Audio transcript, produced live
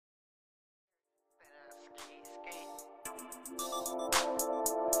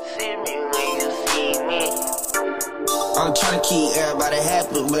see me when you see me. I'm trying to keep everybody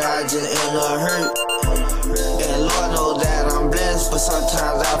happy, but I just end up hurt. And Lord knows that I'm blessed, but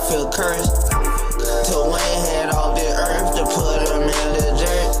sometimes I feel cursed. To Wayne had all the earth to put him in the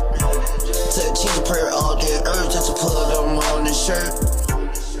dirt. To cheaper all the earth just to put him on the shirt.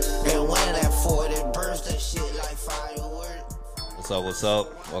 And when that 40 burst, that shit like fireworks. What's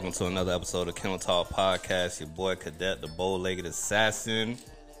up? Welcome to another episode of Kennel Talk Podcast. Your boy Cadet, the bow-legged assassin.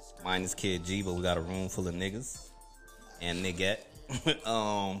 Mine is Kid G, but we got a room full of niggas and nigget.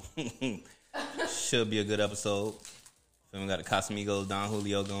 Should be a good episode. We got the Casamigos, Don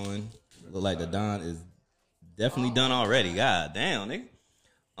Julio going. Look like the Don is definitely done already. God damn, nigga.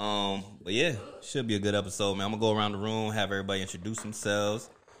 But yeah, should be a good episode, man. I'm gonna go around the room, have everybody introduce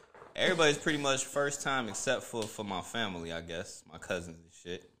themselves. Everybody's pretty much first time except for my family, I guess. My cousins and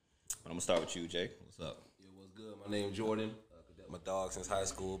shit. But I'm gonna start with you, Jake. What's up? Yeah, what's good? My name is Jordan. My dog since high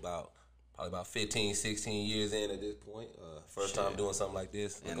school, probably about 15, 16 years in at this point. First time doing something like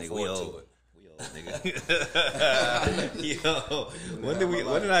this. Yeah, Looking nigga, forward to it. We old, nigga. Yo,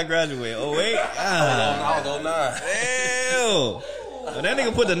 when did I graduate? Oh, wait. I was 09. Damn. When that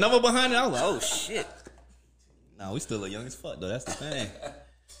nigga put the number behind it, I was like, oh, shit. Nah, we still look young as fuck, though. That's the thing.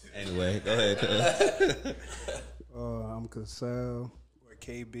 Anyway, go ahead, cuz. I'm Cassell, or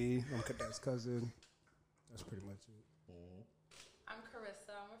KB. I'm Cadet's cousin. That's pretty much it. I'm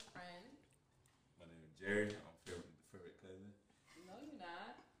Carissa. I'm a friend. My name is Jerry. I'm favorite cousin. No, you're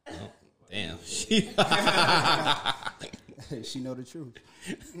not. Damn. She know the truth.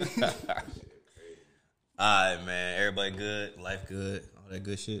 All right, man. Everybody good? Life good? All that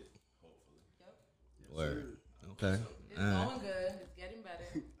good shit? Yep. Word. Okay. It's going good. It's getting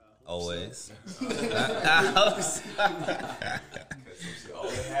better. Always.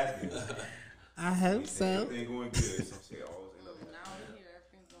 Always happy. I hope so. Everything going good. Some shit always end up. Now we're here.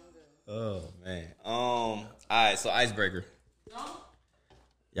 Everything's going good. Oh, man. All right, so icebreaker. No?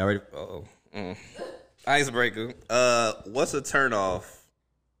 Y'all ready? Icebreaker. What's a turn off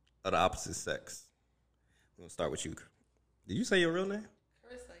of the opposite sex? We're gonna start with you. Did you say your real name?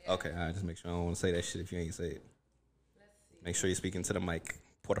 Carissa, yeah. Okay, all right, just make sure I don't want to say that shit if you ain't say it. Let's see. Make sure you're speaking to the mic.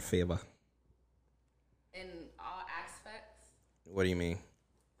 Por favor. In all aspects? What do you mean?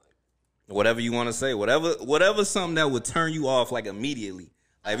 Whatever you want to say. Whatever something that would turn you off like immediately.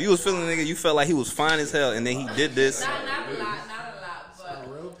 Like if you was feeling a nigga, you felt like he was fine as hell, and then he did this. Not a lot, but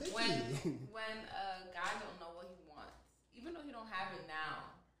when a guy don't know what he wants, even though he don't have it now,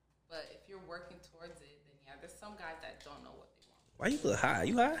 but if you're working towards it, then yeah, there's some guys that don't know what they want. Why you look high?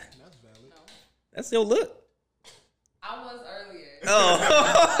 You high? That's valid. No. That's your look. I was earlier.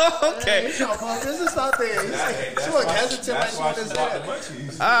 Oh, okay. This is not there. She look hesitant like she just said.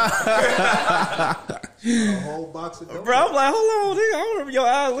 A whole box of dope. Bro, I'm like, hold on, nigga. I don't remember your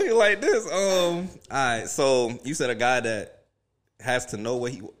eyes looking like this. All right. So you said a guy that has to know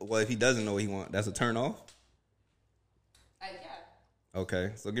what if he doesn't know what he wants, that's a turn off. Yeah.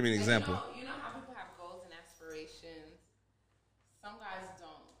 Okay. So give me an example. You know how people have goals and aspirations. Some guys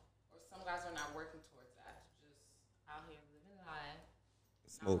don't, or some guys are not working towards that. Just out here living life.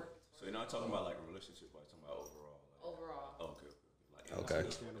 Smoke. So you're not talking about like a relationship, but you're talking about overall. Like, Overall. okay. Like, Okay.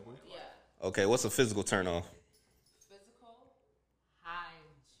 Yeah. Okay. What's a physical turn off? Physical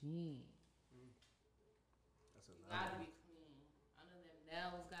hygiene. You gotta be clean. Under them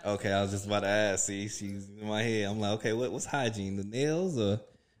nails gotta Okay. I was just about to ask. See, she's in my head. I'm like, okay, what's hygiene? The nails or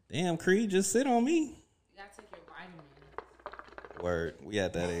damn Creed? Just sit on me. You gotta take your vitamins. Word. We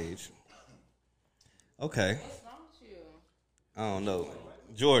at that age. Okay. What's wrong with you? I don't know.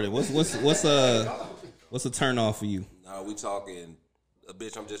 Jordan, what's a turn off for you? Now, we talking a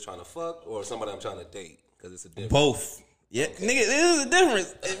bitch I'm just trying to fuck or somebody I'm trying to date? Because it's a difference. Both. Yeah, nigga, it is a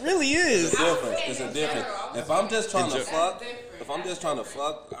difference. It really is. It's a difference. If I'm just trying to fuck,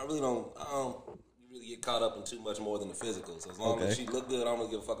 I don't really get caught up in too much more than the physical. So as long as she look good, I don't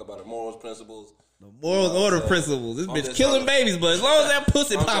really give a fuck about her morals, principles. Morals, order, principles. This bitch killing babies, but as long as that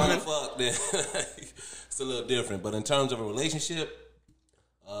pussy I'm trying popping. to fuck, then it's a little different. But in terms of a relationship,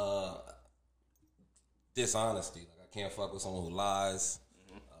 dishonesty. Like I can't fuck with someone who lies.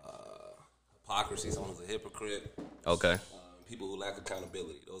 Hypocrisy. Someone who's a hypocrite. Okay. People who lack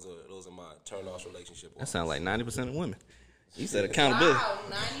accountability. Those are my turn-offs relationship. That sounds like 90% of women. You said accountability. Wow,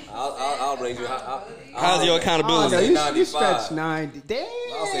 90%. I'll rate you. How's your accountability? Oh, no, you 95. stretch 90. Damn.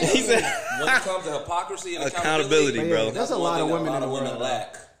 I'll say He said when it comes to hypocrisy and accountability, bro. Yeah, there's a lot of women in the world.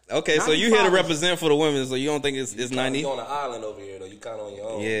 lack. Okay, so you here to 95. represent for the women, so you don't think it's 90? You on an island over here though. You kind of on your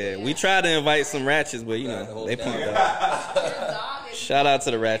own. Yeah, we tried to invite some ratchets, but you know, they pumped up. Your dog is Shout out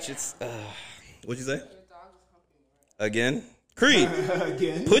to the ratchets. What'd you say? Your dog is humping you, right? Again? Creed,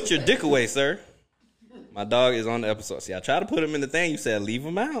 Again. put your dick away, sir. My dog is on the episode. See, I tried to put him in the thing. You said leave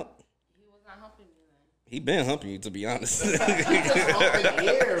him out. He was not humping me then. He been humping you, to be honest.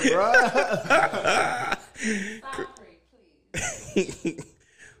 Here, bro. Stop, Creed, please.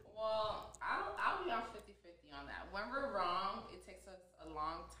 Well, I'll be on 50-50 on that. When we're wrong, it takes us a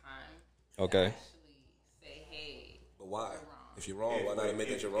long time to Okay. actually say, hey, But why? we're wrong. If you're wrong, why not admit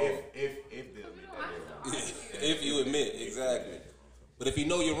that you're wrong? If We don't have to argue. If you admit, exactly. But if you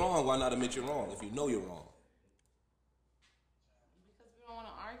know you're wrong, why not admit you're wrong? If you know you're wrong, Because we don't want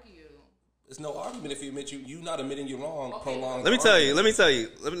to argue. there's no argument if you admit you not admitting you're wrong. Okay. Prolonged. Let me tell you.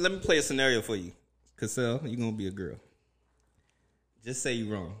 Let me play a scenario for you. Cassell, you gonna be a girl. Just say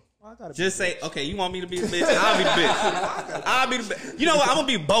you wrong. Well, I gotta Just say, okay, you want me to be the bitch? I'll be the bitch. I'll be the bitch. You know what? I'm gonna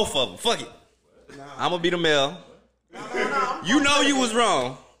be both of them. Fuck it. I'm gonna be the male. You know you was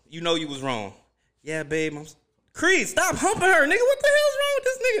wrong. You know you was wrong. Yeah, babe. Creed, stop humping her, nigga. What the hell's wrong with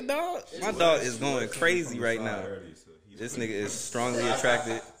this nigga, dog? My dog is going crazy right now. This nigga is strongly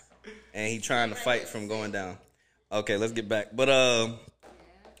attracted, and he trying to fight from going down. Okay, let's get back. But all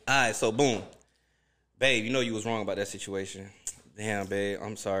right, so boom, babe. You know you was wrong about that situation. Damn, babe.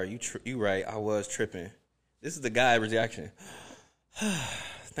 I'm sorry. You right. I was tripping. This is the guy reaction.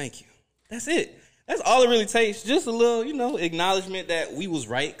 Thank you. That's it. That's all it really takes. Just a little, acknowledgement that we was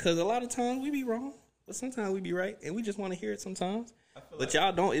right. Because a lot of times we be wrong. But sometimes we be right. And we just want to hear it sometimes. But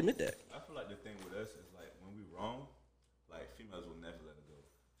y'all don't admit that. I feel like the thing with us is like when we wrong, like females will never let it go.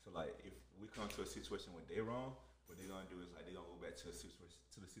 So like if we come to a situation when they wrong, what they gonna do is like they gonna go back to the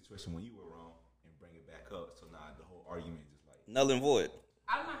situation when you were wrong and bring it back up. So now the whole argument is like Null and void.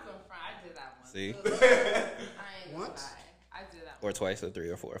 I'm not going to front. I did that one. See? I ain't gonna Once? lie. I did that Or one. twice, or 3,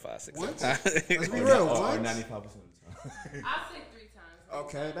 or 4, or 5, 6. Once? times. Let's be or real. 95% Once? of the time. I'll say 3 times.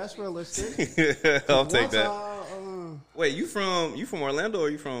 Okay, that's realistic. I'll take Once, that. Wait, you from Orlando or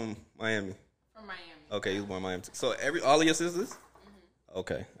you from Miami? From Miami. Okay, you was born in Miami. So all of your sisters? Mm-hmm.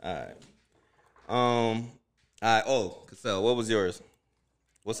 Okay, all right. All right. Oh, Cassell, what was yours?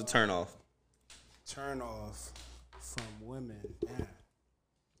 What's the turn off? Turn off from women. Man.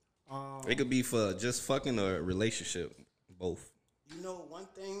 It could be for just fucking or a relationship, both. You know, one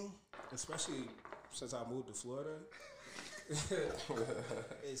thing, especially since I moved to Florida,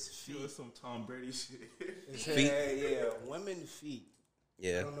 is She feet. was some Tom Brady shit. Feet? Yeah, women feet. I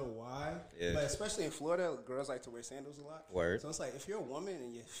Yeah. don't know why, Yeah. but especially in Florida, girls like to wear sandals a lot. Word. So it's like if you're a woman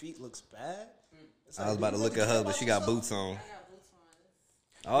and your feet looks bad, it's I like, was about do to you look really at care her, but about she got yourself? boots on. I got boots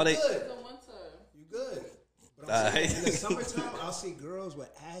on. All they. Good. It's the winter. You good? But I'm saying, in the Alright. summertime, I'll see girls with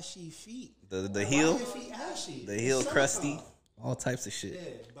ashy feet. The Why heel, are your feet ashy? the heel It's crusty, summertime. all types of shit. Yeah,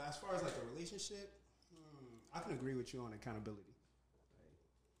 but as far as like a relationship, I can agree with you on accountability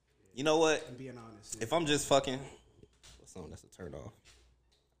You know what? and being honest. If I'm just fucking, what's something that's a turn off?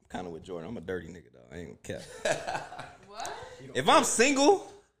 I'm kind of with Jordan. I'm a dirty nigga, though. I ain't gonna cap. What? If I'm single,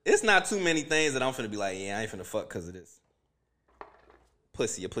 it's not too many things that I'm finna be like, yeah, I ain't finna fuck because of this.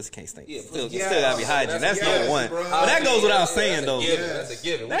 Pussy, your pussy can't stink. Yeah, still, pussy- you still gotta be hygiene. That's yes, number one. bro. But that goes without saying, though. Yeah, that's a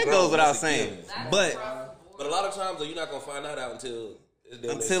given. We That grown, goes without that's a saying. given. That's But across the board. But a lot of times, though, you're not gonna find that out until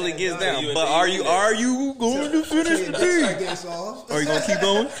until it gets You down. and But me, are you you and going to finish the Start tea? getting soft. Are you gonna keep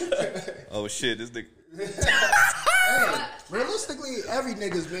going? Oh shit, this nigga. Hey, realistically, every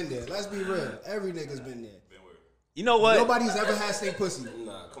nigga's been there. Let's be real. Every nigga's been there. You know what? Nobody's ever had stink pussy.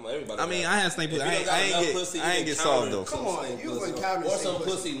 Nah, come on, everybody. I mean, I had snake pussy. If you don't got enough pussy, you I ain't get encounter soft though. some Come on, stink you've pussy. encountered or stink some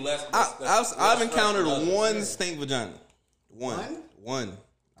pussy. pussy less. I've encountered less one stink vagina. One.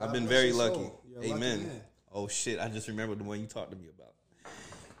 I've been bless very your lucky. soul. You're a lucky Amen. man. Oh shit! I just remembered the one you talked to me about.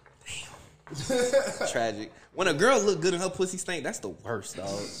 Damn. Tragic. When a girl look good in her pussy stink, that's the worst,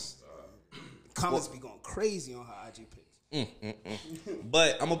 dog. Comments be going crazy on her IG pics.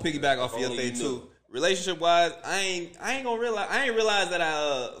 But I'm gonna piggyback off your Only thing you too. knew. Relationship wise, I ain't realize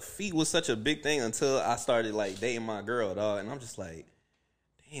that feet was such a big thing until I started like dating my girl, dog. And I'm just like,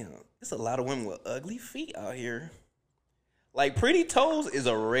 damn, there's a lot of women with ugly feet out here. Like pretty toes is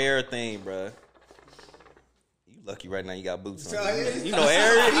a rare thing, bruh. You lucky right now you got boots on. You know,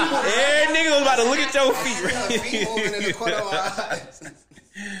 every nigga was about to look at your feet. Feet moving in the corner of my eyes.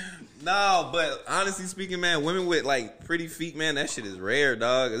 No, but honestly speaking, man, women with like pretty feet, man, that shit is rare,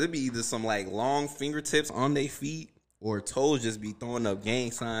 dog. It'd be either some like long fingertips on their feet or toes just be throwing up gang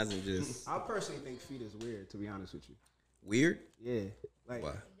signs and just I personally think feet is weird, to be honest with you. weird. Yeah. Like, Why?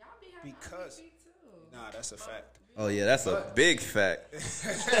 Y'all be having Because- ugly feet too. nah, that's a fact. Oh yeah, that's a big fact.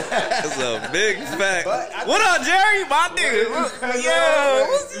 That's a big fact. What up, Jerry? My nigga. Yo,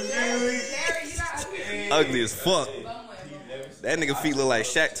 what's this? Jerry, you not ugly. Ugly as fuck. Somewhere. That nigga feet look like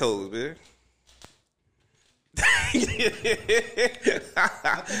Shaq toes, man. I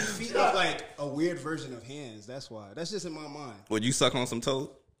think feet are like a weird version of hands. That's why. That's just in my mind. Would you suck on some toes?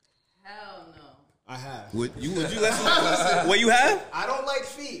 Hell no. I have. Would you let some? What you have? I don't like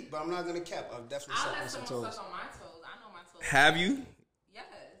feet, but I'm not gonna cap. I've definitely I'll sucked on let some someone toes. suck on my toes. I know my toes. Have you? Yes.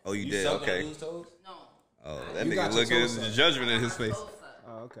 Oh, you did. suck on Okay. dude's toes? No. Oh, that You got nigga your looking toes at the sucked. judgment in his My face. toes suck.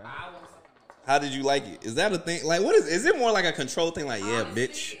 Oh, okay. I won't suck on my toes. How did you like it? Is that a thing? Like, what is it more like a control thing? Like, yeah, Honestly,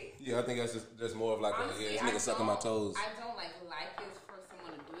 bitch. Yeah, I think that's just more of like Honestly, this I nigga sucking my don't- toes. I don't like it for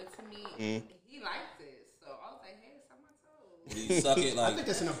someone to do it to me. He liked it, so I was like, "Hey, suck my toes." Would he suck it like? I think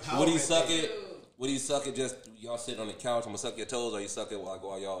it's an empowerment. Would he suck thing. it? Would he suck it just y'all sitting on the couch? I'm gonna suck your toes, or you suck it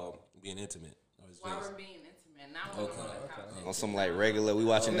while y'all being intimate? Or it's While just- we're being intimate, not when we're on the couch. On some like regular, we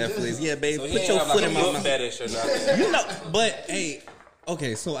watching Netflix. Yeah, babe, So he put ain't your have foot like in a my foot mouth. fetish or nothing. You know, but hey,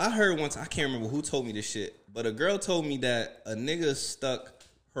 okay. So I heard once. I can't remember who told me this shit, but a girl told me that a nigga stuck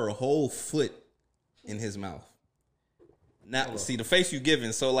her whole foot in his mouth. Now, see the face you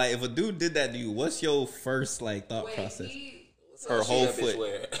giving. So like, if a dude did that to you, what's your first like thought Wait, process? her Her whole That bitch foot.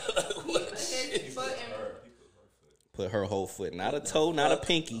 wear. he put his foot in. Put her whole foot, not a toe, not a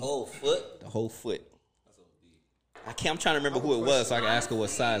pinky, Whole foot. the whole foot. I'm trying to remember who it was, so I can ask her what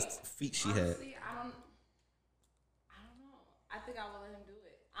size feet she had. Honestly, I don't know. I think I will let him do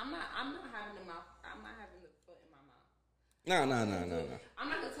it. I'm not having the mouth. I'm not having the foot in my mouth. No. I'm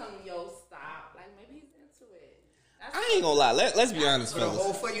not gonna tell him, yo, stop. Like maybe he's into it. That's I ain't gonna lie. Let's be honest, For the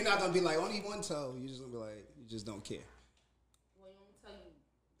whole fellas. foot, you're not gonna be like only one toe. You're just gonna be like, you just don't care. Well, you want me to tell you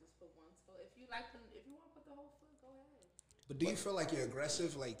just put one toe. If you like them, if you want to put the whole foot, go ahead. But do you feel like you're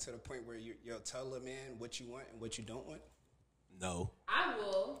aggressive, like to the point where you'll tell a man what you want and what you don't want? No. I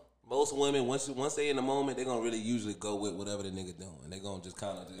will. Most women, once they in the moment, they're gonna really usually go with whatever the nigga doing. They gonna just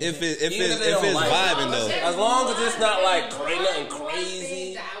kind of If they it's don't like vibing though, as long as it's not like There's nothing one crazy.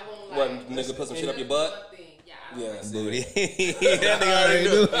 thing that I won't What like. nigga put some shit up your There's butt? one thing, yeah. Yeah, see. booty. That nigga already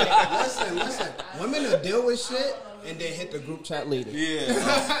do it. Listen. Women will deal with shit and then hit the group chat later.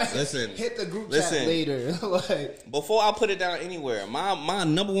 Yeah. Listen, Hit the group Listen. chat later. Like, before I put it down anywhere, my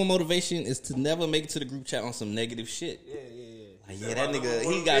number one motivation is to never make it to the group chat on some negative shit. yeah. Like, yeah, that nigga,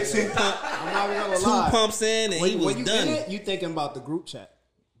 he got I'm not even gonna lie. two pumps in and he was when you done. in it, you thinking about the group chat.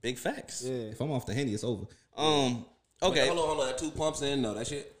 Big facts. Yeah. If I'm off the Henny, it's over. Okay. Okay. Hold on. That 2 pumps in? No, that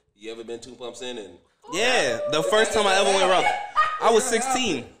shit. You ever been 2 pumps in and Yeah, the first time I ever went raw, I was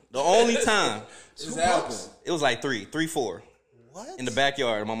 16. The only time. it's happened? It was like 3, 4 What? in the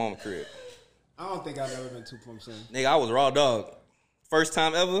backyard of my mama's crib. I don't think I've ever been 2 pumps in. Nigga, I was raw dog. First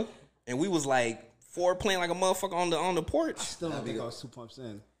time ever, and we was like foreplay like a motherfucker on the porch. Still don't think I was 2 pumps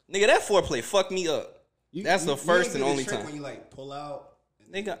in. Nigga, that foreplay fucked me up. That's the first and only time. When you like pull out.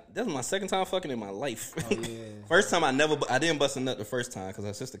 Nigga, that was my second time fucking in my life. Oh, yeah. First time I didn't bust a nut the first time because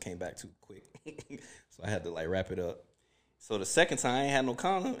her sister came back too quick, so I had to like wrap it up. So the second time I ain't had no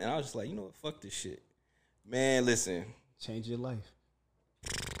condom, and I was just like, you know what, fuck this shit, man. Listen, Change your life.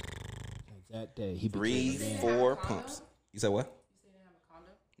 Like that day, he 3, became a man. 4 pumps. You said what? You say you didn't have a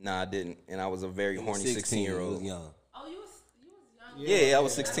condom? Nah, I didn't, and I was a very horny 16-year-old. young. Oh, you was young. Yeah, I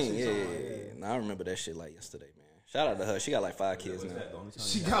was 16. Yeah. Nah, I remember that shit like yesterday, man. Shout out to her. She got like 5 kids now.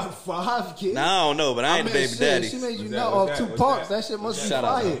 She got 5 kids. Nah, I don't know, but I ain't the baby shit, daddy. She made you Was nut that- off was 2 that- pumps. was That shit must be Shout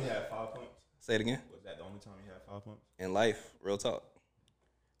out to fire. You had 5 pumps. Say it again. Was that the only time you had 5 pumps? In life, real talk.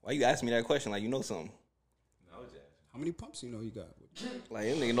 Why you asking me that question like you know something? No, I was just asking. How many pumps you know you got? Like,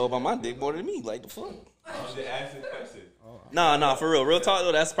 this nigga know about my dick more than me. Like, the fuck? I was just asking a question. Nah, for real. Real talk,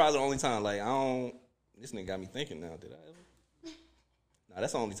 though, that's probably the only time. Like, this nigga got me thinking now. Did I ever? Nah,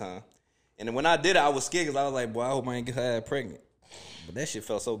 that's the only time. And then when I did it, I was scared because I was like, boy, I hope I ain't get her pregnant. But that shit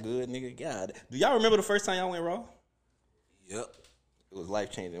felt so good, nigga. God. Do y'all remember the first time y'all went raw? Yep. It was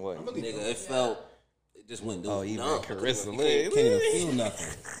life-changing, wasn't it? Nigga, it felt. It just went. Oh, even numb. Carissa. Can't even feel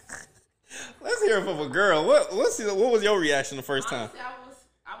nothing. Let's hear it from a girl. What was your reaction the first time? Honestly,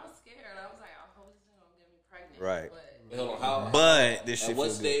 I was scared. I was like, I hope this gonna get me pregnant. Right. But Hold on, how? But this shit At what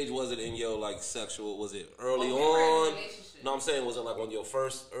feel good. stage was it in your like sexual? Was it early Okay, on? right, relationship. No, I'm saying was it like one of your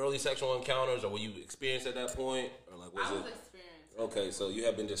first early sexual encounters, or were you experienced at that point, or like was I was it? experienced. Okay, so you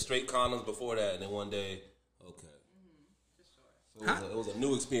have been just straight condoms before that, and then one day, okay, For sure. so it was a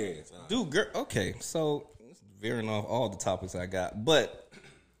new experience. All right. Dude, girl, okay, so it's veering off all the topics I got, but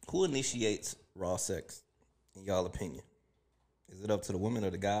who initiates raw sex, in y'all opinion? Is it up to the woman or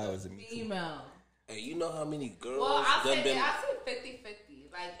the guy, or is it me too? Female. Hey, you know how many girls Well, I done say been?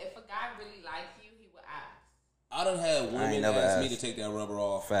 50-50. Like, if a guy really likes you, he would ask. I done had ain't women never ask me asked. to take that rubber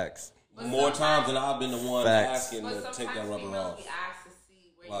off Facts. But more times sometimes- than I've been the one Facts. asking But to take that sometimes rubber females off. be asked to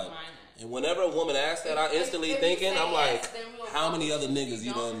see where Like, you mine at. and whenever a woman asks that, I instantly If you thinking, say I'm yes, like, then we'll How many other niggas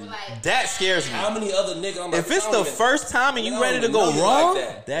you done? That scares me. How many other niggas? I'm like, If it's the first time and you ready to go wrong,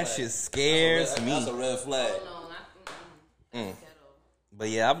 that shit scares me. That's a red flag. But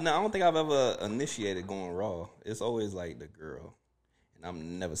yeah, I don't think I've ever initiated going raw. It's always like the girl, and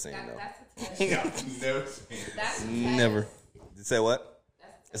I'm never saying no. That's a test. Never seen it. That's a test. Never. You say what?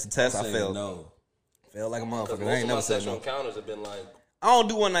 That's It's a test. I Saying failed. No. Failed like a Because motherfucker. I most ain't of my never said sexual no. encounters have been like, I don't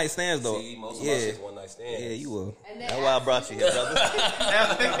do one night stands though. see, most of my Yeah. shit's one night stands. Yeah, you will. And then That's why I brought you here, brother.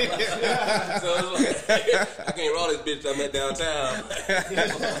 So it's like, I can't roll this bitch I met downtown.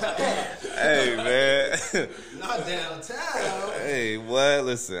 Hey man. Not downtown. Hey, what?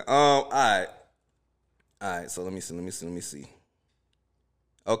 Listen. All right. So let me see.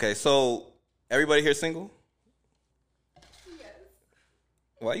 Okay, so everybody here single? Yes.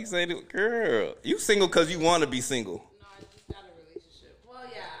 Why you saying it, girl? You single because you want to be single? No, I just got a relationship. Well,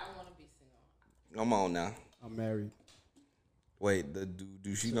 yeah, I want to be single. Come on now. I'm married. Wait,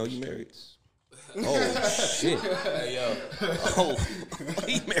 do she know you married? Oh shit! Hey, yo. Oh,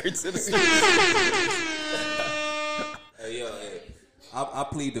 he married to the street. Hey, yo, hey. I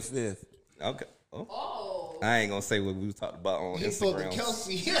plead the fifth. Okay. Oh. Oh. I ain't gonna say what we talked about on He pulled the Instagram.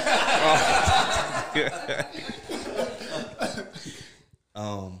 Kelsey.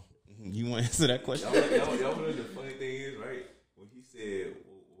 You want to answer that question? Y'all know the funny thing is, right? When he said,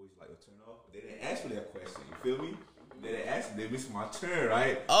 what was like a turn off? They didn't ask for that question. You feel me? They didn't ask. They missed my turn,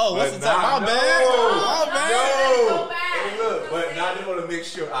 right? Oh, what's But the time? now- My bad. My No, bad. go back. Hey, look, but now they want to make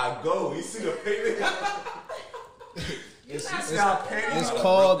sure I go. You see the payment? It's See how petty It's he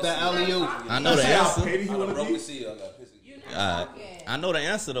called the alley-oop. I know the see how answer. petty he I want to broke be? the seal. I got pissy. You're not talking. I know the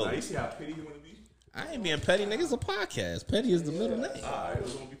answer though. Nah, you see how petty he want to be? I ain't being petty, nigga. It's a podcast. Petty is the middle name. Alright,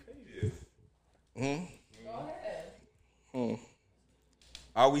 we're gonna be petty then. Go ahead.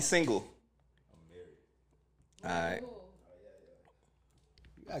 Are we single? I'm married. All right.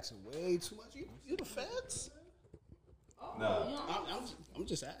 You asking way too much. You the feds? Nah, I'm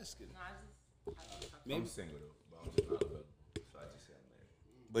just asking. I'm single though, but I'm just not available. So I just say I'm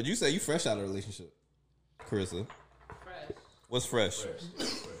married. But you say you fresh out of a relationship, Carissa. Fresh. What's fresh? Fresh.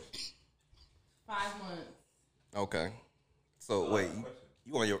 5 months. Okay. So wait,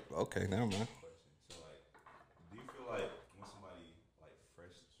 you on your okay? Never mind. So like, do you feel like when somebody like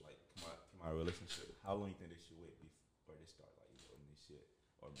fresh like come out of a relationship, how long you think they should wait before they start like doing this shit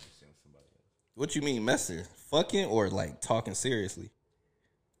or messing with somebody else? What you mean messing? Fucking or like talking seriously?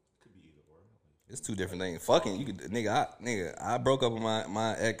 Could be either or. It's two different things. Fucking, you could nigga. I broke up with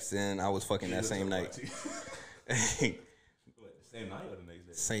my ex and I was fucking that same night. What, the same night or the next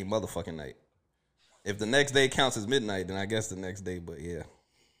day? Same motherfucking night. If the next day counts as midnight, then I guess the next day. But yeah,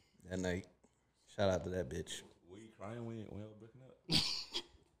 that night. Shout out to that bitch. Were you crying when y'all breaking up?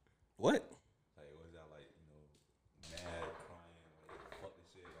 What? Like was that like mad crying like fuck this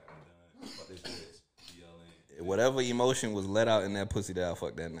shit I'm done fuck this bitch yelling? Whatever emotion was let out in that pussy that I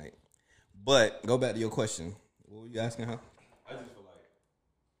fucked that night. But go back to your question. What were you asking her? I just feel like,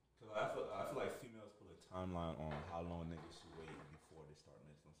 cause I feel like females put a timeline on how long niggas should wait before they start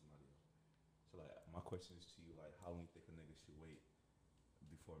messing with somebody else. So like, my question is to you, like, how long you think a nigga should wait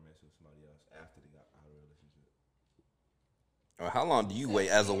before messing with somebody else after they got out of a relationship? Or how long do you wait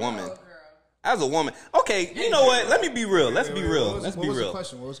as a woman? Oh, girl. As a woman. Okay, you know what? Let me be real. Let's be real. Let's be What was the real.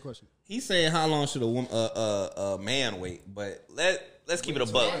 question? What was the question? He said how long should a man wait? But let's keep it a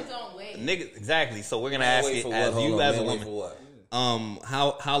buck. Men don't wait. Nigga, exactly. So we're gonna ask Wait it for what? as Hold you on, as a man, wait woman. for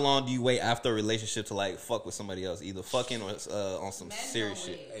what? How long do you wait after a relationship to like fuck with somebody else, either fucking or on some Men serious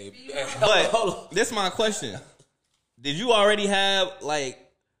don't shit? wait. Hey, But this is my question: did you already have like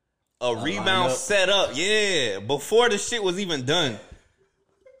a rebound lineup? set up? Yeah, before the shit was even done.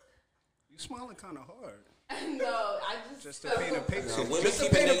 You smiling kind of hard. No, I just To paint a picture. Women Just to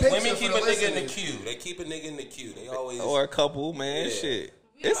keep a paint a nigga, picture women for keep the a nigga in the listeners. queue. They keep a nigga in the queue. They always. Or a couple, man. Yeah. Shit,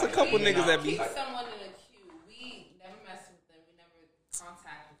 it's a couple niggas that be. keep someone in a queue. We never mess with them. We never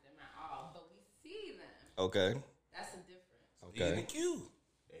contact with them at all. But we see them. Okay. That's the difference. He in the Okay. queue.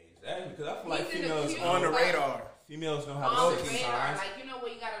 Exactly, because I feel like He's in the females queue. On the radar. females know On how to the set radar, signs. like you know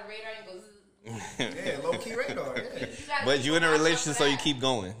where you got a radar and goes. Yeah, low key radar. Yeah. But you in a relationship, so you keep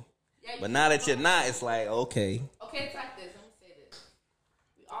going. Yeah, But now that you're not, it's like okay. Okay, it's like this. I'm gonna say this.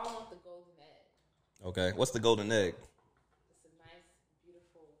 We all want the golden egg. Okay. What's the golden egg? It's a nice,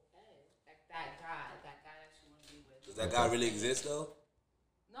 beautiful egg. Like that guy that you want to be with. Does that guy really exist though?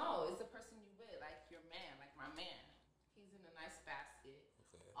 No, it's the person you with, like your man, like my man. He's in a nice basket,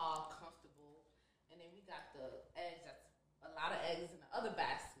 all comfortable, and then we got the eggs. That's a lot of eggs in the other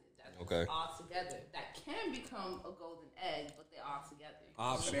basket. That's Okay. all together. That can become a golden egg, but they're all together.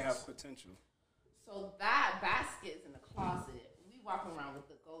 So they have potential. So So that basket is in the closet. We walking around with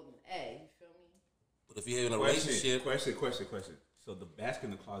the golden egg. You feel me? But if you're in a relationship, Question. So the basket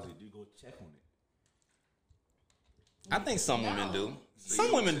in the closet, do you go check on it? I think some women do.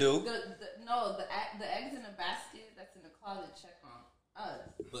 Some women do. The eggs in the basket that's in the closet. Check on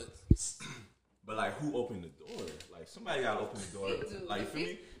us. but like, who opened the door? Like, somebody gotta open the door. Like, you feel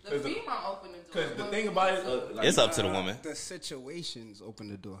me? The female opened the door. Because the thing about it, it's up to the woman. The situations open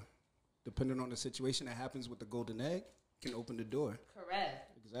the door. Depending on the situation that happens with the golden egg, can open the door.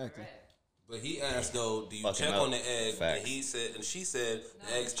 Correct. Exactly. Correct. But he asked though, do you Fucking check up. on the egg? Facts. And she said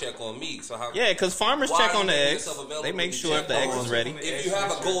the eggs check on me. So how? Yeah, because farmers why check you on the making eggs. yourself available They make to sure if check the eggs on- is ready. If you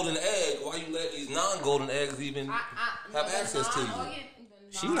have a golden egg, why you let these non-golden eggs even have access to you?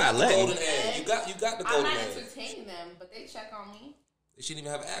 She not letting. Golden egg. You got the I'm golden not egg. entertaining them, but they check on me. They shouldn't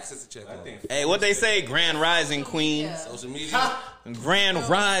even have access to check on. Hey, what they say? Grand Rising Queen. Yeah. Social media. Grand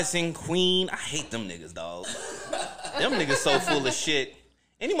Rising Queen. I hate them niggas, dog. Them niggas so full of shit.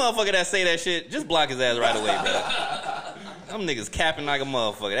 Any motherfucker that say that shit, just block his ass right away, bro. Them niggas capping like a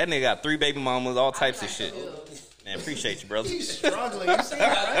motherfucker. That nigga got 3 baby mamas, all types of shit. Man, appreciate you, brother. He's struggling. You see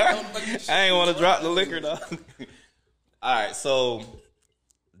that, right? I ain't want to drop the liquor, dog. All right, so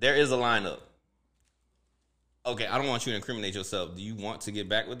there is a lineup. Okay, I don't want you to incriminate yourself. Do you want to get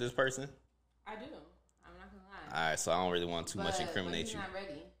back with this person? I do. I'm not gonna lie. All right, so I don't really want too much incriminate he's you. not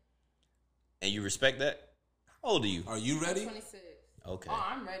ready. And you respect that? How old are you? Are you ready? 26. Okay. Oh,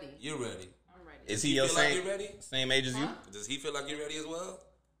 I'm ready. You're ready. I'm ready. Is Does he your feel like same, you're ready? same age as you? Does he feel like you're ready as well?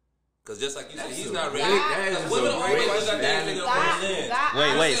 Because just like you said, he's a not ready. That Women always look at things through their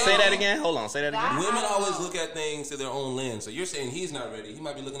own lens. Wait, say that again. Hold on, say that again. Women always look at things through their own lens. So you're saying he's not ready. He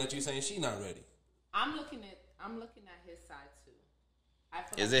might be looking at you saying she's not ready. I'm looking at his side too. I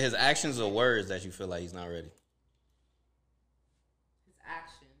feel Is like it his actions or words that you feel like he's not ready? his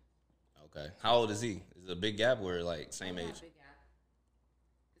action? Okay. How old is he? Is it a big gap or like same Not a age? big gap.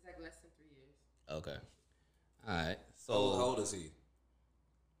 It's like less than 3 years. Okay. All right. How So old is he?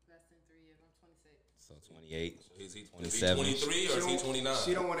 Less than 3 years. I'm 26. so 28. Is he 27. 23 or is he 29?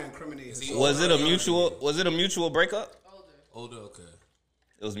 She don't want to incriminate Is herself. he Was older it or a mutual breakup? Older. Older, okay.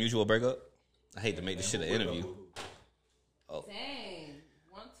 It was a mutual breakup. I hate to make this shit an interview. Dang.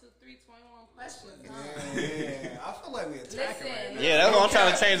 1, 2, 3, 21 questions. Huh? Yeah, I feel like we attacking right now. Yeah, that's what I'm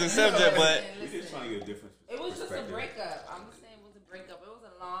trying to change the subject, but We just trying to get a difference. It was just a breakup. I'm just saying it was a breakup. It was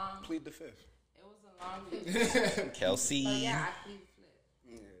a long. Plead the fifth. It was a long. Kelsey. But yeah, I plead the flip.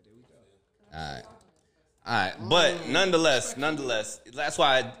 Yeah, there we go. All right, but nonetheless, that's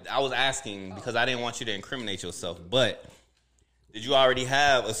why I was asking because I didn't want you to incriminate yourself. But did you already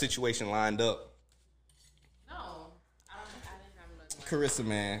have a situation lined up? No, I didn't have nothing. Carissa,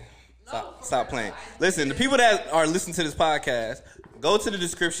 man, No, stop playing. Listen, the people that are listening to this podcast, go to the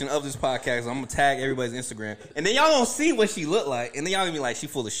description of this podcast. I'm gonna tag everybody's Instagram, and then y'all gonna see what she look like, and then y'all gonna be like, she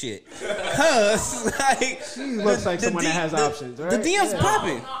full of shit. Cause like She looks like someone that has options, right? The DM's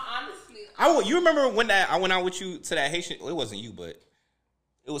popping. No, honestly. You remember when I went out with you to that Haitian? Well, it wasn't you, but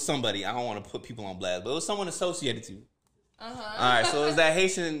it was somebody. I don't want to put people on blast, but it was someone associated to you. All right, so it was that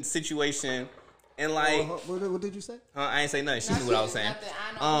Haitian situation, and like, What did you say? I ain't say nothing. She knew what I was saying. Nothing.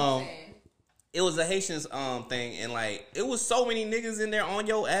 I know what you're saying. It was a Haitians thing, and like, it was so many niggas in there on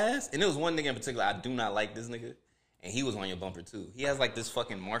your ass, and there was one nigga in particular. I do not like this nigga, and he was on your bumper too. He has like this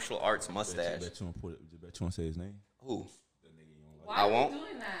fucking martial arts mustache. Bet you want to say his name? Who? Why I are you won't.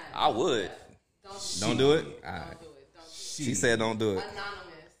 doing that? I would. Don't do it. All right. Don't do it. Don't do it. She said don't do it.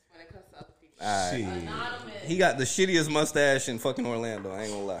 Anonymous when it comes to other people. All right. Anonymous. He got the shittiest mustache in fucking Orlando. I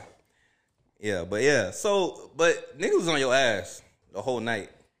ain't gonna lie. Yeah, but yeah. So, but niggas was on your ass the whole night.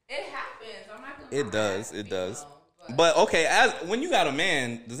 It happens. I'm not gonna. It lie. does. It You does. know, But okay, as when you got a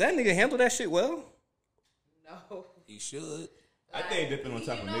man, does that nigga handle that shit well? no. He should. I think it depends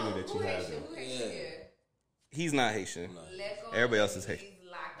on the type of nigga that you have. Who hates you? He's not Haitian. Lego Everybody else is Haitian.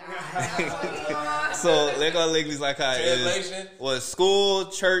 Like So Lego Legleys like how it is. Translation. Was school,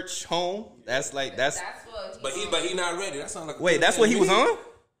 church, home. That's like that's. That's what. But he not ready. That sounds like. Wait, that's what he was on?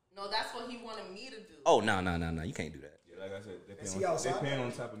 No, that's what he wanted me to do. Oh no. You can't do that. Yeah, like I said, Is he outside? they paying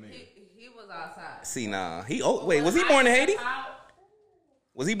on top of nigga. He was outside. See, nah. Wait, was he born in Haiti?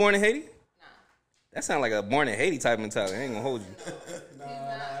 Was he born in Haiti? Nah. That sounds like a born in Haiti type mentality. I ain't gonna hold you. Nah,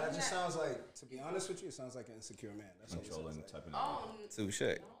 that just sounds like, to be honest with you, it sounds like an insecure man. That's all it Controlling sounds the like. type of nigga. Touche. No,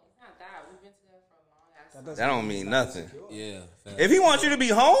 it's not that. We've been together for a long ass time. That don't mean nothing. Yeah. Facts. If he wants you to be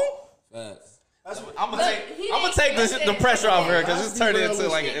home, Facts. I'm gonna take the pressure off her because it's turned into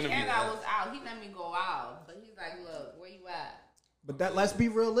like an interview. And I was out. He let me go out, but he's like, "Look, where you at?" But let's be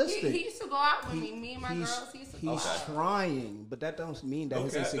realistic. He used to go out with me. Me and my girls. He used to go He's out. trying, but that don't mean that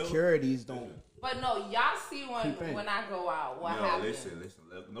his Okay, I know. insecurities don't But no, y'all see when I go out, what happens? Listen.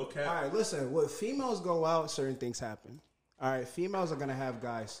 No cap. All right, listen. When females go out, certain things happen. All right, females are gonna have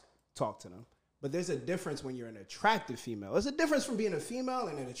guys talk to them, but there's a difference when you're an attractive female. There's a difference from being a female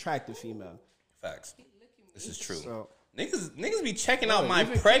and an attractive female. Facts. This is true. So, niggas be checking out my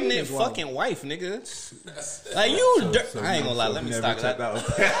pregnant fucking wife, nigga. Like you, I ain't gonna lie. Let me stop that. I'm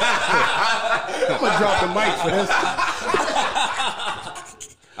gonna drop the mic for this.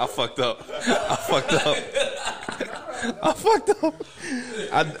 I fucked up.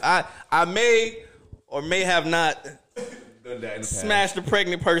 I may or may have not smashed a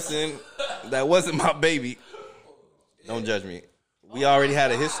pregnant person that wasn't my baby. Don't judge me. We already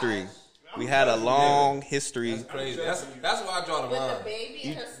had a history. We had a long history. That's crazy. That's why I draw the line. With the baby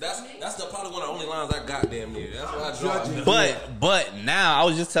in her stomach? That's probably one of the only lines I got damn near. That's why I draw the line. But now I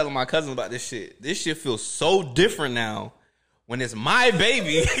was just telling my cousin about this shit. This shit feels so different now when it's my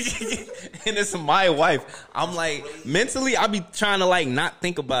baby and it's my wife. I'm like, mentally, I be trying to like not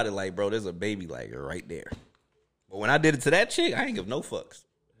think about it. Like, bro, there's a baby like right there. But when I did it to that chick, I ain't give no fucks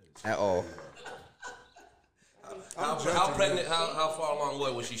at all. How pregnant? How far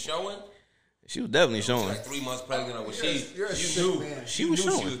along was she showing? She was definitely showing. Like 3 months pregnant, or was she? You're a She man. She was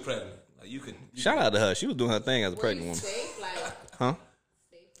showing. She was pregnant. Like you could. Shout out to her. She was doing her thing as a pregnant woman. Safe, like, Huh?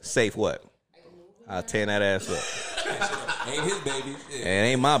 Safe what? I'll tear that ass up. Ain't his baby. It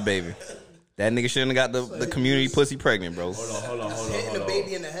ain't my baby. That nigga shouldn't have got the community pussy pregnant, bro. Hold on. Hitting the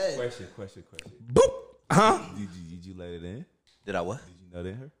baby in the head. Question. Boop. Huh? Did you let it in? Did I what? Did you nut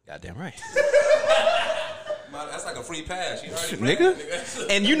in her? Goddamn right. That's like a free pass. You already Nigga.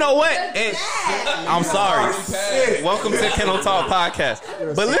 And you know what? And I'm sorry. Welcome to Kennel Talk Podcast.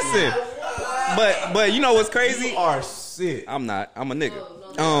 But listen. But you know what's crazy? You are sick. I'm not. I'm a nigga.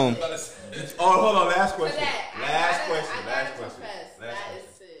 Oh, hold on. Last question. Last question.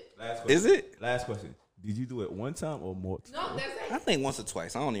 Is it? Last question. Did you do it one time or more? No, there's I think once or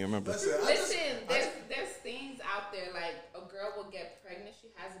twice. I don't even remember. listen, there's things out there like a girl will get pregnant, she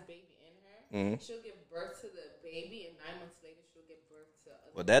has a baby in her, she'll give birth to the baby, and 9 months later she'll give birth to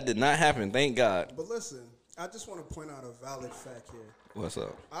other. Well, that did not happen. Thank God. But listen, I just want to point out a valid fact here. What's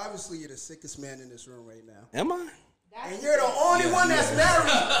up? Obviously, you're the sickest man in this room right now. Am I? And you're the only one that's married.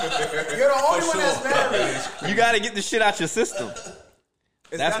 You're the only one that's married. You got to get the shit out your system.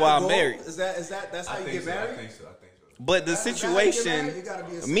 That's why I'm married. Is that's how you get married? I think so. But the situation,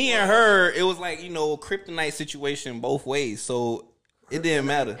 me and her, it was like, kryptonite situation both ways. So it didn't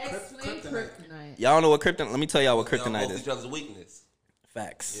matter. Explain kryptonite. Y'all know what kryptonite? Let me tell y'all what Y'all kryptonite both is. each other's weakness.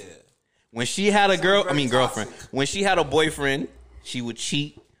 Facts. Yeah. When she had a girlfriend. toxic. When she had a boyfriend, she would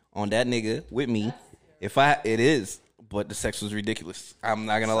cheat on that nigga with me. It is. But the sex was ridiculous. I'm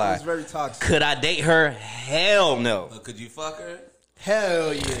not gonna lie. It's very toxic. Could I date her? Hell no. Could you fuck her?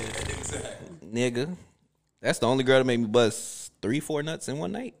 Hell yeah. Exactly. Nigga. That's the only girl that made me bust 3-4 nuts in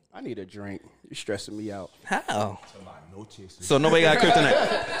one night. I need a drink. You're stressing me out. How? No chase. So nobody got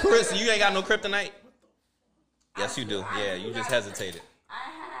kryptonite. Chris, you ain't got no kryptonite? Yes, you do. Yeah, you just hesitated. I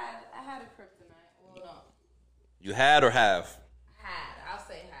had a kryptonite. Well, no. You had or have? I'll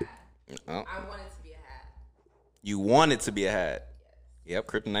say had. Oh. I wanted to be a had. You want it to be a had. Yep,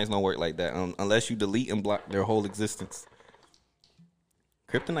 kryptonites don't work like that unless you delete and block their whole existence.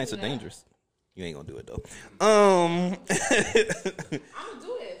 Kryptonites are dangerous. You ain't gonna do it though. I'm gonna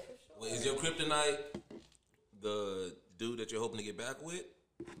do it for sure. Wait, is your kryptonite the dude that you're hoping to get back with?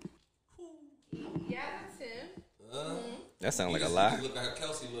 Yeah, that's him. That sounds like a You lie. look like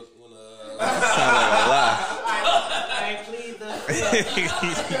Kelsey looked when That sounds like a lie.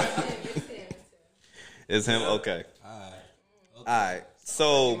 It's him. Okay. All right.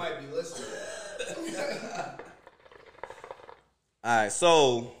 So. Might be listening. All right.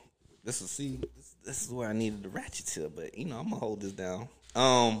 So this is where I needed to ratchet to, but I'm gonna hold this down.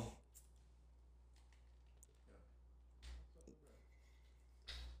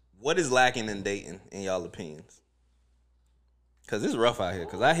 What is lacking in dating, in y'all opinions? Cause it's rough out here.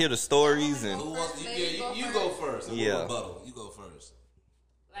 Cause I hear the stories and who wants you go first. Yeah. Rebuttal. You go first.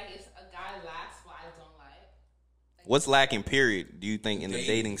 Like, if a guy likes what I don't like. what's lacking? Period. Do you think in the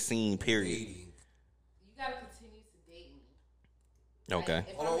dating scene? Period. Dating. You gotta continue to date me. Okay. Like,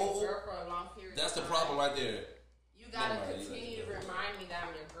 if I'm your girl for a long period. That's the of problem time, right there. You gotta continue to remind me that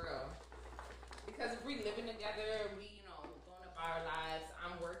I'm your girl. Because if we living together, we going about our lives.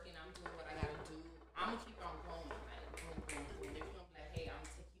 I'm working. I'm doing what I gotta do. I'm gonna keep on going. Like, boom, boom, boom. If you're like, hey, I'm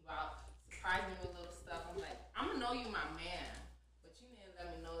gonna take you out, surprise me with little stuff. I'm like, I'm gonna know you my man, but you need to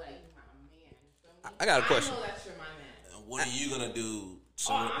let me know that you my man. You feel me? I got a question. I know that you're my man. What are you gonna do?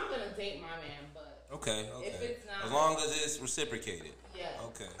 I'm gonna date my man, but Okay. if it's not, As long as it's reciprocated. yeah.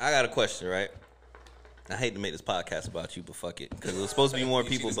 Okay. I got a question, right? I hate to make this podcast about you, but fuck it, because it was supposed to be more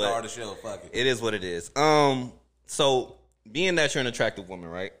people. But start the show. Fuck it. It is what it is. So being that you're an attractive woman,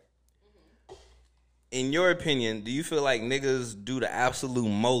 right? In your opinion, do you feel like niggas do the absolute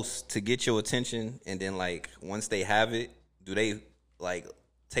most to get your attention, and then like once they have it, do they like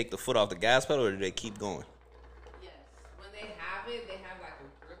take the foot off the gas pedal, or do they keep going? Yes. When they have it, they have like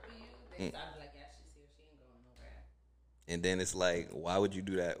a grip of you. They start like, yeah, she's here. She ain't going nowhere. And then it's like, why would you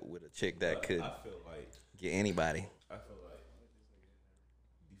do that with a chick that could I feel like get anybody? I feel like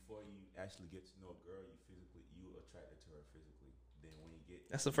before you actually get to know a girl, you attracted to her physically. Then when you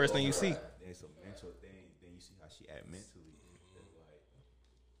get That's the first thing you see. Then it's a mental thing. Then you see how she act mentally. It's like,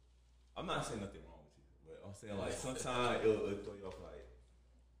 I'm not saying nothing wrong with you, but I'm saying like sometimes it'll throw you off like,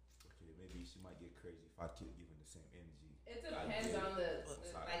 okay, maybe she might get crazy if I keep giving the same energy. It depends on the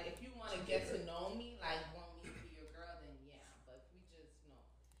like. If you want to get to know me, like want me to be your girl, then yeah. But if we just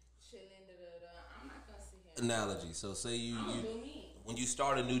chilling, I'm not gonna sit here. Analogy. So say you do me. when you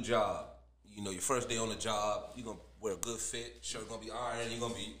start a new job, you know your first day on the job, you're gonna wear a good fit, shirt gonna be iron, you're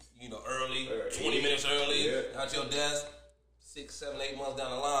gonna be early, 20 minutes early, at your desk. 6, 7, 8 months down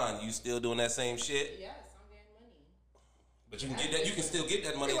the line, you still doing that same shit. Yes, I'm getting money. But you can get that. You can still get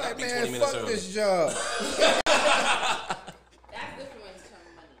that money. Like, Not be man, 20 minutes fuck early. this job. That's different when it's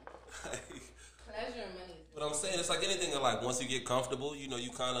coming money. Pleasure and money. But I'm saying it's like anything. Like once you get comfortable, you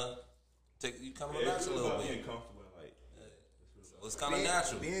kind of relax a little Being bit. comfortable, like, So it's kind of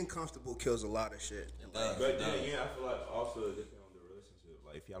natural. Being comfortable kills a lot of shit. It but then again, I feel like also it depends on the relationship.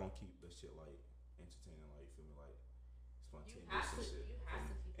 Like if y'all don't keep the shit like entertaining, like you feel me, like You spontaneous have to. and shit. You have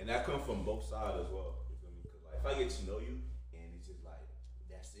to keep. And that comes from both sides as well. You feel me? Because like if I get to know you and it's just like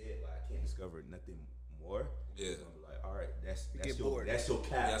that's it, like I can't discover nothing more. Yeah. It's gonna be like, all right, that's get your bored. that's your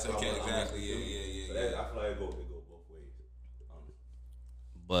cap. That's okay, exactly. Yeah. So that, I feel like it go both ways.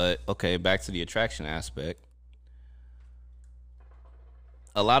 But okay, back to the attraction aspect.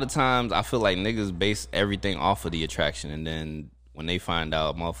 A lot of times, I feel like niggas base everything off of the attraction, and then when they find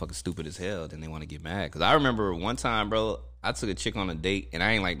out motherfuckers stupid as hell, then they want to get mad. Because I remember one time, bro, I took a chick on a date, and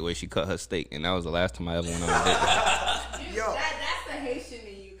I ain't like the way she cut her steak, and that was the last time I ever went on a date. Yo. That's the Haitian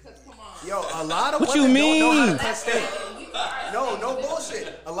in you. Cause come on. Yo, a lot of What women you don't know how mean? to cut steak. You are No steak.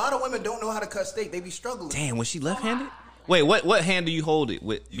 bullshit. A lot of women don't know how to cut steak. They be struggling. Damn, was she left-handed? Wait, what hand do you hold it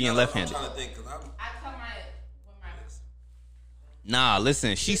with being left-handed? I'm trying to think because I cut my with my. Nah,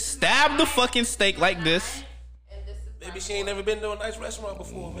 listen, she stabbed the fucking steak like this. And this is maybe she ain't never been to a nice restaurant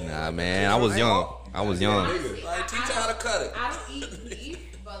before, man. Nah, man, I was young. I was young. Like teach her how to cut it. I don't eat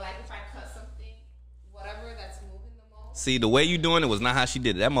beef, but like if I cut something, whatever that's moving the most. See, the way you doing it was not how she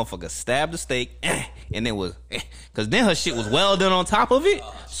did it. That motherfucker stabbed the steak, and it was, cause then her shit was well done on top of it,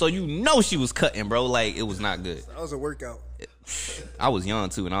 so you know she was cutting, bro. Like it was not good. That was a workout. I was young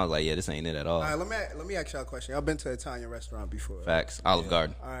too, and I was like, yeah, this ain't it at all. All right, let me ask y'all a question. I've been to an Italian restaurant before. Facts, Olive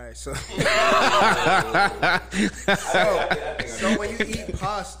Garden. All right, so so when you eat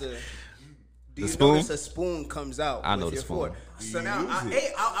pasta, do you spoon? notice a spoon comes out? I know with the your spoon. fork? So now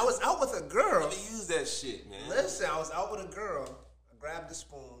I was out with a girl. They use that shit, man. Listen, I was out with a girl. I grabbed the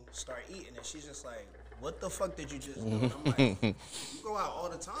spoon, start eating, and she's just like, "What the fuck did you just do?" And I'm like, "You go out all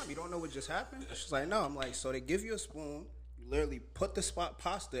the time. You don't know what just happened?" She's like, "No." I'm like, "So they give you a spoon. You literally put the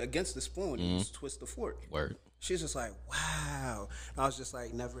pasta against the spoon and you just twist the fork." Word. She's just like, "Wow." And I was just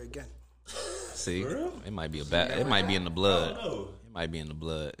like, "Never again." See, it might be it might be in the blood. It might be in the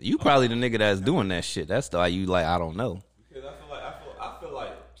blood. You probably the nigga that's doing that shit. That's why you like, I don't know. Because I feel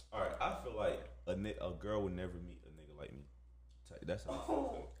like, all right, I feel like a girl would never meet a nigga like me. That's how I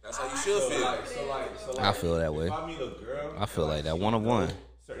feel. That's how you should feel. So I feel that way. If I meet a girl, I feel like that she 1-on-1. know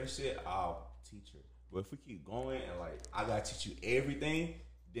certain shit, I'll teach her. But if we keep going and like I gotta teach you everything,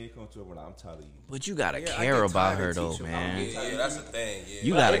 then come to her when I'm tired of you. But you gotta Yeah, I care get about tired her of though, teaching. man. Yeah, that's the thing. Yeah.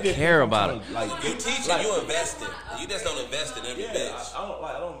 You gotta care about her. Like You teaching, you investing. You just don't invest in every yeah, bitch. I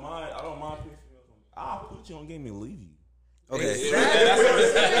don't mind putting females on. I'll put you on game and leave you. Okay.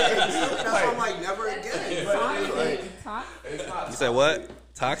 That's why I'm like, never again. You said what?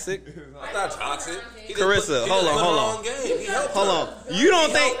 Toxic? It's not toxic. He just Carissa, put- he hold just on, put hold her on. Game. He helped Hold her. on. You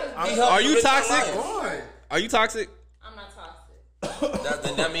don't think? helped Are her you live her toxic? life. Are you toxic? I'm not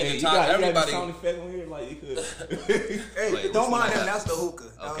toxic. That means Hey, you you toxic. got Everybody. the sound effect on here, like you could. Hey, Wait, don't mind him. That's the hookah.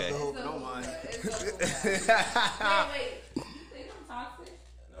 That Okay. was the hookah. Don't mind. Wait. You think I'm toxic?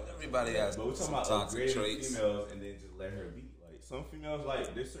 Everybody has But we're talking some about toxic upgrading traits. females and then just let her be. Like some females,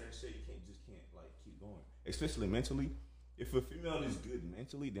 like there's certain shit you can't like keep going, especially mentally. If a female is good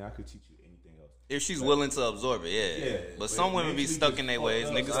mentally, then I could teach you anything else. If she's willing to absorb it, yeah. Yeah, But but some women be mentally stuck just in their fucked ways.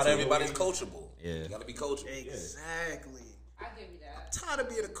 up. Niggas Not too. everybody's coachable. Yeah. You gotta be coachable. Exactly. I give you that. tired of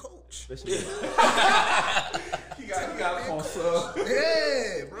being a coach. He got on sub.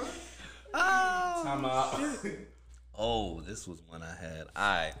 Yeah, bro. Time out. Oh, this was one I had. All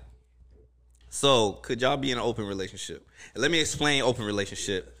right. So, could y'all be in an open relationship? And let me explain open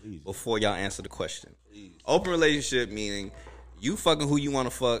relationship before y'all answer the question. Open relationship meaning you fucking who you want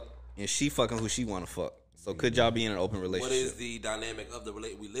to fuck and she fucking who she want to fuck. So, could y'all be in an open relationship? What is the dynamic of the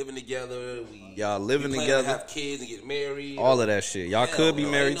relationship? We living together. Y'all living we plan together. To have kids and get married. All of that shit. Y'all could be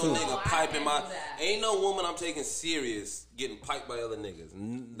married ain't no too. Nigga piping my. Ain't no woman I'm taking serious getting piped by other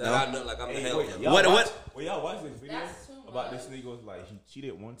niggas. That I know, like I'm the hell. What? Well, y'all watch this video That's too about much. this nigga was like he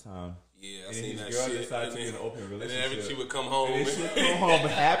cheated one time. Yeah, I And seen his that girl shit. decided to And be in then- an open And then relationship. she would come home. And then she come home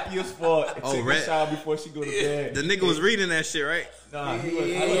happy as fuck. And take Red. a shower before she go to bed. The nigga was reading that shit, right? Nah, he was. I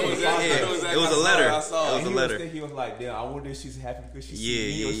know exactly. Yeah, I know exactly. it was a I saw letter. I saw It was it. a And he letter. He was like, damn, I wonder if she's happy because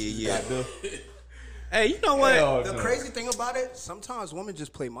she's Yeah. got the. Hey, you know what? Hell The no. crazy thing about it, sometimes women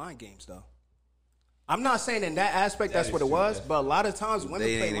just play mind games, though. I'm not saying in that aspect that's is what it true. was, but a lot of times women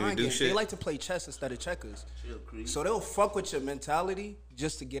They play ain't even mind do games. shit. They like to play chess instead of checkers. So they'll fuck with your mentality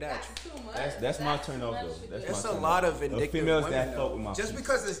just to get at you. Too much. That's my That's turn too off much though. to That's do. my It's a turn lot off. of The vindictive females women. that though. fuck with my Just feet.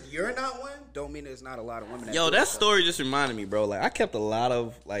 because you're not one, don't mean there's not a lot of women. Yo, do that stuff. story just reminded me, bro. Like I kept a lot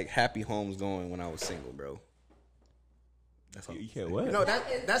of like happy homes going when I was single, bro. That's all. You can't what? No,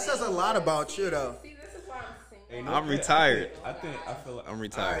 that says a lot about you, though. See, this is why I'm single. Ain't no I'm cap. retired. I feel like I'm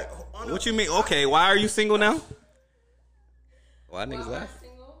retired. All right, What you mean? Okay, why are you single now? Why niggas While I'm laugh?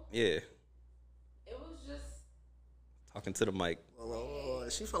 single, Yeah, it was just talking to the mic. Oh,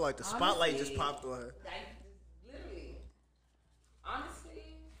 she felt like the spotlight just Honestly, popped on her. like literally,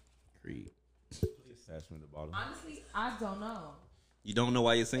 honestly, Creed. Just pass me the bottle. honestly, I don't know. You don't know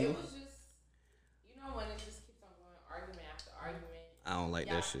why you're It single? was just, you know, when it just keeps on going argument after argument. I don't like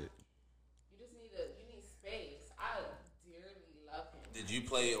Yeah. that shit. You just need space. I dearly love him. Did you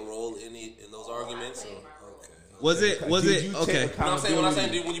play a role in those arguments? I played or- my role. Okay. Was it? Was Did it? you Okay. take No, I'm saying when I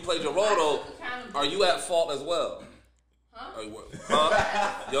say when you played your role though, Accountability. are you at fault as well? Huh? Are you,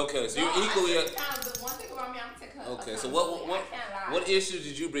 huh? Yeah, okay, so you're equally at. The one thing about me, I'm taking. Okay, so accountability. I can't lie. what issues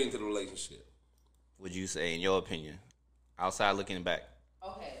did you bring to the relationship? Would you say, in your opinion, outside looking back?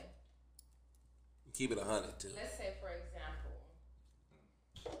 Okay, Keep it 100 too. let's say for example,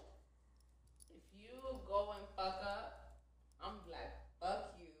 if you go and fuck up, I'm like,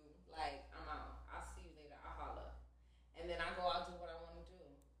 fuck you. Like, I'm out. I'll see you later. I'll holler. And then I go out do what I want to do.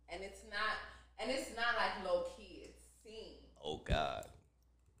 And it's not like low key. It's seen. Oh God,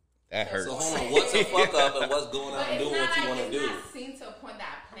 that hurts. So hold on, what's a fuck up and what's going on But and it's doing not what you like, want to it's do? not seen to a point that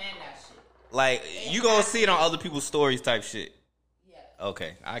I plan that shit. Like you gonna see it on other people's stories, type shit. Yeah.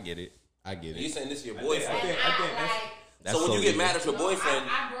 Okay, I get it. I get You it. saying this is your And boyfriend? I think that's- That's So when you get easy. mad at your No, boyfriend,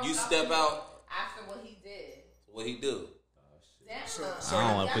 I broke you up step with out. him after what he did. What he do? Damn. I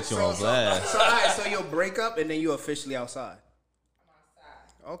don't want to put you on blast. So, all right, so you'll break up and then you officially outside.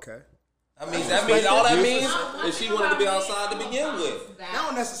 Okay. That means all that means is she wanted to be outside to begin with. That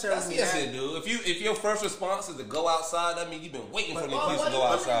don't necessarily mean Yes, that. it do. If your first response is to go outside, that means you've been waiting for an excuse to go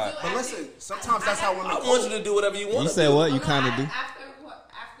What outside. But listen, sometimes that's how women I want you to do whatever you want. You to said do. what? You kind of do.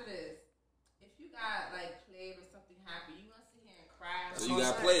 After this, if you got like played or something happened, you gonna sit here and cry. So you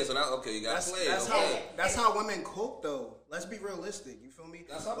got played. So now, okay, you got played. Okay. That's how women cope, though. Let's be realistic. You feel me?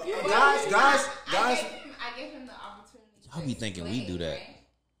 That's how But, people- guys. I gave him the opportunity. Y'all be thinking we do that. Right?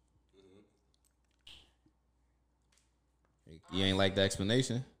 You ain't like the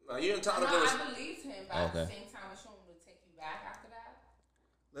explanation. No, you're entitled No, to. I believed him, but at the Okay. same time, I showed him to take you back after that.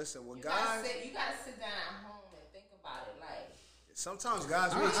 Listen, with You guys, gotta sit down at home and think about it. Like, sometimes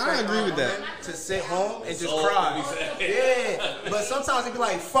guys we I expect agree with that. women to sit home and just So, cry. we Yeah, but sometimes they be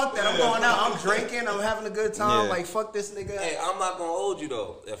like, "Fuck that! I'm going out. I'm drinking. I'm having a good time. Yeah. Like, fuck this nigga." Hey, I'm not gonna hold you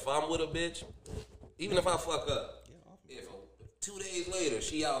though. If I'm with a bitch, even if I fuck up, if 2 days later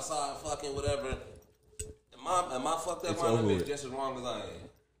she outside fucking whatever, am I fucked up It's mind a over bitch with. just as wrong as I am?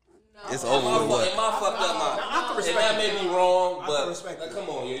 no. It's Am over with. I fucked up mind? I can And respect that may be wrong, I but can respect like, it. come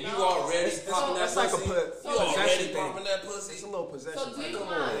on, you already popping that It's like a pussy. put- You already possession thing. popping that pussy. It's a little possession. So do you Come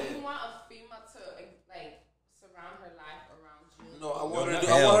want on. a female to like surround her life around you? No, I want her to do.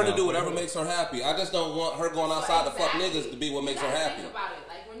 Hell I want her no. to do whatever makes her happy. I just don't want her going outside to fuck niggas to be what makes her You gotta happy. Think about it.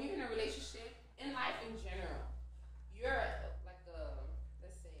 Like when you're in a relationship, in life in general, you're like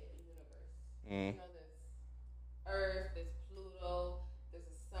let's say a universe. You know, there's Earth, there's Pluto, there's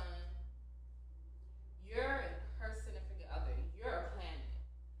a sun. You're her significant other. You're a planet.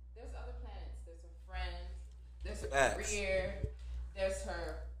 There's other planets. There's her friends. There's her Facts. career. There's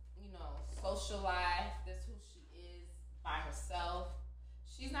her, social life. There's who she is by herself.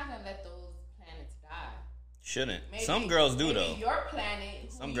 She's not gonna let those planets die. Shouldn't. Maybe, Some girls do maybe though. Your planet,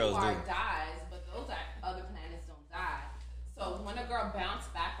 who Some you girls are, do. dies, but those other planets don't die. So when a girl bounce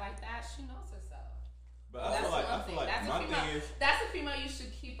back like that, she knows herself. But I That's feel like, one thing. That's my a female. thing is, That's a female you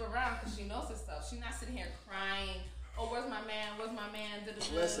should keep around because she knows herself. She's not sitting here crying. Oh, where's my man? Where's my man?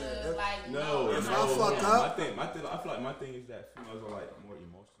 Listen, Like no, If no, I fuck no. up- I feel like my thing is that females are like more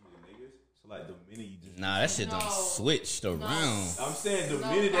emotional than niggas. So like the minute you just Nah, that shit done No. switched around. I'm saying the No,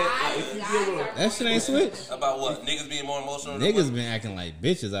 minute that like, if you guys deal with are That shit ain't switched. About what? Niggas being more emotional? than Niggas women? been acting like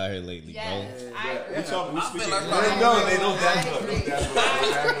bitches out here lately, Yes, bro. I agree. we talking, we I feel speaking. like- They don't that's up. agree. That's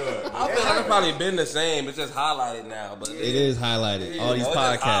up. I feel like it's probably been the same. It's just highlighted now. But It is highlighted. All these it's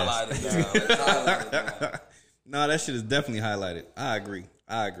just podcasts. highlighted now. It's highlighted now. No, that shit is definitely highlighted. I agree.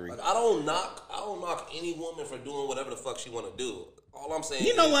 Like, I don't knock any woman for doing whatever the fuck she want to do. All I'm saying,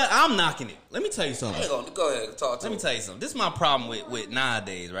 You know is, what? I'm knocking it. Let me tell you something. Go ahead, talk to Let me tell you something. This is my problem with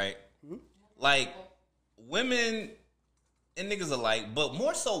nowadays, right? Like, women and niggas alike, but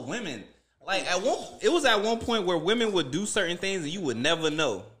more so women. Like, it was at one point where women would do certain things and you would never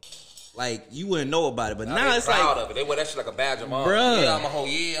know. Like, you wouldn't know about it. But now they it's proud like, of it. They wear that shit like a badge of honor. Bruh. Yeah, I'm a hoe.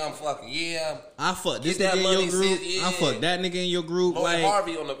 Yeah, I'm fucking. Yeah, I fuck this Get that nigga in money, your group. sis, yeah. I fuck that nigga in your group. Lauren Like,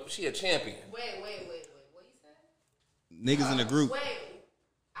 Harvey she a champion. Wait. What you said? niggas in the group. Wait.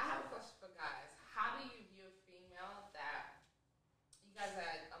 I have a question for guys. How do you view a female that you guys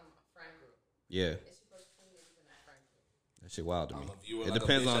had a friend group? Yeah, Is she supposed to 2 niggas in that friend group? that shit wild to me. I'm a viewer It like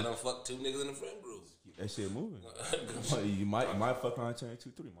depends a bitch on. that done fuck 2 niggas in the friend group. That shit moving. You might fuck around and turn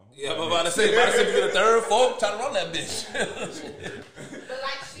 2-3, man. Yeah, I'm about to say, if you get a third, fourth, try to run that bitch. But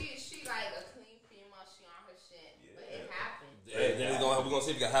like she like a clean female. She on her shit. But it happened. Hey, then we're gonna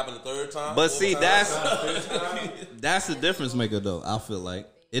see if it can happen the third time. But see, fourth time. that's the difference maker though. I feel like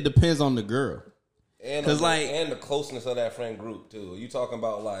it depends on the girl. And 'Cause, the, like- and the closeness of that friend group too. You talking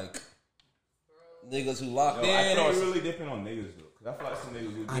about like niggas who locked I in, think or it really depend on niggas though. Cause I feel like some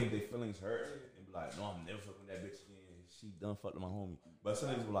niggas will get their feelings hurt and be like, no, I'm never fucking that bitch again. She done fucked with my homie. But some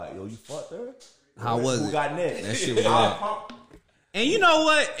niggas be like, yo, you fucked her? How was Who it? got next? That shit was wild. And you know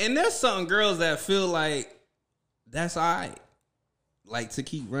what? And there's some girls that feel like that's alright. Like to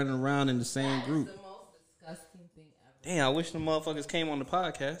keep running around in the same That is group. the most disgusting thing ever. Damn, I wish the motherfuckers came on the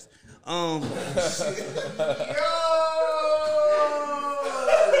podcast.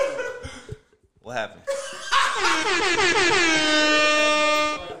 What happened?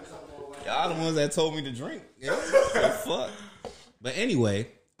 Y'all the ones that told me to drink. Yeah. Fuck. But anyway,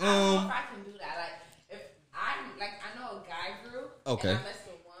 I don't know if I can do that. Like if I know a guy group. Okay. And I'm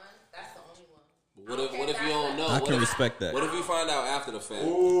messing with one. That's the only one. what if you don't know? I What can if- respect that. What if you find out after the fact?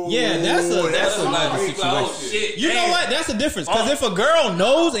 Yeah, that's another situation. Oh shit! You know what? That's the difference. Because if a girl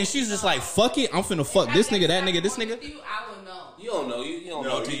knows and she's just like, fuck it, I'm finna fuck this nigga, that nigga, this nigga. With you, I will know. You don't know. You don't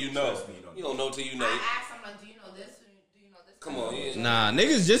know till you know. You don't know till you know. I asked him like, do you know this? Do you know this? Come on, yeah. Nah,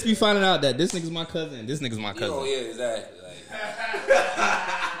 niggas just be finding out that this nigga's my cousin and this nigga's my You know, cousin. yeah, exactly.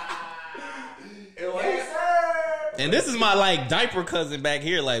 And this is my like diaper cousin back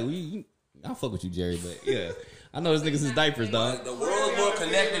here. Like I'll fuck with you, Jerry, but yeah. I know this nigga's his diapers, dog. The world is more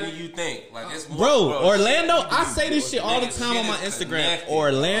connected than you think. Like it's more, Bro, Orlando, I say this shit all the time on my Shit is Instagram. connected,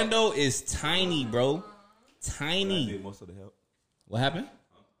 Orlando is tiny, bro. I Tiny. did most of the help. What happened?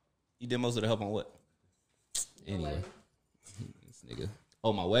 You did most of the help on what? Anyway. This nigga.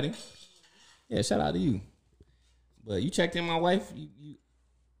 Oh, my wedding? Yeah, shout out to you. But you checked in my wife? You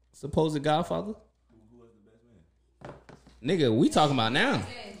supposed godfather? Who was the best man? Nigga, we talking about now.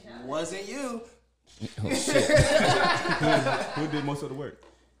 Wasn't you? Oh, shit. Who did most of the work?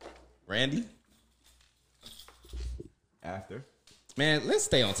 Randy? After. Man, let's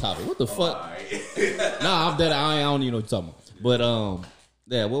stay on topic. What the fuck? Nah, I'm dead. I don't even know what you're talking about.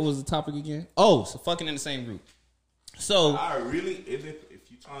 But, yeah, what was the topic again? Oh, so fucking in the same group. So, I really, if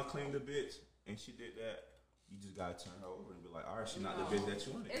you trying to claim the bitch and she did that, you just gotta turn her over and be like, all right, she's not the bitch that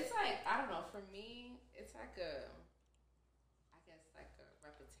you wanted. It's like, I don't know. For me, it's like I guess like a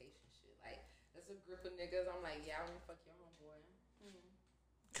reputation shit. Like, there's a group of niggas. I'm like, yeah, I'm gonna fuck your homeboy.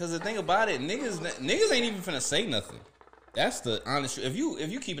 cause the thing about it, niggas ain't even finna say nothing. That's the honest truth. If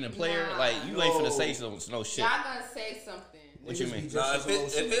you keeping it player, Nah. like you ain't finna say no shit. Y'all gonna say something. What you mean? Nah, if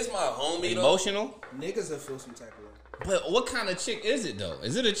it's my homie though, Emotional? Niggas will feel some type of way. But what kind of chick is it though?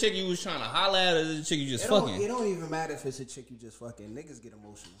 Is it a chick you was trying to holler at, or is it a chick you just It fucking? don't even matter if it's a chick you just fucking. Niggas get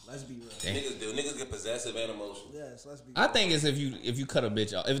emotional. Let's be real. niggas do. Niggas get possessive and emotional. Yes, let's be I real. think it's if you cut a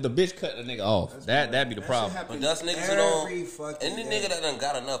bitch off. If the bitch cut a nigga off, that'd be the That problem. shit happen But that's niggas who every don't. fucking And the day. nigga that done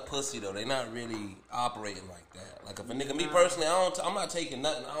got enough pussy though, they not really operating like that. Like if a nigga, me personally, I'm not taking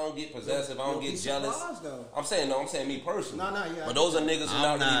nothing. I don't get possessive. I don't You'll get be jealous. surprised, though. I'm saying me personally. No, yeah. But those are niggas who I'm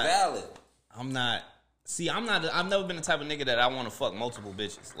not really not- valid. I'm not See, I've never been the type of nigga that I want to fuck multiple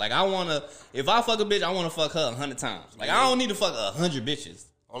bitches. Like, if I fuck a bitch, I want to fuck her 100 times. Like, I don't need to fuck 100 bitches.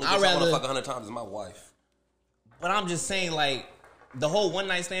 Only bitch I want to fuck 100 times is my wife. But I'm just saying, like, the whole one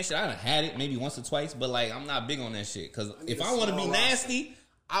night stand shit, I done had it maybe once or twice, but like, I'm not big on that shit. Because if I want to be nasty,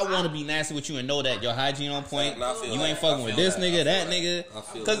 I want to be nasty with you and know that your hygiene on point. You ain't fucking with this nigga, that nigga.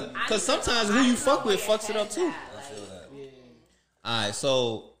 Because sometimes who you fuck with fucks it up too. I feel that. All right,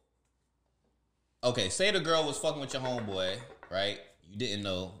 so okay, say the girl was fucking with your homeboy, right? You didn't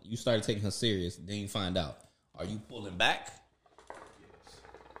know. You started taking her serious. Then you find out. Are you pulling back?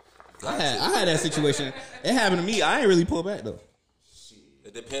 I had that situation. It happened to me. I ain't really pull back though.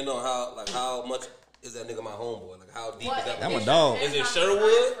 It depends on how much is that nigga my homeboy? Like how deep is that? That my dog. Is it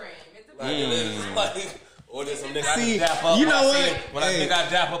Sherwood? Or just some nigga See, I dap up. you know when I think I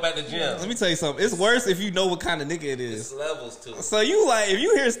dap up at the gym. Let me tell you something. It's worse if you know what kind of nigga it is. It's levels too. So you like, if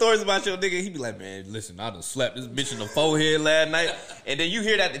you hear stories about your nigga, he be like, man, listen, I done slapped this bitch in the forehead last night. And then you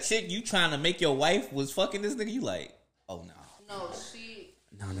hear that the chick you trying to make your wife was fucking this nigga, you like, oh no. No, she's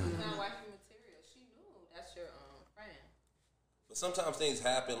not wifey material. She knew that's your friend. But sometimes things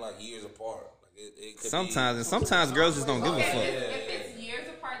happen like years apart. Like it could Sometimes, and sometimes girls just don't give a fuck. If it's years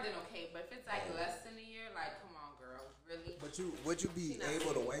apart, then okay. But if it's like less than a year, like, come on, girl, really? But would you be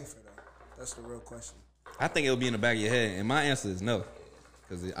able to wife her though? That's the real question. I think it'll be in the back of your head, and my answer is no.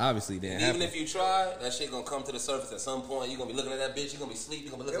 Because it obviously didn't happen. Even if you try, that shit gonna come to the surface at some point. You gonna be looking at that bitch. You gonna be sleeping.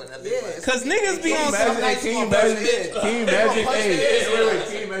 You gonna be looking at that bitch. Like, because niggas be on some. Can you imagine? Hey,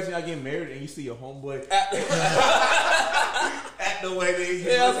 can you imagine y'all getting married and you see your homeboy act the way they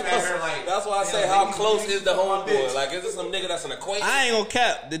looking at her like? That's why I say, how close is the homeboy? Like, is this some nigga that's an acquaintance? I ain't gonna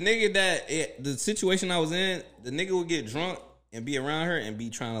cap. The nigga the situation I was in, the nigga would get drunk and be around her and be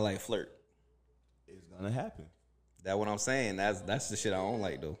trying to like flirt. It's gonna happen. That's what I'm saying. That's the shit I don't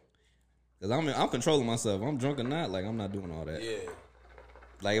like though. Cause I'm controlling myself. I'm drunk or not, like I'm not doing all that. Yeah.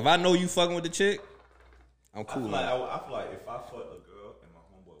 Like if I know you fucking with the chick, I'm cool. I feel like if I fuck a girl and my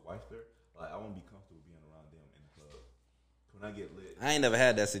homeboy wife her, like I won't be comfortable being around them in the club. When I get lit, I ain't never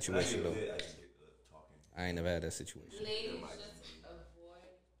had that situation though. I can get talking. I ain't never had that situation. Ladies, just avoid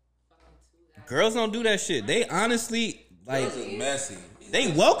fucking two guys. Girls don't do that shit. They honestly like Girls is messy.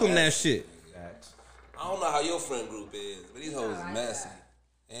 they welcome that shit. I don't know how your friend group is, but these hoes is messy.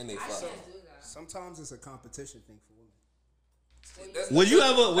 And they fuck. Sometimes it's a competition thing for women. Would you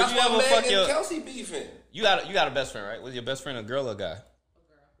ever fuck your Kelsey beefing? You got a best friend, right? Was your best friend a girl or a guy? A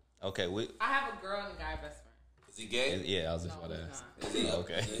girl. Okay, I have a girl and a guy best friend. Is he gay? yeah, I was just about to ask. Is he?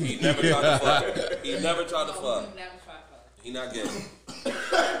 Okay. He never tried to fuck. He never tried to fuck. We never tried to fuck. He not gay.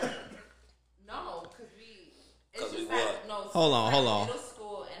 No, because we. Cause It's we just what? like, no. Hold on. Middle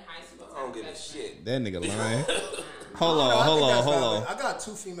school and high school. I don't give a shit. That nigga lying. I Hold on. I got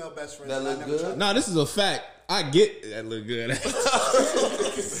two female best friends. That look good? No, this is a fact. I get that look good.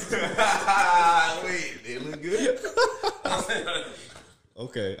 Wait, they look good.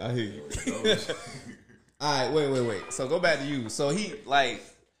 Okay, I hear you. All right, wait. So go back to you. So he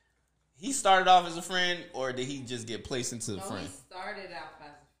started off as a friend, or did he just get placed into the friend He started out as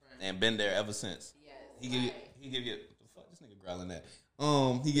a friend. and been there ever since? Yes. He give you what the fuck this nigga growling at?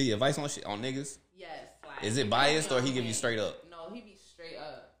 He give you advice on shit on niggas. Yes. Like, Is it biased or he give you straight up? No, he be straight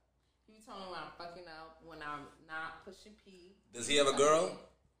up. He be telling me when I'm fucking up, when I'm not pushing P. Does he have a girl?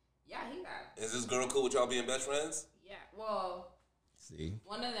 Yeah, he got. Is this girl cool with y'all being best friends? Yeah, well, See,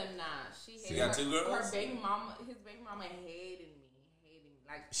 one of them not. She hated got two girls? Her baby mama, his baby mama hated me.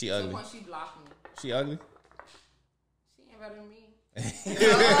 Like She to the ugly? point she blocked me. she ugly. She ain't better than me. I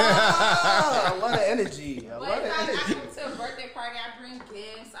love the energy. I But love the like, I energy. come to a birthday party, I bring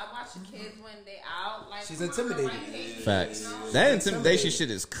gifts. I watch the kids when they out. Like She's come on, intimidated. why you hate me, Facts. you know? That intimidation shit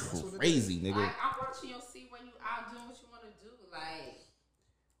is crazy, nigga. Like, I'm watching you see when you out doing what you want to do.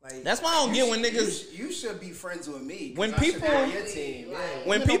 Like, That's why I don't get when niggas. You should be friends with me. 'Cause When I should people- be on your team. Yeah. When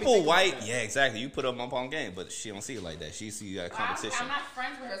Women don't be people thinking white, about that. yeah, exactly. You put them up on game, but she don't see it like that. She see you got competition. I'm not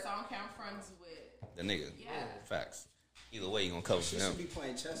friends with her, so I don't care. I'm friends with. The nigga. Yeah. Facts. Either way, you gonna coach She them. should be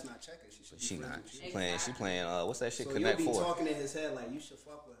playing chess, not checkers. She should be She friends not. with She you. playing. She playing. What's that shit? So Connect you'll be Four. talking in his head like you should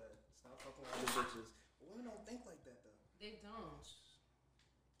fuck with her. Stop fucking with other bitches. But women don't think like that though. They don't.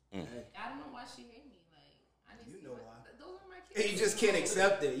 Hey. I don't know why she hate me. Like, I need You to know see why. Those are my kids. You just can't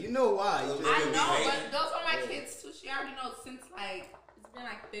accept it. You know why? You just I can't be know, hating. but those are my kids too. She already knows since like it's been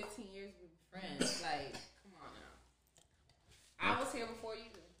like 15 years we've been friends. Like, come on now. I was here before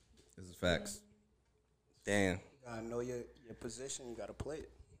you. This is facts. Damn. You gotta know your position. You gotta play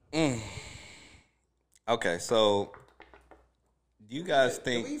it. Okay, so do you guys Did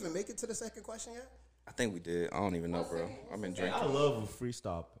we think? even make it to the second question yet? I think we did. I don't even know, bro. I've been drinking. I love a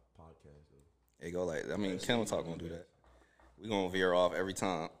freestyle podcast. Though. There you go. Like, I mean, Kennel Talk gonna do that. We gonna veer off every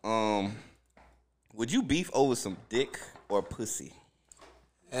time. Would you beef over some dick or pussy?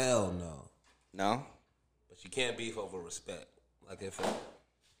 Hell no. No. But you can't beef over respect. Like if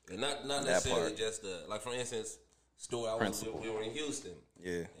and not necessarily just like for instance, story we were in Houston.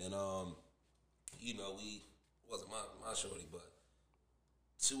 Yeah. And you know, we wasn't my shorty, but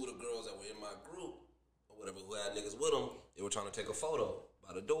two of the girls that were in my group or whatever who had niggas with them, they were trying to take a photo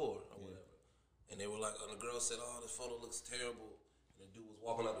by the door or whatever. And they were like, and the girl said, "Oh, this photo looks terrible." And the dude was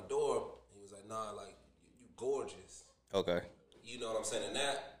walking out the door. And he was like, "Nah, like you gorgeous." Okay. You know what I'm saying? And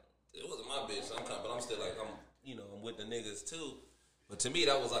that it wasn't my bitch. But I'm still like I'm with the niggas too. But to me,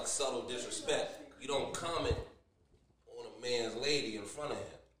 that was like subtle disrespect. You don't comment on a man's lady in front of him.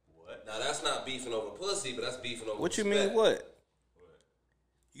 What? Now that's not beefing over pussy, but that's beefing over. What respect. you mean? What?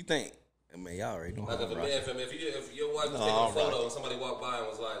 You think? I mean, y'all already know. Like if your wife was taking a photo and somebody walked by and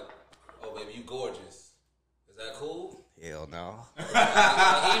was like, "Oh baby, you gorgeous," is that cool? Hell no.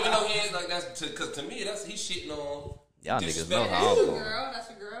 Even though he ain't like that's because to me that's he's shitting on. Y'all niggas know That's how I'm your going. girl. That's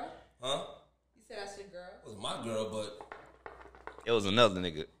your girl. Huh? You said that's your girl. It was my girl, but It was another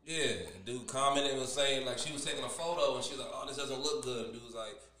nigga. yeah, dude commented and was saying like she was taking a photo and she was like, "Oh, this doesn't look good." And dude was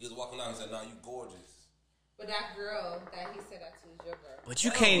like, he was walking out and said, "Nah, you gorgeous." But that girl that he said that to is your girl. But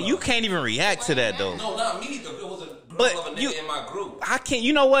you can't even react to that though. No, not me. It was a girl But of a nigga in my group. I can't.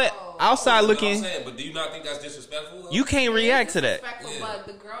 You know what? Outside You know what looking, I'm saying? But do you not think that's disrespectful? Though? you can't react to that. Disrespectful, but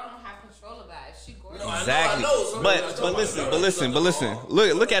the girl don't have control of that. If she gorgeous. Exactly. But listen.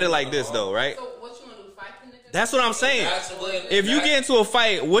 Look at it like this though, right? So what you want to do? Fight the nigga? That's what I'm saying. If you get into a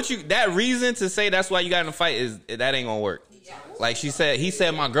fight, that reason to say that's why you got in a fight is that ain't gonna work. Like he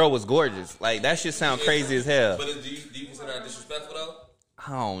said my girl was gorgeous. Like that shit sound crazy as hell. But do you consider that disrespectful though?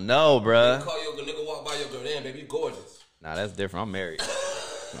 I don't know, bruh. You call your nigga walk by your girl, damn baby, you gorgeous. Nah, that's different. I'm married.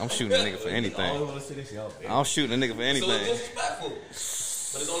 I'm shooting a nigga for anything. I'm shooting a nigga for So anything. it's disrespectful.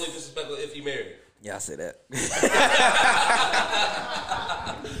 But it's only disrespectful if you married. Yeah, I say that.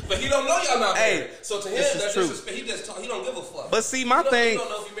 But he don't know y'all not married. Hey, So to him, this is that's true. disrespect. He don't give a fuck. But see, my He thing, don't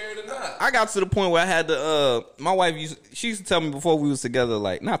know if you married or not. I got to the point where I had to. My wife she used to tell me before we was together,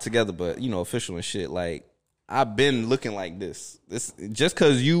 like not together, but official and shit. Like I've been looking like this. This just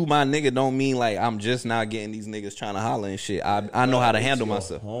cause you my nigga don't mean like I'm just not getting these niggas trying to holler and shit. I know how to handle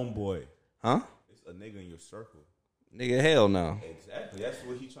myself. Homeboy, huh? it's a nigga in your circle. Nigga, hell no. Exactly, that's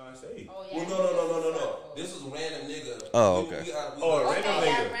what he trying to say. Oh, yeah. Well, no. This is a random nigga. Oh, okay. A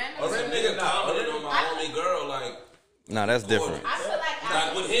random nigga commented on my homie girl like. Nah, that's different. I feel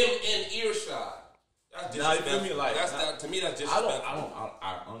Like with him in earshot. That's disrespectful. Nah, you feel me? Like, to me, that's disrespectful.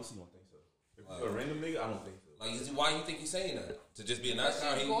 I honestly don't think so. If it's a random nigga, I don't think so. Like, why you think he's saying that? To just be a nice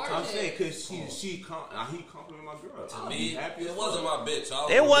guy? I'm saying because he complimented my girl. To me, it wasn't my bitch.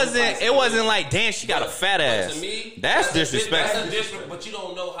 It wasn't like, damn, she got a fat ass. To me, That's disrespectful. That's disrespect. But you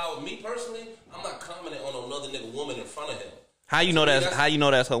don't know how. Me personally, I'm not commenting on another nigga woman in front of him. How you know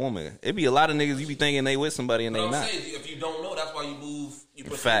that's her woman? It be a lot of niggas you be thinking they with somebody and they I'm not. saying, if you don't know, that's why you move. You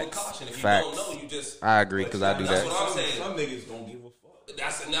proceed Facts. with caution. If you Facts. don't know, you just. I agree because I do That's that. what I'm saying. Some niggas don't give a fuck.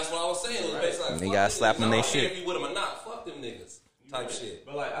 That's what I was saying. It was basically like, They fuck gotta them slap niggas. them I they don't care shit. if you with them or not. Fuck them niggas. Type shit.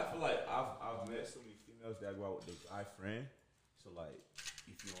 But like, I feel like I've met so many females that go out with their guy friend. So like,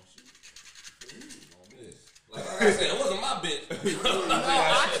 if you don't shoot, you don't miss. Like I said, it wasn't my bitch.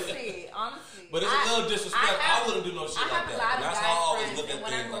 honestly. But it's a little disrespect. I wouldn't do no shit like that. And That's how I always look at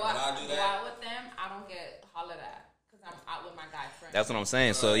when things. I Like, when I do go that. out with them, I don't get hollered at because I'm out with my guy friends. That's what I'm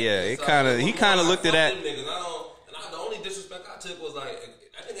saying. So yeah, he So, kind of fuck looked at that. them niggas. The only disrespect I took was like,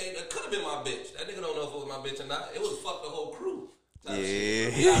 that nigga, that could have been my bitch. That nigga don't know if it was my bitch or not. It was fuck the whole crew. Yeah,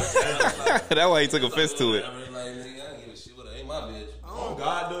 that's why he took offense to it. I mean, like, nigga, I ain't give a shit with her. Ain't my bitch. Oh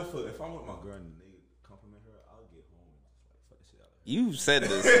God, though, if I'm with my girl and they compliment her, I'll get home and just like fuck the shit out of her. You said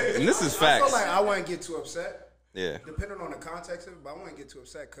this, and this is I facts. feel like I wouldn't get too upset. Yeah. Depending on the context of it, but I wouldn't get too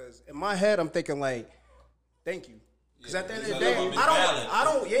upset because in my head I'm thinking like, thank you. Because at the end of the day, I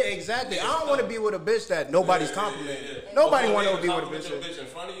don't. Yeah, exactly. I don't want to be with a bitch that nobody's complimenting. Nobody want to be with a bitch. Bitch in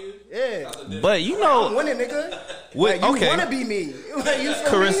front of you. Yeah. But you I'm know, winning, nigga. Like, you okay. want to be me. Like, you feel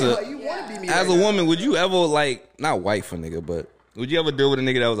Carissa, me? Like, you want to be me. as right a now. woman, would you ever like not wife a nigga, but would you ever deal with a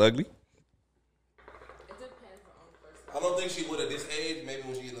nigga that was ugly? It depends on the person. I don't think she would at this age. Maybe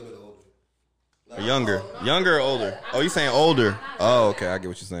when she's a little bit older. Or younger or older? Oh, you saying older? Oh, okay, I get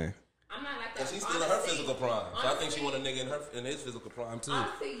what you're saying. I'm not like And that. she's still in her physical prime. So I think she want a nigga in his physical prime too.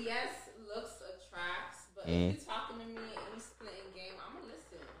 Honestly, yes, looks attracts, but if you talking to me and you splitting game, I'm gonna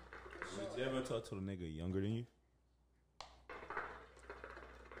listen. For Did you sure. ever talk to a nigga younger than you?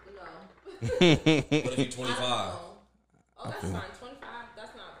 No. What if you 25? Oh, that's fine. 25.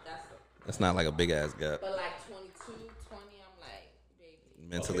 That's That's not like a big ass gap But like 22, 20, I'm like, baby.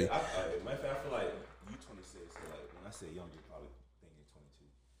 mentally. Okay, I feel like you 26. So like when I say young, you're probably thinking 22.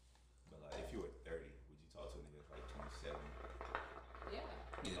 But like if you were 30, would you talk to a nigga like 27?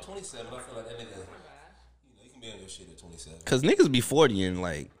 Yeah. Yeah, 27. I feel like that nigga. Not bad. You can be on your shit at 27. Cause niggas be 40 and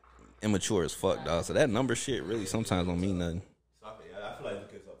like immature as fuck, dog. So that number shit really sometimes don't mean nothing. So I feel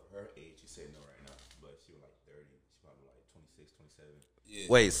like because of her age, you say no right now, but she was like 30. She's probably like 26, 27. Yeah.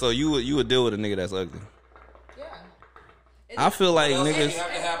 Wait, so you would deal with a nigga that's ugly? Yeah. I feel like Well, niggas. you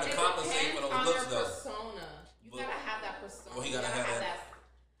have to have the It compensate for depends those on looks, your though. persona. You gotta have that persona. Well, he gotta have that.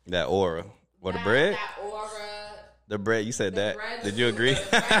 That aura. Or the That- bread? That aura. The bread, you said The that. bread Did is- you agree? the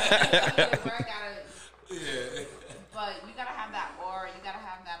bread gotta, Yeah. but you gotta have that aura. You gotta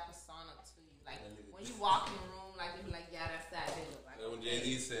have that persona to you. Like when you walk in the room, like they be like, yeah, that's that nigga. Like, And when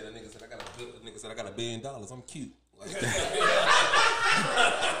Jay-Z said, that nigga said, I got $1 billion. I'm cute. Like,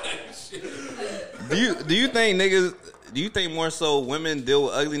 Do you think niggas? Do you think more so women deal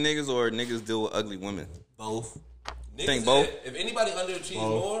with ugly niggas or niggas deal with ugly women? both. Niggas, Think both? If anybody underachieves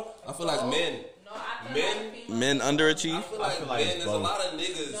more, I feel like men. no, I feel Men- like females- Men underachieve? I feel like feel like men, it's there's a both. lot of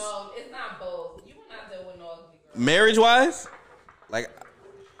niggas. No, it's not both. You will not deal with no ugly girl. Marriage wise? Like,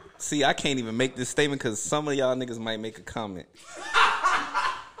 see, I can't even make this statement because some of y'all niggas might make a comment.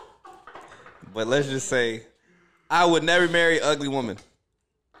 But let's just say, I would never marry an ugly woman.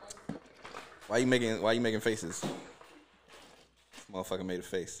 Why you making faces? This motherfucker made a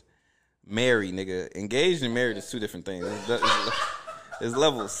face. Marry, nigga. Engaged and married is two different things. There's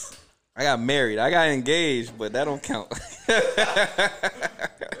levels. I got married. I got engaged, but that don't count. That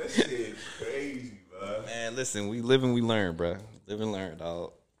shit crazy, bro. Man, listen, we live and we learn, bro. Live and learn,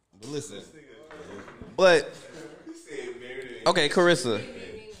 dog. But listen. But, He said married. okay,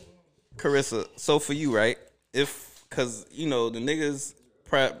 Carissa, so for you, right? Because, you know, the niggas,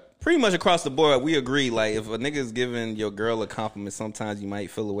 pretty much across the board, we agree, like, if a nigga's giving your girl a compliment, sometimes you might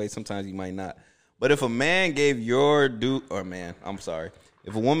feel away, sometimes you might not. But if a man gave if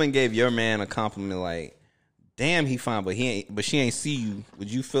a woman gave your man a compliment, like, damn, he fine, but she ain't see you, would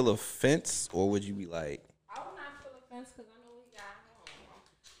you feel offense, or would you be like, I would not feel offense because I know what he got home.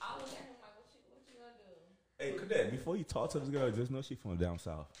 I'll look at him like, what you gonna do? Hey, Cadet, before you talk to this girl, just know she from down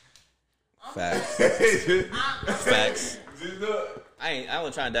south. facts, Just facts. know. I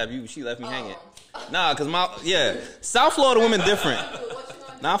wasn't trying to dab you. She left me hanging. Nah, cause South Florida women different. What you gonna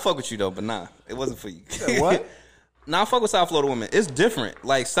do? Nah, I fuck with you though, but nah, it wasn't for you. What? Nah, I fuck with South Florida women. It's different.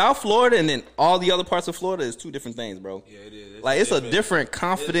 Like South Florida and then all the other parts of Florida is two different things, bro. Yeah, it is. Like it's a different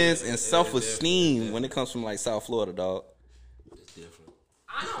confidence It is. and self-esteem when it comes from like South Florida, dog. It's different.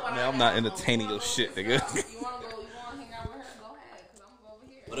 I know what Man, I I'm not got. entertaining You your wanna shit, go nigga. with her? You wanna hang out with her? Go ahead, cause I'm over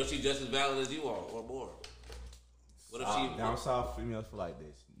here. What if she's just as valid as you are, or more? What if she? Down south, females feel like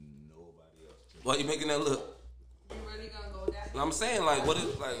this. Nobody else. Why you making that look? You really gonna go that? I'm saying, like, what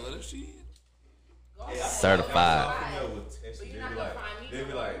if she? Go ahead. Certified. Female would test But you. you're not gonna find me They be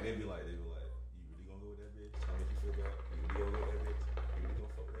no like, more. you really gonna go with that bitch? Tell me if you feel bad. You really gonna go with that bitch? You really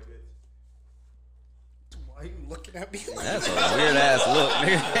gonna fuck with that bitch? Why are you looking at me like That's a weird ass look,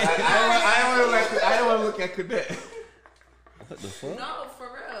 nigga. I don't want to look at Cadet. What the fuck? No, for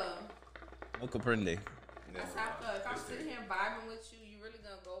real. No comprende. That's how I feel. If I'm sitting here vibing with you, you really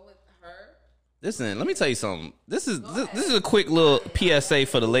gonna go with her? Listen, let me tell you something. This is a quick little PSA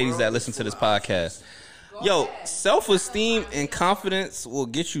for the ladies that listen to this podcast. Yo, self-esteem and confidence will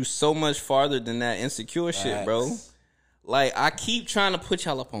get you so much farther than that insecure shit, bro. Like, I keep trying to put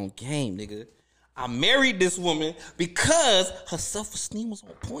y'all up on game, nigga. I married this woman because her self-esteem was on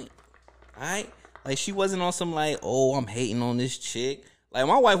point. All right? Like, she wasn't on some like, oh, I'm hating on this chick. Like,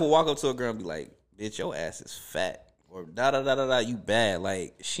 my wife would walk up to a girl and be like, bitch, your ass is fat. Or da-da-da-da-da, you bad.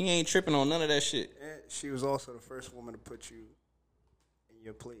 Like, she ain't tripping on none of that shit. And she was also the first woman to put you in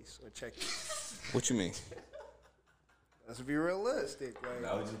your place or check you. What you mean? Let's be realistic. Like,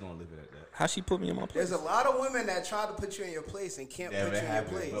 I was just gonna leave it at that. How she put me in my place? there's a lot of women that try to put you in your place and can't Damn, put it you in your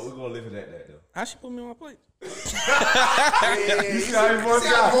happened. place. But we're gonna leave it at that though. How she put me in my place? You see how your voice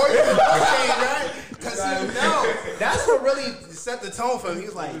changed, right? Because you know, that's what really set the tone for him. He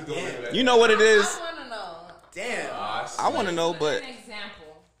was like, damn, You know what it is? I wanna know. damn. I want to know, but An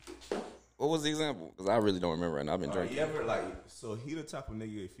example. what was the example? Because I really don't remember right now. I've been drinking. You ever like? So he the type of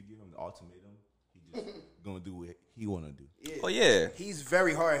nigga. If you give him the ultimatum, he just gonna do what he wanna do. Oh, yeah. He's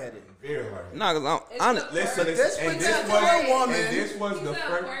very hard-headed. Very hard. Nah, because I'm Listen, this and particular woman- and this was He's the an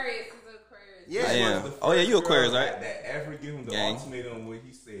first. Aquarius. He's an Aquarius. Yeah. I am. was the Oh, yeah, you first Aquarius, girl right? That ever give him the Gang. ultimatum when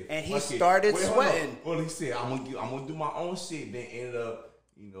he said, And he "Fuck it." started Wait, hold on. sweating. Well, he said, I'm gonna do my own shit." Then ended up,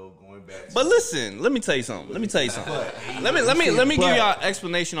 you know, going back. To But listen, let me tell you something. Let me give y'all an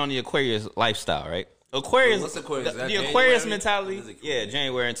explanation on the Aquarius lifestyle, right? Aquarius, What's Aquarius? the January? Aquarius mentality, What is it? yeah,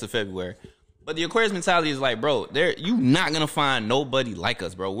 January into February. But the Aquarius mentality is like, bro, you not gonna find nobody like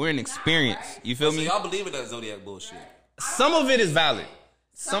us, bro. We're an experience. You feel So me? y'all believe in that zodiac bullshit? Some of it is valid.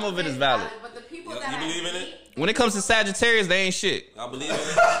 Some of it is valid. But the people You that believe in it? When it comes to Sagittarius, they ain't shit Y'all believe in it?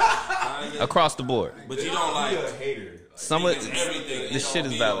 Kinda. across the board. But you don't like a hater. Some of it's everything. the shit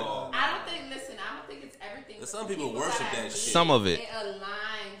is valid. I don't think. Listen, I don't think it's everything. But some people worship that shit. Some of it. It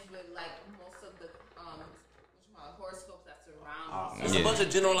aligns with like most of the horoscopes that surround. It's a bunch of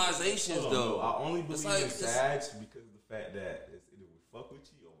generalizations, though. I only believe It's like- in Sag because of the fact that it's either we fuck with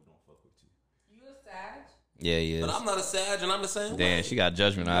you or we don't fuck with you. You a Sag? Yeah, he is. But I'm not a Sag, and I'm the same. Damn, way. she got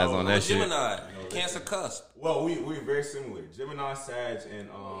judgment eyes on I'm a that shit. Gemini, Cancer cusp. Well, we're very similar. Gemini, Sag, and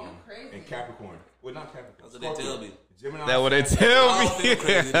crazy. and Capricorn. Well, not Capricorn. That's what they tell me. Gemini. That what they Sag- tell I don't feel me.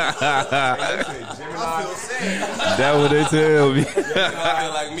 crazy. Listen, Gemini, That what they tell me. I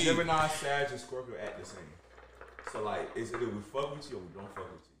feel like me. Gemini, Sag, and Scorpio act the same. So like, it's either we fuck with you or we don't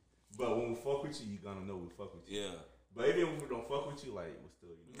fuck with you. But when we fuck with you, you gonna know we fuck with you. Yeah. But even if we don't fuck with you, like we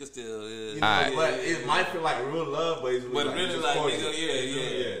still, You can still, yeah. you know, Alright. but it might feel like real love, but it's But really, just like, cordial.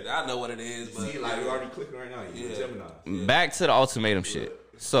 nigga, yeah. I know what it is, but See, like we already clicking right now. You're Yeah. Gemini. Back to the ultimatum shit.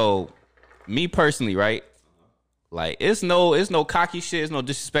 So, me personally, right? Like, it's no cocky shit. It's no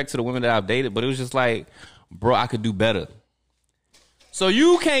disrespect to the women that I've dated, but it was just like, bro, I could do better. So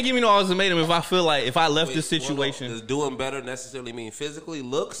you can't give me no ultimatum if I feel like if I left this situation. Does doing better necessarily mean physically,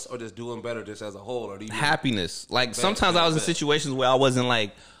 looks, or just doing better just as a whole? Or do you Happiness. Like sometimes I was in situations where I wasn't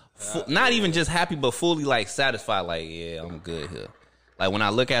like, not even just happy, but fully like satisfied. Like, yeah, I'm good here. Like when I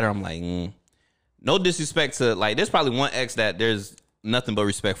look at her, I'm like, no disrespect to like. There's probably one ex that there's nothing but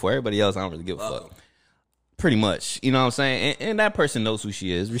respect for. Everybody else, I don't really give a fuck. Pretty much, you know what I'm saying. And that person knows who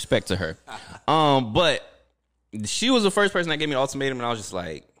she is. Respect to her. But she was the first person that gave me an ultimatum, and I was just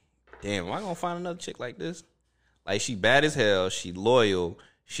like, damn, am I gonna find another chick like this? Like, she bad as hell, she loyal,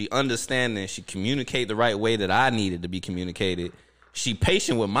 she understanding, she communicate the right way that I needed to be communicated. She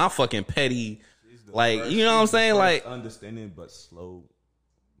patient with my fucking petty, like, you know what I'm saying? Like, understanding but slow.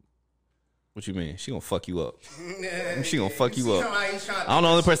 what you mean? She gonna fuck you up. She gonna fuck you up. I I don't know the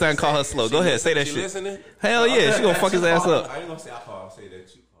only person I can call her slow. Go ahead, say that She shit. listening? Hell yeah, she gonna fuck his ass up. I ain't gonna say I call. I'll say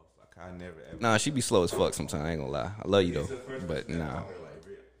that you call. Like I never ever. Nah, she be slow as fuck sometimes. I ain't gonna lie. I love you She's the though, first but person that nah. call her,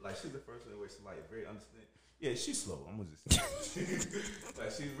 like she's the first one who's like very understanding. Yeah, she's slow. I'm gonna just say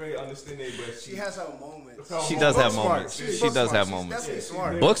like she's very understanding, but She has her moments. She does have Book smart. moments. She's She book does smart. have She's moments. definitely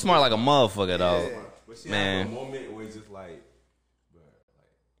smart. Book smart like a motherfucker, dog. But she Man. has a moment where it's just like,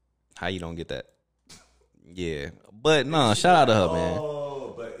 How you don't get that? Yeah, but no, shout out to her, man.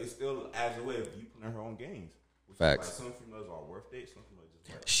 oh, but it's still as a way of you putting her on games. Which is Facts. Like some females are worth dates. Some females just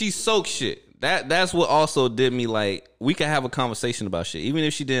like. She soaked shit. That's what also did me like. We could have a conversation about shit, even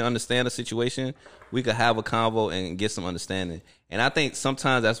if she didn't understand the situation. We could have a convo and get some understanding. And I think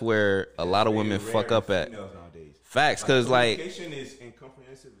sometimes that's where a lot of women Very fuck rare up at. females nowadays. Facts, because like Communication is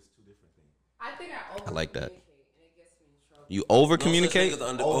incomprehensive. It's two different things. I think I like that. and it gets me in trouble. you over communicate.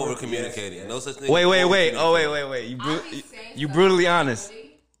 Over communicating. No such thing. Wait. as Oh, over-communicating. wait. I be saying You stuff brutally like, honest.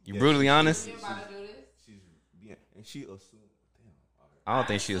 really? You brutally honest. You about to do this? She's being, and she assumed. Damn. I don't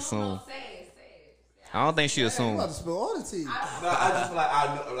think she assumed. No, say it. I don't think she I'm assumed. about to spill all the tea. No, I just like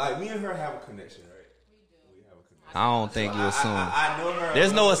I know, like me and her have a connection, right? We have a connection. I don't think you assume. I know her.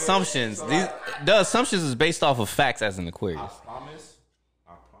 There's no So, assumptions. like, The assumptions is based off of facts as an Aquarius. I promise.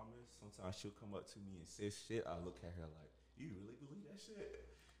 Sometimes she'll come up to me and say shit. I look at her like, "You really believe that shit?"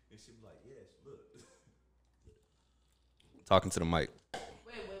 And she'll be like, "Yes, look." Talking to the mic. Wait.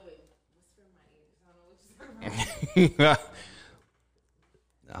 Whisper in my ears. I don't know what you're talking about.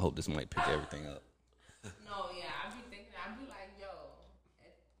 I hope this might pick everything up. No, yeah, I be thinking, I be like, yo,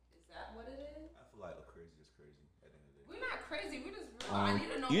 is that what it is? I feel like crazy is crazy at the end of the day. We're not crazy. We're just real. I need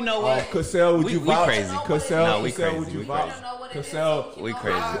to know. you what know it what? is. Cassell, would We- you we vouch? crazy. Cassell, No, we Cassell, crazy. would you We vouch? I don't know what it is. Cassell, So we you know,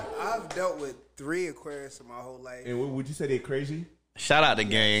 crazy. I've dealt with 3 Aquarius in my whole life. and would you say they're crazy? Shout out to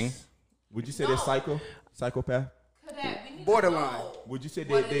gang. Would you say they're psychopath? Cadet, we need to Borderline. know Would you say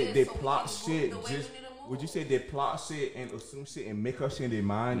what they it they is so we plot can move shit the way we just? need to move. Would you say they plot shit and assume shit and make up shit in their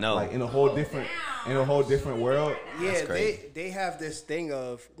mind? No. Like in a whole different world. Yeah, crazy. they have this thing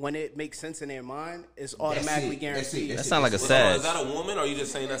of when it makes sense in their mind, it's automatically guaranteed. That sound like a Well, sad. is that a woman, or are you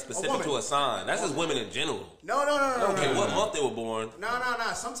just saying that's specific woman. to a sign? That's just women in general. No. Okay, what month they were born? No.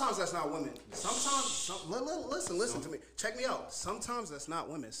 Sometimes that's not women. Listen to me. Check me out. Sometimes that's not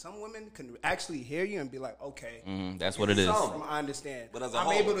women. Some women can actually hear you and be like, okay, That's what it is. I understand. But as a I'm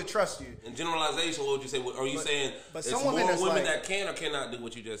whole. able to trust you. In generalization, what would you say? Are you saying but it's some more women women that's that can or cannot do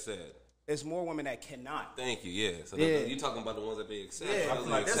what you just said? It's more women that cannot. Thank you. Yeah. So Yeah. you're talking about the ones that they accept. Yeah, Those are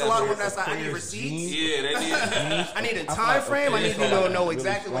like, there's a exceptions. lot of women that's like, I need receipts. Yeah, they need. I need a time frame. I need to know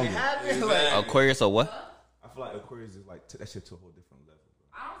exactly what happened. Like, Aquarius or what? I feel like Aquarius is like that shit to a whole different level.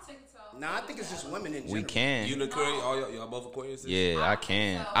 Bro. I don't think so. nah, I think it's just women in general. We can. You and Aquarius, all y'all both Aquarius? Yeah, I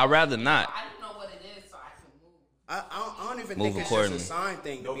can. I'd rather not. I don't know what it is, so I can move. I don't even Move think it's accordingly. just a sign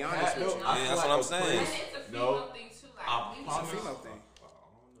thing, to be honest Pat, with you. Yeah, that's what I'm saying. And it's a female thing too. Like, we It's a need to female know. thing.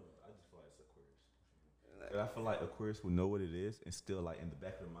 I just feel like it's Aquarius. And I feel like Aquarius will know what it is and still like in the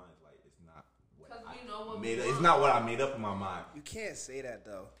back of their mind, like it's not what Because I we know what made we up. It's want. not what I made up in my mind. You can't say that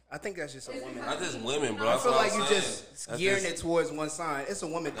though. I think that's just a woman. That's just women, bro. I That's feel what like I'm you saying. just That's gearing just- it towards one sign. It's a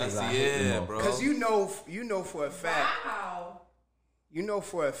woman thing. That's hate yeah, them, bro. Because you know for a fact, Wow.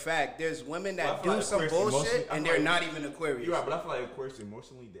 there's women Well, I that feel do like some Aquarius bullshit emotionally- I and feel they're like- not even Aquarius. You're right, but I feel like Aquarius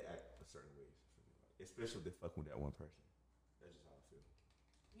emotionally they act a certain way, especially if they fuck with that one person. That's just how I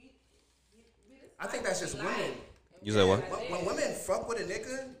feel. I think that's just women. You said what? When women fuck with a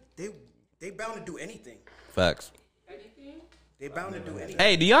nigga, they bound to do anything. Facts. Anything? They bound to do anything.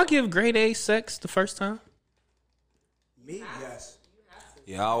 Hey, do y'all give grade A sex the first time? Me, yes.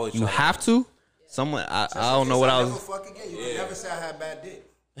 Yeah, I always You try. have to. Someone I don't know what I Never was. fuck again. You can never say I had bad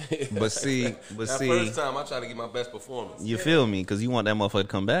dick. But see, That first time, I try to get my best performance. you feel me? Because you want that motherfucker to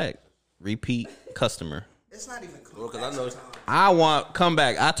come back, repeat customer. It's not even close. Well, 'cause I know- I want come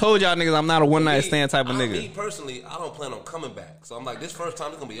back. I told y'all niggas I'm not a one night stand type of Me nigga. personally, I don't plan on coming back. So I'm like, this first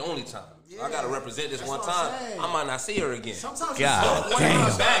time is gonna be the only time. I gotta represent this one what I'm time. saying. I might not see her again. Sometimes God you damn.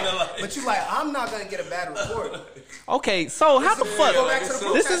 one back, but you like, I'm not gonna get a bad report. Okay, so how the fuck? Go back to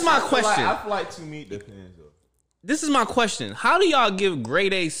the This is my podcast. question. I feel like to me it depends though. This is my question. How do y'all give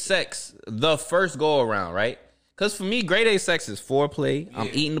grade A sex the first go around, right? Because for me, grade A sex is foreplay. I'm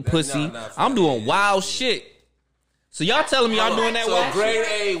Yeah, eating the that's pussy. not I'm doing wild shit. So y'all telling me y'all doing that So wild grade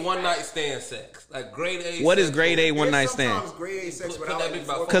shit? A one night stand sex. Like grade A. What is sex, grade A one night There's stand? sometimes grade A sex Put without that any bitch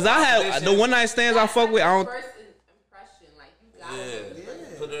by foreplay. Because I have the one night stands I fuck with. I don't. First impression, like you got it.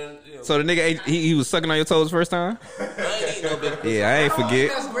 Yeah. Put her in, you know, So the nigga ate, he was sucking on your toes first time. I ain't eating no big pussy. Yeah, I ain't I don't think forget.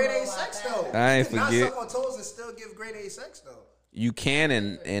 that's grade A sex though. I ain't You can forget. Not suck on toes and still give grade A sex though. You can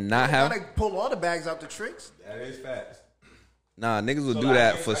and not You have. gotta pull all the bags out the tricks. That is facts. Nah, niggas will So, do like,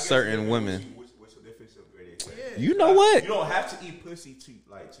 that I for guess certain it women. depends what's the definition of grade A sex. You know what? You don't have to eat pussy to give.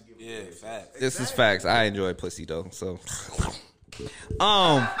 Yeah, grade A sex. fact. This is facts. I enjoy pussy though. So,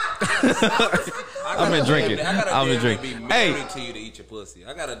 I've been drinking. I've been drinking. Hey, Hey, to you to eat your pussy.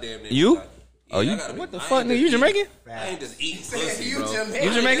 I got a damn near. you? Like, Oh, yeah, you? I gotta be- What the I fuck, ain't nigga? just You eat- Jamaican? I ain't just eating pussy, You bro. Jamaican?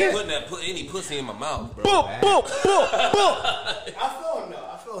 You Jamaican? Putting any pussy in my mouth, bro. Boom, boom, boom, boom. I feel him though.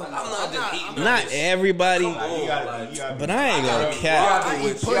 I feel him. I'm not just eating. Not everybody, You gotta but I ain't gonna cap. I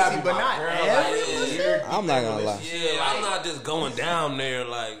eat pussy, but not every. I'm not gonna lie. Yeah, I'm not just going down there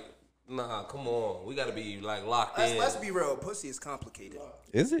like, nah, come on. We gotta be like locked in. Let's be real. Pussy is complicated.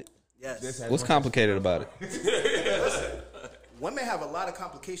 Is it? Yes. What's complicated about it? Women have a lot of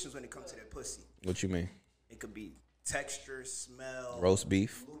complications when it comes to their pussy. What you mean? It could be texture, smell, Roast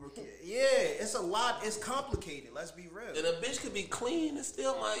beef? lubricant. Yeah, it's a lot. It's complicated. Let's be real. And a bitch could be clean and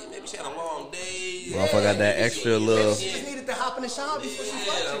still might. Maybe she had a long day. Motherfucker got that extra little. She just needed to hop in the shower before she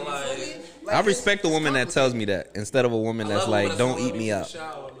fucks you. You like- feel me? Like, I it's- respect the it's woman that tells me that instead of a woman that's like, "Don't eat me out."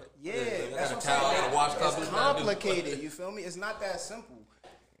 Yeah, got that's a what towel, I'm got a saying. washcloth, It's do that, do- complicated. You feel me? It's not that simple.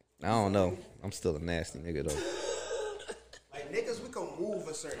 I don't know. I'm still a nasty nigga though. Like niggas, we can move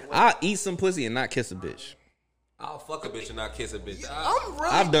a certain way. I'll eat some pussy and not kiss a bitch. I'll fuck a bitch and not kiss a bitch. I'm really,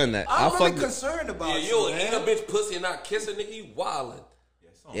 I've done that. I'm I'll really fuck the- concerned about Yeah, you, you'll man. eat a bitch pussy and not kiss a nigga. You wildin'.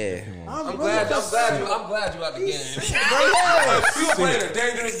 Yeah. I'm glad you out the game. You playing a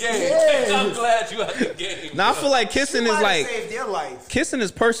dangerous game. Yeah. I'm glad you out the game. Now I feel like kissing is Might have like saved their life. kissing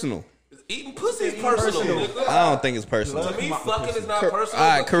is personal. Eating pussy is personal. nigga. I don't think it's personal. To me, fucking is not personal. all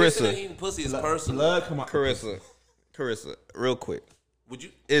right, but kissing Carissa. and eating pussy is personal. blood come out. Carissa, real quick. Would you?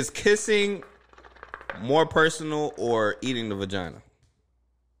 Is kissing more personal or eating the vagina?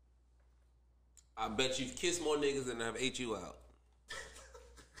 I bet you've kissed more niggas than have ate you out.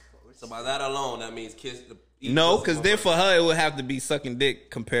 So by that alone, that means eat No, pussy because more then personal. for her it would have to be sucking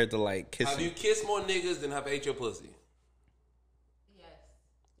dick compared to like Have you kissing. kissed more niggas than have ate your pussy? Yes.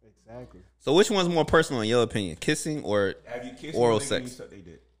 Exactly. So which one's more personal in your opinion, kissing or Have you kissed oral nigga sex? and you suck they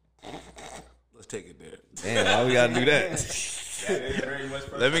dick? Let's take it there. Damn, why we gotta do that? That is very much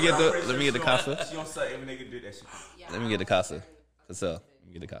personal. Let me get the- I'm pretty let me get the she casa. don't- She don't suck every nigga dick that shit. Yeah, Let me get the casa. What's up? Let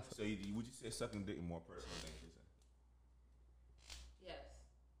me get the casa. So would you say sucking dick is more personal than kissing? Yes.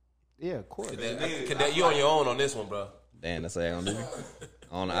 Yeah, of course. You on your own on this one, bro. Damn, that's how I gonna do.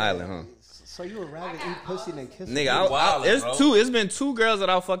 On the island, huh? So you would rather eat pussy than kiss? Nigga, it's been two girls that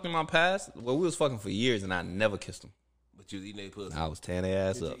I fucked in my past. Well, we was fucking for years, and I never kissed them. But you eating their pussy. I was tearing their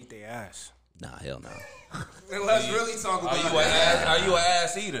ass Did up. you eat their ass? Nah, hell no. Let's really talk about that. Are you an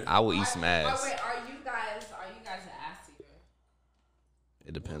ass eater? I will eat some ass. Wait, are you guys an ass eater?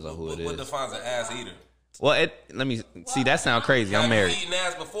 It depends on who it What is. defines an ass eater? Well, let me see. That sound crazy. I'm married. Have you eaten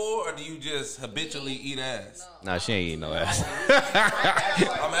ass before, or do you just habitually eat ass? Nah, she ain't eating no ass.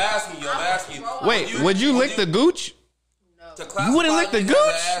 I'm asking you. Wait, would you lick the gooch? To You wouldn't lick the classify you as gooch?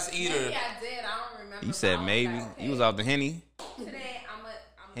 an ass eater. Maybe I did. I don't remember. You said maybe. You was off the Henny. Today, I'm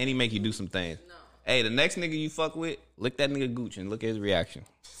Henny make you do some things. No. Hey, the next nigga you fuck with, lick that nigga gooch and look at his reaction.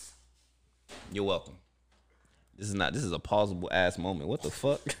 You're welcome. This is a pausable ass moment. What the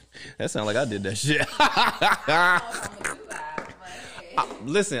fuck? That sound like I did that shit.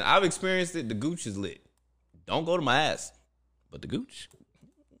 Listen, I've experienced it. The gooch is lit. Don't go to my ass. But the gooch,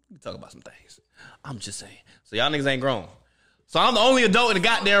 we can talk about some things. I'm just saying. So y'all niggas ain't grown. So I'm the only adult in the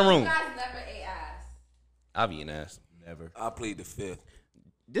goddamn room. You guys never ate ass. I've eaten ass. Never. I plead the fifth.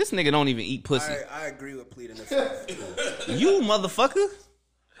 This nigga don't even eat pussy. I agree with pleading the fifth. You motherfucker.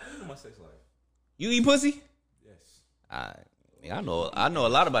 My sex life. You eat pussy? Yes. I know a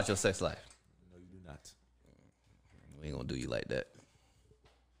lot about your sex life. No, you do not. We ain't gonna do you like that.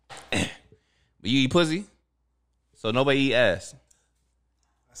 But you eat pussy? So nobody eat ass.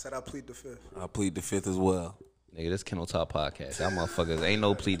 I said I plead the fifth. I plead the fifth as well. Nigga, this Kennel Talk podcast. Y'all motherfuckers ain't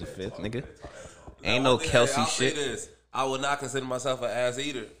no plead the fifth, nigga. Ain't no Kelsey I'll say shit. this. I would not consider myself an ass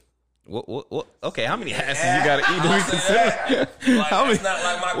eater. What? Okay, how many asses you gotta eat to be considered? Like, How many? that's not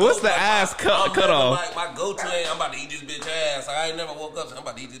like my What's go-to. the Like, ass cut never, off? Like, my go-to ain't I'm about to eat this bitch ass. Like, I ain't never woke up saying I'm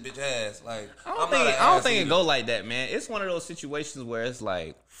about to eat this bitch ass. Like, I I'm don't not an think ass it eater. go like that, man. It's one of those situations where it's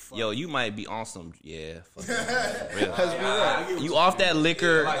like, yo, you might be on some, fuck it. Real. You off that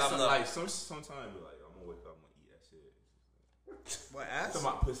liquor? Like, I'm not- sometimes be like, I'm gonna wake up, I'm gonna eat that shit. What ass? Talking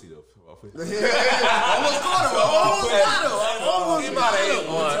about pussy though. Almost caught him. He might have ate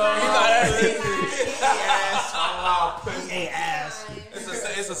one.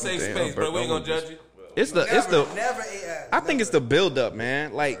 It's a safe Damn, space, bro. We ain't gonna bro. judge you. It's the Never ate ass. I think it's the build up,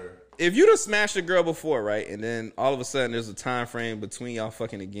 man. Like if you done smashed a girl before, right, and then all of a sudden there's a time frame between y'all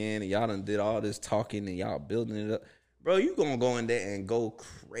fucking again, and y'all done did all this talking and y'all building it up, bro. You gonna go in there and go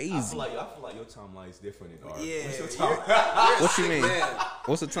crazy. I feel like your timeline is different than ours. Yeah, What's your you're- time? What you mean?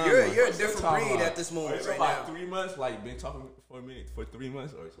 What's the time? You're a different breed at this moment It's right about now. 3 months. Like been talking for a minute for 3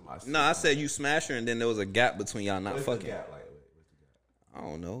 months, or something. No, I said you smash her and then there was a gap between y'all not What's the fucking. gap? Like, what's the gap? I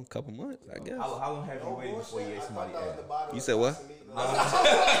don't know, a couple months, I guess. How long have you waited before you ate somebody ass? You said what?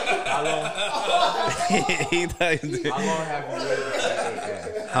 How long? He thought you did. How long have you waited before you ate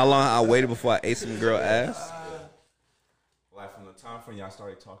ass? How long I waited before I ate some girl ass? Like from the time frame y'all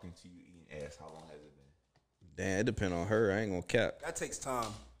started talking to you eating ass, how long has it been? Damn, it depend on her. I ain't gonna cap. That takes time.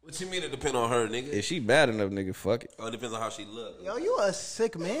 What you mean it depend on her, nigga? If she bad enough, nigga, fuck it. Oh, it depends on how she look. Yo, you a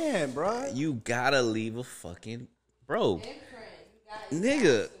sick man, bro. You gotta leave a fucking bro, Imprint. You got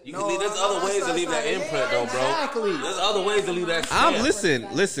nigga. You can leave. There's other ways to leave that imprint, though, bro. Exactly. There's other ways to leave that. I'm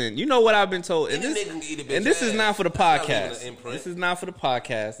stamp. listen. You know what I've been told, and Any this, nigga can eat a bitch and this is ass. not for the That's not leaving podcast. an imprint. This is not for the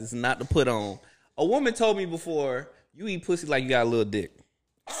podcast. This is not to put on. A woman told me before, you eat pussy like you got a little dick.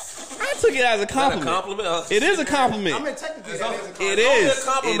 I took it as a Is that a compliment. compliment? It is a compliment. I mean, technically, that is a It compliment. is. It's a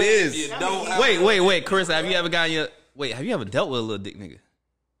compliment It if is. you don't have Wait, Chris. Have you ever gotten your? Wait, have you ever dealt with a little dick nigga?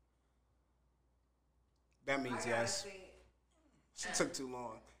 That means yes. She took too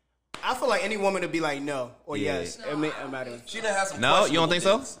long. I feel like any woman would be like no or Yeah. yes. It matters. She done had some. No, you don't think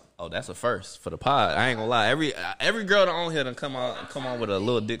so? questionable Oh, that's a first for the pod. I ain't gonna lie. Every girl that on here done come on with a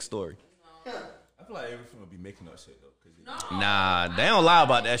little dick story. I feel like every film would be making up shit though. Nah, they don't lie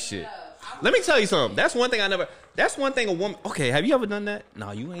about that shit. Let me tell you something. That's one thing That's one thing a woman. Okay, have you ever done that?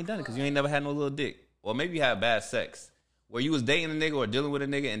 No, you ain't done it because you ain't never had no little dick. Or maybe you had bad sex where you was dating a nigga or dealing with a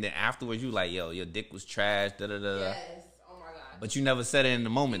nigga, and then afterwards you like, yo, your dick was trash. Da da da. Yes. Oh my god. But you never said it in the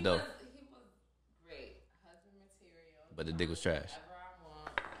moment though. He was great. Husband material. But the dick was trash. Whatever I want.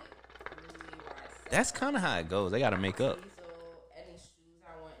 Like, really, where I set That's kind of how it goes. They gotta make up. diesel, any shoes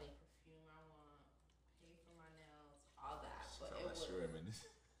I want, any perfume I want, pay for my nails, all that. But it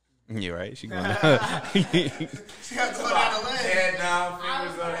was You're right. She going. She got to go down the lane. Head down,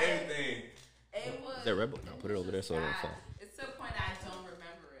 fingers on everything. It was. Is that Red Bull? No, put it over there so it don't fall. It's to the point that I don't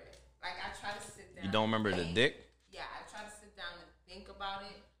remember it. Like I try to sit down. You don't remember the and think. dick? Yeah, I try to sit down and think about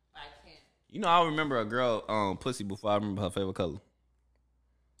it, but I can't. You know, I remember a girl pussy before I remember her favorite color.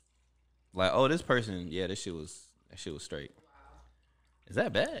 Like, oh, this person, yeah, that shit was straight. Wow. Is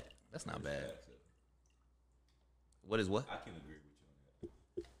that bad? That's not bad. What is what? I can agree with you on that.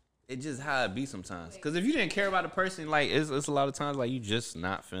 It's just how it be sometimes. Because if you didn't care about the person, like it's a lot of times like you just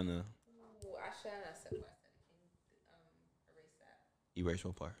not finna. Ooh, I should have said what I said. Can you erase that? Erase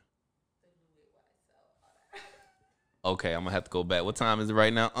what part? Okay, I'm gonna have to go back. What time is it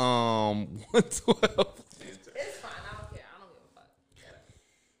right now? 1:12. It's fine. I don't care. I don't give a fuck.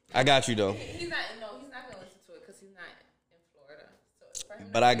 I got you though. He's not. No, he's not gonna listen to it because he's not in Florida. So it's for him.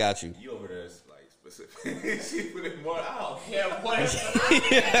 But I got you. You over there is like specific. She put it more out. Yeah,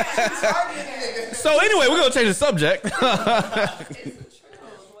 So anyway, we're gonna change the subject. It's the truth.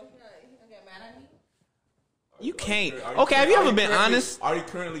 What, he gonna get mad at me? You can't. Okay, have you ever been honest? Are you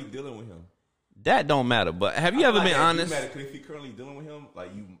currently dealing with him? That don't matter. But have you ever been honest? Because if you currently dealing with him,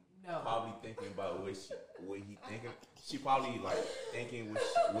 like you probably thinking about what he thinking. She probably like thinking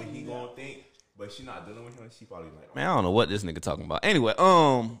what he gonna think, but she not dealing with him. She probably like, Man, I don't know what this nigga talking about. Anyway,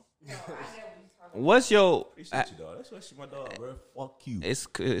 what's your? appreciate you, dog. That's why she my dog, bro. Fuck you. It's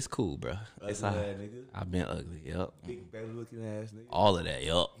cool, bro. It's Ugly all right. ass nigga. I've been ugly. Yep. Big belly looking ass nigga. All of that.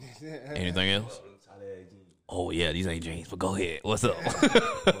 Yup. Anything else? Tight ass jeans. Oh yeah, these ain't jeans. But go ahead. What's up?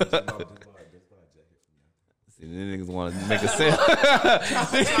 See, these niggas want to make a sale.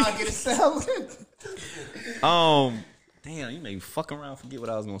 Trying to get a sale. Damn, you made me fuck around. Forget what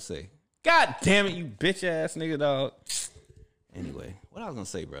I was gonna say. God damn it, you bitch ass nigga, dog. Anyway, what I was gonna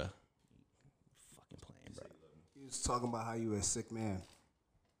say, bro? Fucking playing, bro. He was talking about how you were a sick man.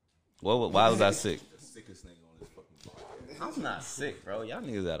 Why was I sick? The sickest nigga on this fucking podcast. I'm not sick, bro. Y'all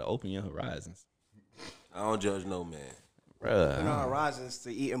niggas gotta open your horizons, I don't judge no man. bro. And our horizons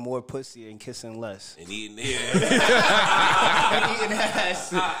to eating more pussy and kissing less. And eating And eating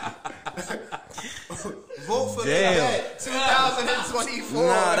ass. Vote for Damn. that. 2024.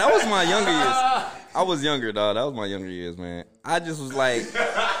 Nah, that was my younger years. I was younger, dog. That was my younger years, man. I just was like,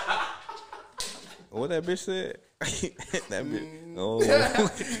 what that bitch said? That bitch. Oh.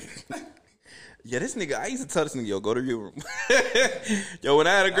 Yeah, this nigga, I used to tell this nigga, yo, go to your room. Yo, when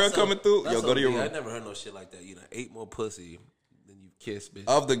I had a girl coming through, yo, go to your room. I never heard no shit like that. You know, ate more pussy than you kissed, bitch.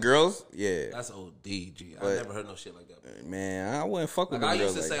 Of the girls, yeah. That's OD, G. I But- never heard no shit like that. Man, I wouldn't fuck with Like, I them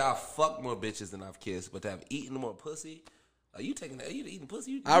used girls to like say that. I fucked more bitches than I've kissed, but to have eaten more pussy, are you taking that? Are you eating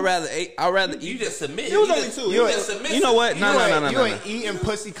pussy? I'd rather eat. You just submit. It was You only just- two. You just submissive. You know what? You No. ain't eating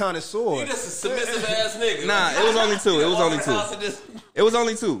pussy connoisseur. You just a submissive ass nigga. Nah, it was only two. It was only two. It was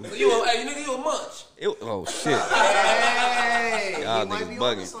only two. You a, hey, nigga, you a munch. Oh shit. Hey, Y'all he might niggas be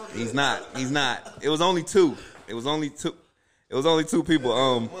onto bugging. something. He's not. It was only two. It was only two people.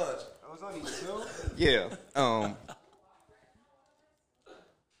 Munch. That was only two. Yeah. I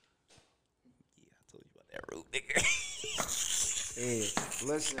told you about that root, nigga. Hey,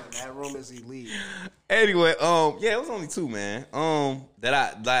 listen, that room is elite. Anyway, yeah, it was only two, man. That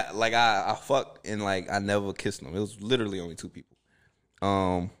I fucked and like I never kissed them. It was literally only two people.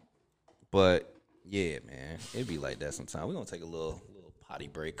 But yeah, man, it be like that sometimes. We're gonna take a little potty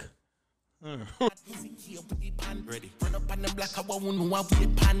break. Run up on the block, I won't know what we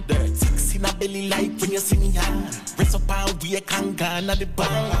pan. Six in a belly like when you see me hand. Rest up and we can go at the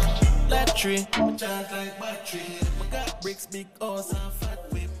bank. Battery, charge like battery. We got bricks, big horse and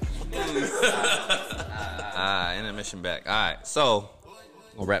fat whip. Intermission back. All right, so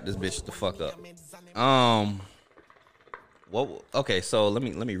we'll wrap this bitch the fuck up. Okay, so let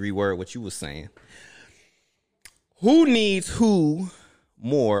me reword what you was saying. Who needs who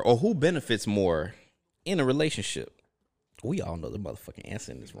more, or who benefits more in a relationship? We all know the motherfucking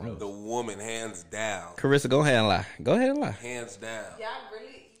answer in this room. The woman, hands down. Carissa, go ahead and lie. Go ahead and lie. Hands down.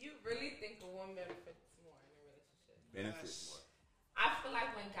 You really think a woman benefits more in a relationship? Benefits more. I feel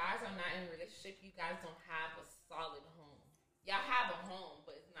like when guys are not in a relationship, you guys don't have a solid home. Y'all have a home,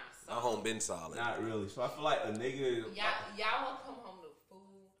 but it's not My solid. home been solid. Not really. So I feel like a nigga. Y'all will come home to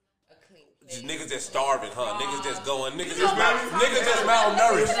food, a clean place. Niggas just starving, huh? Niggas just going. Niggas You know just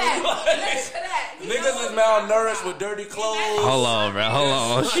malnourished. Listen to that. Niggas is malnourished with dirty clothes. Hold on, bro. Hold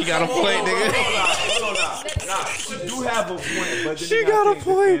on. She got a point, nigga. Nah, she do have a point, but then She you got a gotta think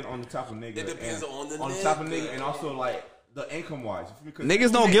point. depend on the type of nigga. It depends and on the type of nigga. nigga, and also like the income wise.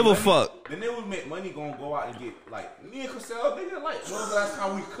 Niggas don't give a fuck. Then they would make money gonna go out and get like me and Cassell, nigga. Like when was the last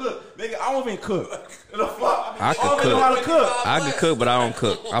time we cooked? Nigga, I don't even cook. What the fuck? I don't could even know how to cook. cook. I could cook, but I don't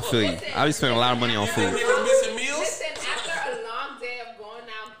cook. I feel you. I be spending a lot of money on food. Niggas missing meals. Listen, after a long day of going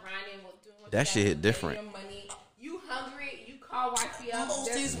out grinding, doing what That you shit gotta hit do, different. getting your money, you hungry, you call wifey up. Most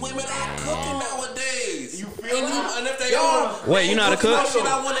of there's these women food aren't at cooking home. nowadays. You feel me? And if they are, Wait, you know how to cook? Shit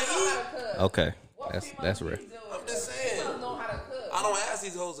I want to I know how eat. to cook. Okay, What that's females rare. do? I'm just saying. Females know how to cook. I don't ask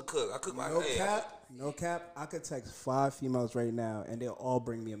these hoes to cook. I cook my No hand. cap, no cap. I could text 5 females right now, and they'll all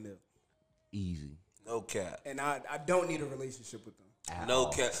bring me a meal. Easy. No cap. And I don't need a relationship with them. No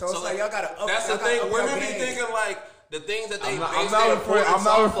cap. So it's like y'all gotta up. That's the y'all gotta thing. up your Women be game. thinking like the things that they I'm base not their referring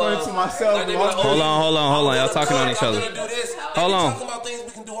importance to off myself. Like they be like, Hold on. Y'all talking on each I'm other. gonna do this. Hold They be on. talking about things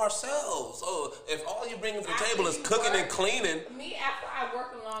we can do ourselves. So if all you bring to the table is cooking and cleaning, Me, after I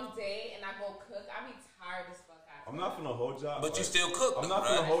work a long day and I go cook, I be tired as fuck after. I'm not finna hold job. but you still cook. I'm not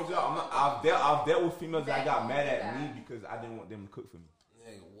right? finna hold job. I've dealt with females that got mad at me because I didn't want them to cook for me.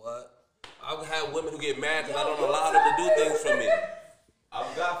 Nigga, what? I've had women who get mad because I don't allow them to do things for me.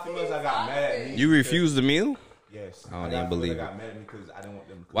 I've got females that got mad at me. You refused the meal? Yes. I don't got even believe females it. that got mad at me because I didn't want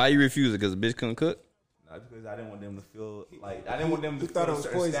them to cook. Why you refused it? Because the bitch couldn't cook? Not because I didn't want them to feel like I didn't want them to thought feel it a was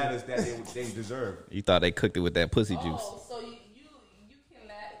certain poison. status that they deserve. You thought they cooked it with that pussy juice. Oh, so you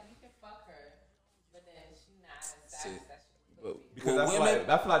can fuck her, but then she not as satisfied. Because Well,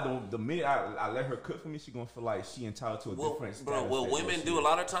 I feel like the minute I let her cook for me, she gonna feel like she entitled to a different status. Bro, what than women she do, a is.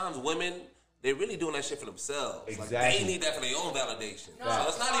 lot of times, women, they really doing that shit for themselves. Like, Exactly. they need that for their own validation. So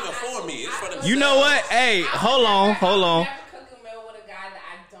it's not even for me. It's for themselves. You know what? Hey, hold on. I've never cooked a meal with a guy that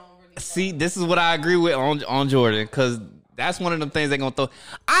I don't really See, this is what I agree with on Jordan, because that's one of them things they gonna throw.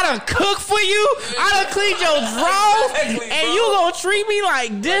 I done cook for you. I done cleaned your drawers, Exactly, and bro. you gonna treat me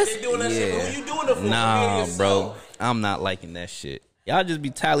like this? They doing that shit. Who you doing it for? Nah, For bro. yourself. I'm not liking that shit. Y'all just be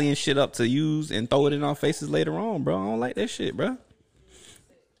tallying shit up to use and throw it in our faces later on, bro. I don't like that shit, bro.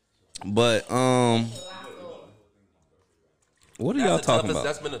 But what are y'all talking about?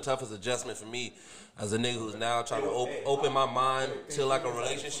 That's been the toughest adjustment for me as a nigga who's now trying to open my mind to like a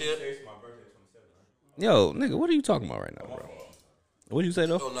relationship. Yo, nigga, what are you talking about right now, bro? What did you say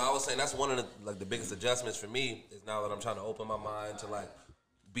though? So no, I was saying that's one of the biggest adjustments for me is now that I'm trying to open my mind to like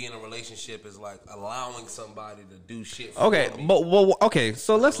be in a relationship is like allowing somebody to do shit for Okay, me. but okay,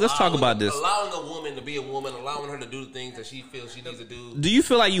 so let's talk about this. Allowing a woman to be a woman, allowing her to do the things that she feels she needs to do. Do you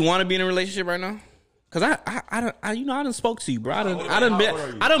feel like you want to be in a relationship right now? Cause I you know I done spoke to you, bro. I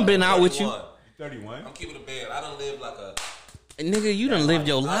done been out with you, 31. I'm keeping it bad. I done lived like a nigga. You done lived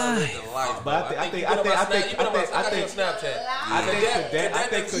your I lived life. a life, But bro. I think Snapchat. Snapchat. Cadet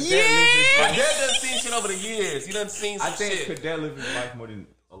done seen shit over the years. He done seen some I think shit. Cadet lived his life more than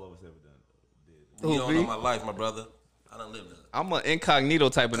all of us ever done. You don't know my life, my brother. I done lived it. I'm an incognito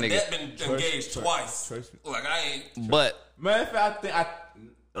type of nigga. Cadet been engaged twice. trust me. Like I ain't. But Man,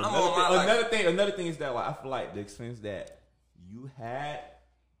 on my another thing is that like I feel like the experience that you had,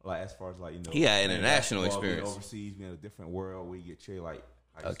 like as far as like He had being international basketball, being experience. overseas, being in a different world where you get treated like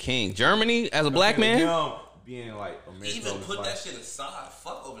a king, Germany as a black man. being like America, Even was put like, that shit aside.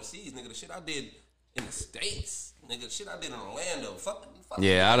 Fuck overseas, nigga. The shit I did in the States, nigga. The shit I did in Orlando. Fuck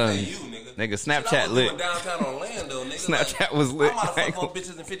Yeah, I done. you, nigga. Nigga, Shit I Snapchat was lit. doing downtown Orlando, nigga. Snapchat was lit. I might I have ain't fucked more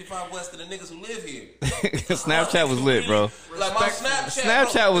bitches in 55 West than the niggas who live here. Snapchat was lit, bro. Like my Snapchat.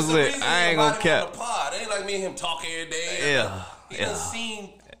 Snapchat bro, was the lit. reason I ain't he gonna invited me on cap. the pod. It ain't like me and him talk every day. Yeah, He yeah. done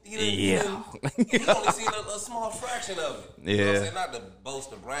seen. He Yeah. only seen a small fraction of it. You know what I'm Yeah. saying? Not to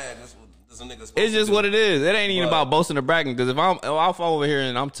boast or brag. This a nigga. It's just what it is. It ain't even But- about boasting or bragging. Because if I'm over here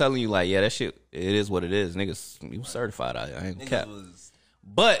and I'm telling you like, yeah, that shit, it is what it is. Niggas, you certified. I ain't Niggas cap. was.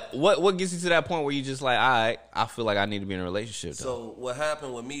 But what gets you to that point where you just like, all right, I feel like I need to be in a relationship. Though. So what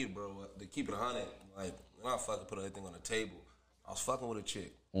happened with me, bro? To keep it 100, like when I fucking put everything on the table, I was fucking with a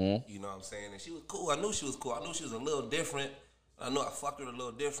chick. Mm-hmm. You know what I'm saying? And she was cool. I knew she was cool. I knew she was a little different. I knew I fucked her a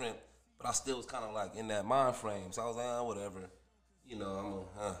little different, but I still was kind of like in that mind frame. So I was like, whatever. You know,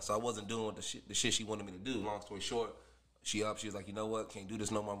 so I wasn't doing what the shit she wanted me to do. Long story short, she was like, you know what? Can't do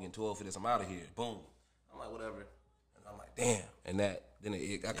this no more. I'm getting too old for this. I'm out of here. Boom. I'm like, whatever. And I'm like, damn. And then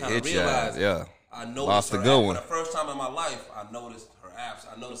I kind of realized, yeah. I noticed Lost the her good for one. the first time in my life. I noticed her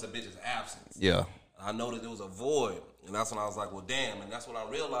absence. I noticed a bitch's absence. Yeah. I noticed there was a void, and that's when I was like, well, damn. And that's when I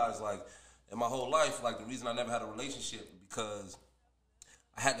realized, like, in my whole life, like, the reason I never had a relationship because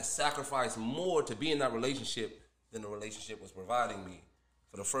I had to sacrifice more to be in that relationship than the relationship was providing me.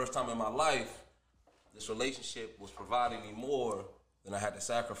 For the first time in my life, this relationship was providing me more than I had to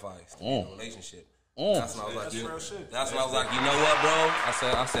sacrifice to be in a relationship. That's when I was like, that's when I was like, you know what, bro?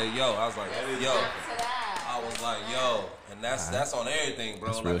 I said, yo. I was like, yo. I was like, yo, and that's on everything, bro.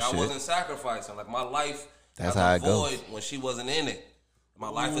 That's real Like I shit. wasn't sacrificing. Like my life, That's had how a it goes. void when she wasn't in it. My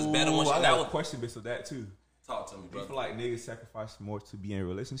life is better when I she. got That a was question based on that too. talk to me, Do you bro. feel like niggas sacrifice more to be in a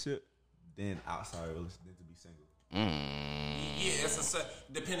relationship than outside of a relationship than to be single? Yeah, it's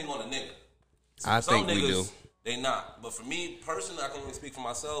depending on the nigga. I Some think we niggas, do. They not. But for me personally, I can only speak for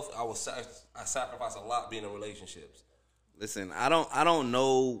myself. I sacrifice a lot being in relationships. Listen, I don't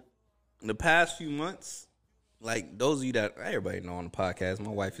know. In the past few months, like those of you that everybody know on the podcast, my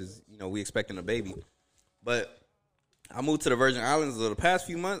wife is, we expecting a baby, but I moved to the Virgin Islands. So the past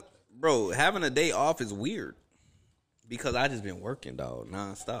few months, bro, having a day off is weird because I just been working, dog,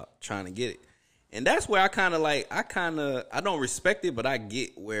 nonstop trying to get it. And that's where I kind of I don't respect it, but I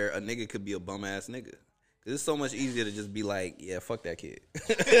get where a nigga could be a bum ass nigga. Cause it's so much easier to just be like, yeah, fuck that kid.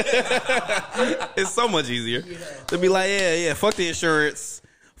 It's so much easier to be like, yeah, fuck the insurance,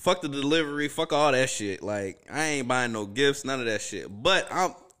 fuck the delivery, fuck all that shit. Like, I ain't buying no gifts, none of that shit. But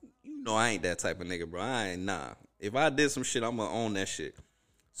I ain't that type of nigga, bro. If I did some shit, I'm gonna own that shit.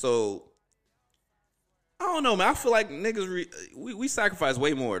 So I don't know, man. I feel like niggas we sacrifice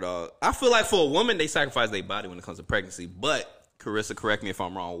way more, dog. I feel like for a woman, they sacrifice their body when it comes to pregnancy. But Carissa, correct me if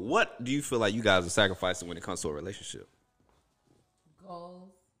I'm wrong. What do you feel like you guys are sacrificing when it comes to a relationship?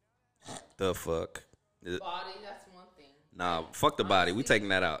 Goals. The fuck? Body, that's one thing. Nah, fuck the body. We taking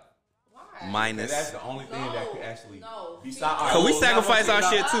that out. Why? Minus. That's the only thing that could actually. No. Besides, Cause we sacrifice our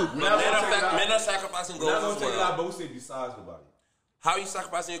shit too. Men are sacrificing We're not goals gonna as take it out, well. but we say besides the body. How are you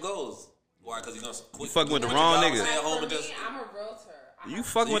sacrificing your goals? Why? Because you're gonna quit. You fucking with the quit wrong your job, nigga. stay at home For and me, just. I'm a realtor. You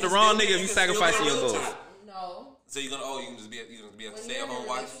fucking with the wrong nigga if you sacrificing your goals. No. So you're gonna you can just be a When stay you're at in a home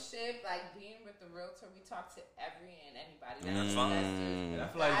wife. relationship, like being with the realtor, we talk to every and anybody. That's fine. And I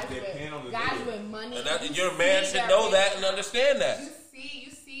feel like they depend on the guys nigga. with money. And that, you your man see should their know that and income. understand that.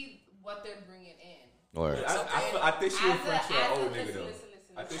 You see what they're bringing in. Or I think she referring to an old nigga though. Listen.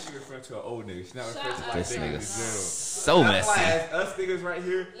 I think she referring to an old nigga. She's not Shut referring to up. like This niggas in nigga general. so That's why messy. as us niggas right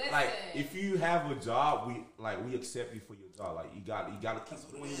here, like Listen. if you have a job, we accept you for your job. Like you gotta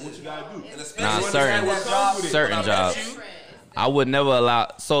keep doing what you gotta do. And Nah, especially when certain- you have a job, certain when I jobs. met you, I would never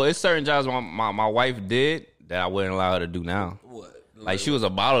allow. So it's certain jobs my wife did that I wouldn't allow her to do now. What? Like she was a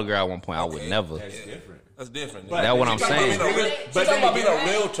bottle girl at one point. I would Okay. never. That's different. That's different. But- That's what I'm She talking saying. about being a She's talking about being a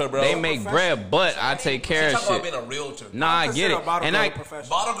realtor, bro. They make bread, but I take care She's of talking about shit. being a realtor. Nah, I get it. And I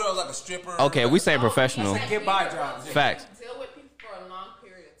Bottle girl is like a stripper. okay, we say professional. Get by jobs. Facts. Deal with people for a long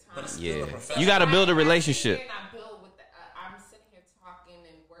period of time. Yeah, you got to build a relationship. I'm sitting here talking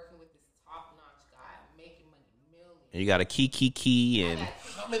and working with this top-notch guy, making money millions. You got a key and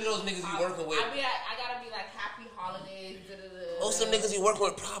How many of those niggas you working with? I gotta be like happy holidays. Most of them niggas you working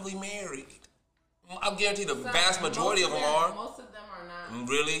with probably married. I guarantee the vast majority of them are. Most of them are not.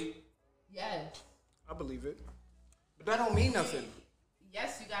 Really? Yes. I believe it. But that don't mean nothing.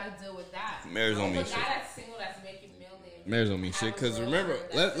 Yes, you gotta deal with that. Marriage don't mean If a shit. guy that's single that's making millions. marriage don't mean shit. Cause have a remember,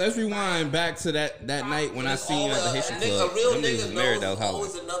 girlfriend let's that's rewind back to that night when I seen you at the Haitian club. A real Them niggas nigga was married. That knows was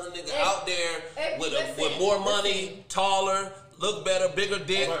always hollering. another nigga If- out there with listen, more money, taller, look better, bigger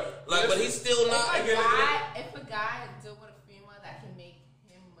dick. But he's still not. If a guy deal with a female that can make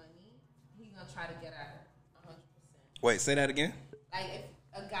him money, he's gonna try to get at her 100%. Wait, say that again. Like if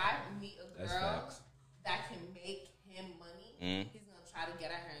a guy meet a That's girl facts. that can make him money, he's gonna try to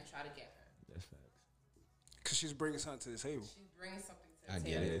get at her and try to get her. That's facts. Because she's bringing something to the table. She's bringing something to the I table.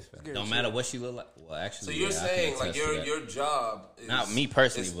 get it. That's facts. Don't matter what she look like. Well, So actually, you're yeah, I can saying like attest to that. your job is Not me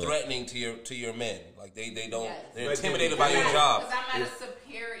personally, is but- threatening to your men. Like they don't Yes. they're intimidated by your job. Because I'm at a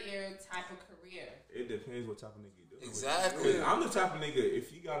superior type of career. It depends what type of nigga you do. Exactly. I'm the type of nigga.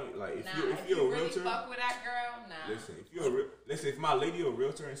 If you got like if Nah, you're a really realtor. fuck with that girl, nah. Listen, if my lady a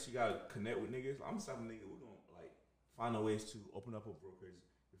realtor and she gotta connect with niggas, I'm the type of nigga we're gonna like find a ways to open up a brokerage.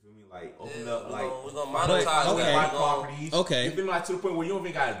 You feel me? Like open up like we're gonna find monetize okay. buy that. properties. Okay. You feel me? Like to the point where you don't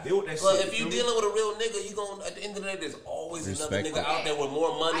even gotta deal with that But shit. if you you're feel me? dealing with a real nigga, you gonna at the end of the day, there's always another Respect nigga it. out there with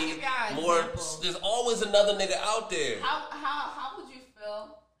more I'll money, give y'all an more. example. There's always another nigga out there. How would you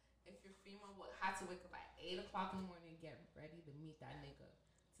feel if your female had to wake up at 8 o'clock in the morning and get ready to meet that nigga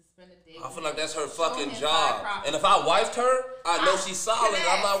to spend a day? I feel with like that's her him, show fucking him job. my And if I wifed her, I know she's solid.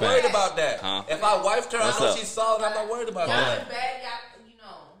 I'm not worried about that. Huh? If I wifed her, What's I know up? she's solid. I'm not worried about y'all that. in bed, y'all, you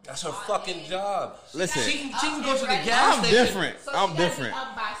know. That's her all fucking in. job. Listen, She can go to the ready. gas I'm station. different. So I'm she gotta different. Be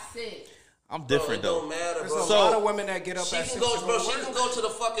up by 6. I'm Bro, different it don't though. matter, There's bro. a So- lot of women that get up She at can 6 go, to bro. go She to can work. go to the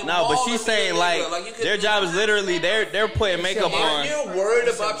fucking No, but mall she's and be a saying nigga. like you can their do job that. is literally they're putting makeup If on. you're worried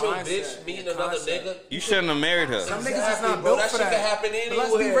It's a about your mindset, bitch meeting another concept. nigga, You shouldn't have married her. Some niggas is Exactly, not bro. built That for shit that. can happen But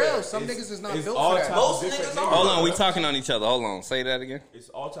let's be anywhere. real. Some niggas is not It's built all for that. type Most of different niggas are. Hold on, we talking on each other. Hold on, say that again. It's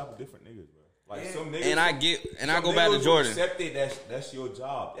all type of different niggas, bro. Like some niggas. And I get, and I some go back to niggas will Jordan. Accept it. That's your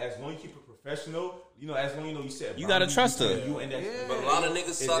job. As long as you keep it professional, you know. As long as you know you said You gotta trust her. You and that's, But a lot of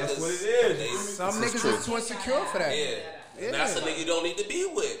niggas suckers. That's what it is. They- Some niggas is too insecure for that. Yeah. Yeah. That's a nigga you don't need to be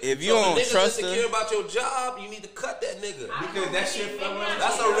with. If you so don't if a nigga's trust her- insecure about your job, you need to cut that nigga. Because that shit fell around.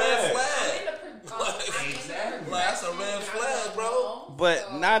 That's a red flag. Exactly. Like, that's a red flag, bro.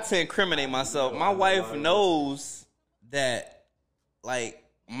 But not to incriminate myself, my wife knows that, like,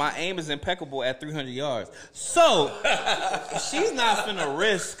 my aim is impeccable at 300 yards. So, she's not finna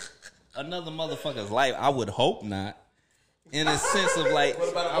risk another motherfucker's life. I would hope not. In a sense of, like, What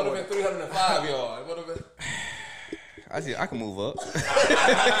if it's 305 yards? What if it? I can move up.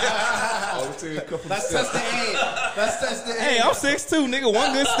 Let's test the aim. Let's test the aim. Hey, I'm 6'2", nigga.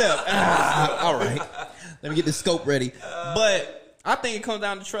 One good step. All right. Let me get the scope ready. But I think it comes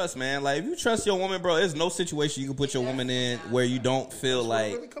down to trust, man. Like, if you trust your woman, bro, there's no situation you can put your woman in where you don't feel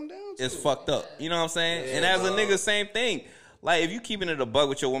like it's fucked up. You know what I'm saying? And as a nigga, same thing. Like, if you keeping it a bug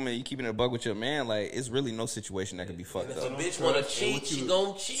with your woman, you keeping it a bug with your man, like, it's really no situation that can be fucked If a up. bitch wanna cheat, she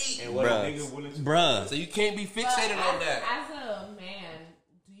gon' cheat. Bruh. So you can't be fixated on that. As a man,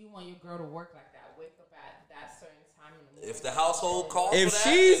 do you want your girl to work like that? Wake up at that certain time in the morning? If the household calls If for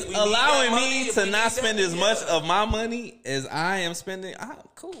that, she's if we need allowing that money, me if to we need not that, spend as yeah. much of my money as I am spending,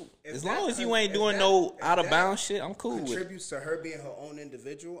 cool. As long as you ain't doing no out of bounds shit, I'm cool with it. Contributes to her being her own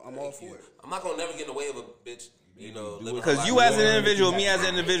individual. I'm all for it. I'm not gonna never get in the way of a bitch. You know, Because you as an individual, me as an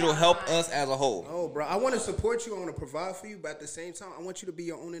individual, help us as a whole. Oh, bro, I want to support you. I want to provide for you, but at the same time, I want you to be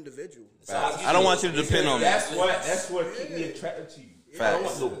your own individual. I don't want you to depend on me. That's what keep me attracted to you. I don't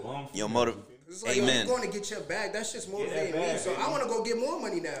want no bum. Your motive. It's like, Amen. you're going to get your bag. That's just motivating me. So I want to go get more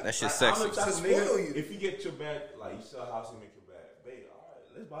money now. That shit I'm sexy. the type of To nigga, spoil you. if you get your bag, like you sell a house and make your bag, babe, all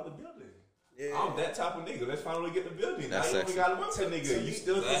right, let's buy the building. Yeah. I'm that type of nigga. Let's finally get the building. That's now you sexy. don't gotta work for nigga. You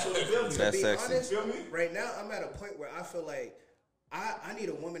still control the building. That's Be sexy. honest, Feel me? right now, I'm at a point where I feel like I need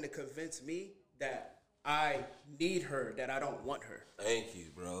a woman to convince me that I need her, that I don't want her. Thank you,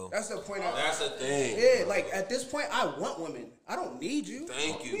 bro. That's the point. That's the thing. Yeah, like at this point, I want women. I don't need you.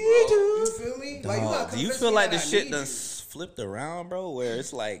 Thank you, bro. You feel me? Like, Dog, do you convince feel me like that the I shit need done you. flipped around, bro? Where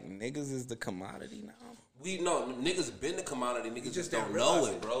it's like niggas is the commodity now? We know niggas been the commodity. Niggas just don't didn't know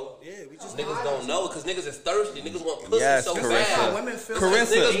realize it, bro. Yeah, we just Niggas don't know it because niggas is thirsty. Niggas want pussy Yes, so Carissa. bad. Women feel Carissa,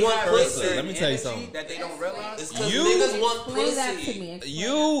 Niggas want pussy. let me tell you energy something. that they don't realize. It's because You- niggas want Explain that to pussy. me.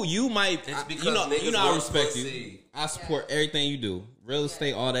 Explain You might, It's because you know niggas I want respect pussy. you. I support everything you do. Real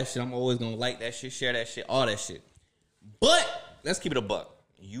estate, all that shit. I'm always gonna like that shit, share that shit, all that shit. But let's keep it a buck.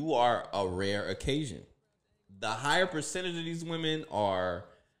 You are a rare occasion. The higher percentage of these women are,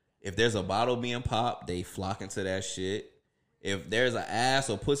 if there's a bottle being popped, they flock into that shit. If there's an ass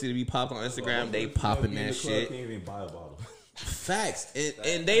or pussy to be popped on Instagram, they popping that shit. Can't even buy a bottle. Facts.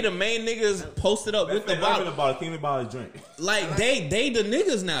 And they the main niggas posted up with the bottle. Can't even buy a drink. Like they the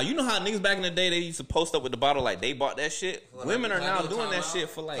niggas now. You know how niggas back in the day they used to post up with the bottle like they bought that shit. Women are Can I now do a doing that timeout? shit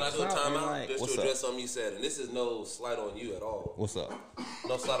for like Can I do a clout, man. timeout? Like, Just what's to up? address something you said, and this is no slight on you at all. What's up?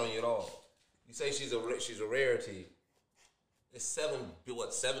 No slight on you at all. You say she's a rarity. There's 7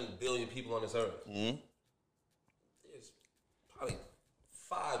 billion people on this earth. Mm-hmm. There's probably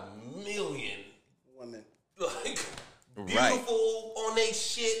 5 million Women. like beautiful Right. on they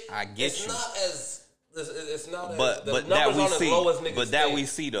shit. I get it's you. Not as it's not But as the that numbers we aren't as see. low as niggas But that think. we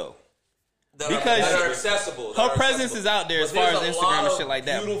see though. That are- because that are accessible. her presence is out there as far as Instagram and shit like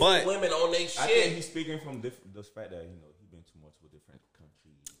that, Beautiful but- women on they I think shit. he's speaking from the fact that he been too much with different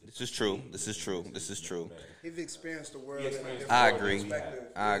countries. This is true. This is true. This is true. He's experienced the world. I agree.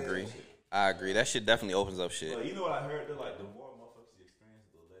 I agree. I agree. That shit definitely opens up shit. But you know what I heard? They're like the more motherfuckers you experience,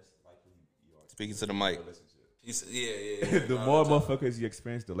 the less likely you are. Speaking to the mic. Yeah. The more motherfuckers you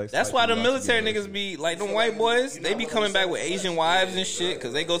experience, the less. That's why the military niggas be like them white boys. They be coming back with Asian wives and shit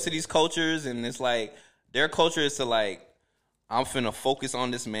because they go to these cultures and it's like their culture is to like, I'm finna focus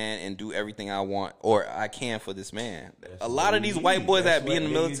on this man and do everything I want or I can for this man. A lot of these white boys that be in the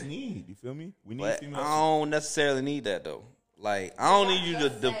military, need. You feel me? We need but female. I don't necessarily need that though. Like I don't need you to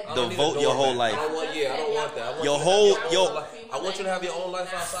I don't need devote a your whole doormat. life. I don't want that. I want Your you to whole- have your- own life. I want you to have your own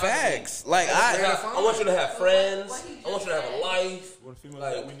life outside. Facts. Like I want you to have friends. I want you to have a life. What female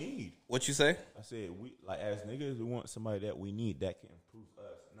that we need? What you say? I said we like as niggas, we want somebody that we need that can improve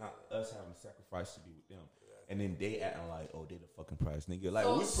us, not us having to sacrifice to be with them. And then they acting like, oh, they the fucking prize, nigga. Like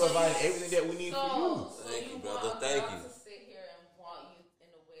we provide everything that we need for you. Thank you, brother. Thank you. To sit here and want you in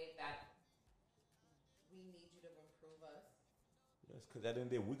a way that we need you to improve us. Yes, because at the end of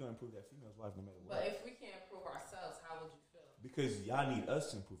the day, we're gonna improve that female's life no matter what. But if we can't improve ourselves, how would you feel? Because y'all need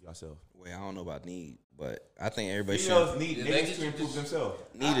us to improve yourself. Wait, I don't know about need, but I think everybody Females should. need niggas to improve themselves.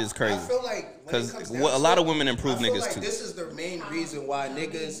 Need is crazy. I feel like Because because a lot of women improve I feel niggas like too. This is the main reason why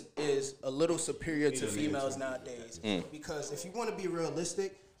niggas is a little superior to females nowadays. Because if you want to be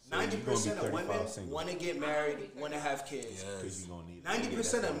realistic, 90% of women want to get married, want to have kids. Because you gonna need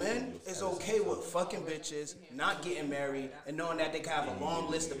 90% of men is okay with fucking bitches, not getting married, and knowing that they can have a long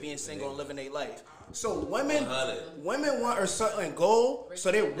list of being single and living their life. So women want a certain goal,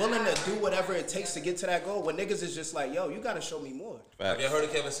 so they're willing to do whatever it takes to get to that goal. When niggas is just like, yo, you gotta show me more. Have you heard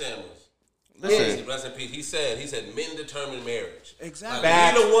of Kevin Samuels? Listen. Rest in peace. He said men determine marriage. Exactly.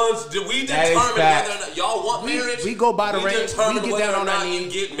 Like, we the ones. We determine whether or not y'all want marriage. We go by the range. determine We get whether down or on not our you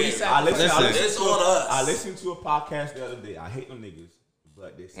knees. get married. Listen. It's on us. I listened to a podcast the other day. I hate them niggas,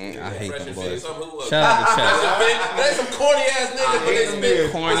 but they I hate Fresh them and boys. Fit, who was Shout out to Chess. There's some corny ass niggas, but they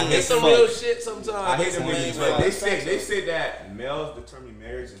spit Corny it's as some fuck. real shit sometimes. I hate them Man, niggas, man. but they said that males determine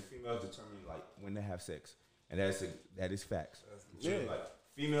marriage and females determine like when they have sex, and that is facts. Yeah. Like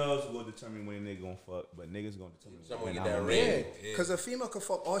females will determine when they gonna fuck, but niggas gonna determine Someone when get that I'm ring. Because a female can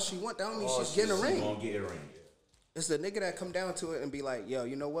fuck all she want. That don't mean she's getting a ring. gonna get a ring. It's the nigga that come down to it and be like, yo,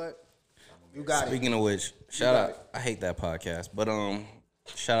 you know what? You got it. Speaking of which, shout out. I hate that podcast, but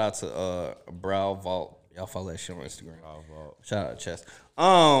shout out to Brow Vault. Y'all follow that shit on Instagram. Shout out to Chess.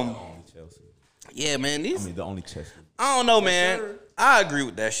 Chelsea. Yeah, man. The only Chelsea. I don't know, man. I agree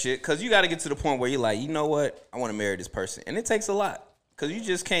with that shit because you got to get to the point where you're like, you know what? I want to marry this person, and it takes a lot because you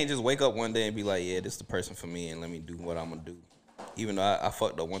just can't just wake up one day and be like, yeah, this is the person for me, and let me do what I'm gonna do. Even though I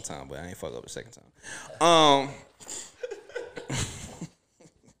fucked up one time, but I ain't fucked up the second time.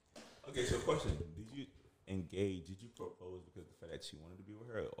 Okay, so question: did you engage? Did you propose because of the fact that you wanted to be with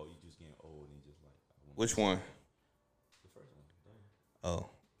her, or you just getting old and just like? Which one? The first one. Oh,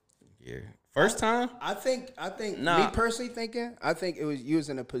 yeah. First time? I think me personally thinking, I think it was you was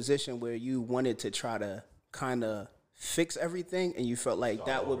in a position where you wanted to try to kind of fix everything, and you felt like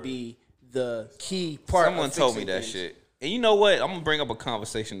that would be the key part. Someone of told me fixing that things. shit. And you know what? I'm going to bring up a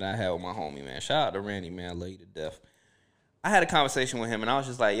conversation that I had with my homie, man. Shout out to Randy, man. I love you to death. I had a conversation with him, and I was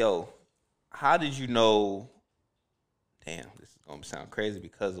just like, yo, how did you know? Damn, this is going to sound crazy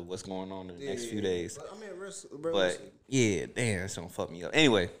because of what's going on in the next few days. But, I mean, But, yeah, damn, it's going to fuck me up.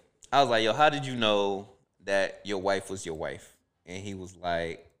 Anyway, I was like, yo, how did you know that your wife was your wife? And he was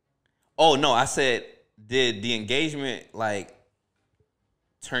like, oh, no, I said, did the engagement, like,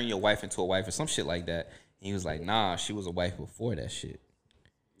 turn your wife into a wife or some shit like that? And he was like, nah, she was a wife before that shit.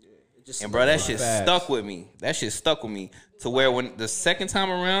 And, bro, that shit stuck with me. That shit stuck with me to where when the second time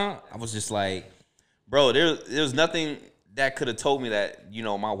around, I was just like, bro, there was nothing that could have told me that, you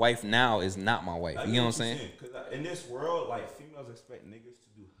know, my wife now is not my wife. You know what I'm saying? Because in this world, like, females expect niggas to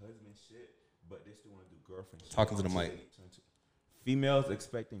do husband shit, but they still want to do girlfriend shit. Talking to the mic. Females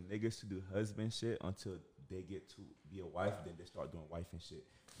expecting niggas to do husband shit until they get to be a wife, then they start doing wife and shit.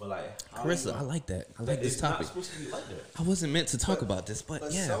 But like, Carissa, I like that. I like this topic. It's not supposed to be like that. I wasn't meant to talk about this,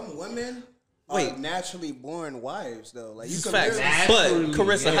 but yeah. Some women Wait. are naturally born wives, though. Like you This is can facts. literally- But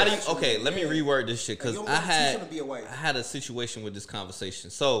Carissa, how do you? Naturally, Okay, let me reword this shit because Like, you I don't wanna teach her had to be a wife. I had a situation with this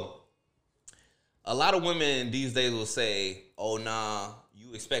conversation. So a lot of women these days will say, "Oh nah,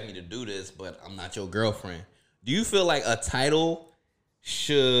 you expect me to do this, but I'm not your girlfriend." Do you feel like a title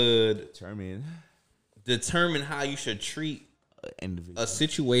should determine how you should treat a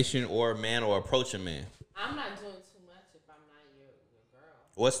situation or a man or approach a man? I'm not doing too much if I'm not your girl.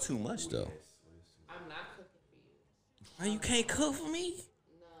 What's too much though? I'm not cooking for you. Why you can't cook for me?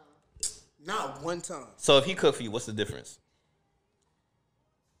 No. Not one time. So if he cook for you, what's the difference?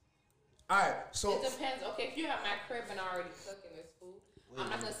 All right, so It depends. Okay, if you have my crib and I already cooking this food, I'm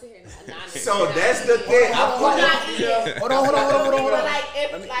not gonna sit here and not. So that's the thing. hold on. But like,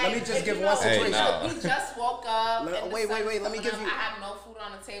 if Let me just if give you one know, situation. We just woke up. and the Wait. sun's Let me coming give up, you- I have no food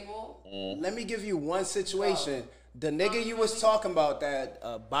on the table. Let me give you one situation. The nigga you was talking about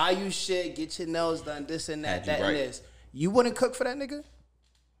that buy you shit, get your nails done, this and that, Had you that right. and this. You wouldn't cook for that nigga?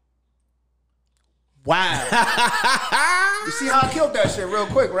 Wow. You see how I killed that shit real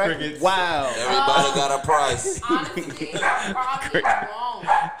quick, right? Wow. Everybody got a price. Honestly, I probably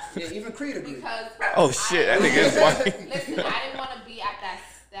won't. Yeah, even Creed agreed. Because Oh shit, that nigga is white. Listen, I didn't want to be at that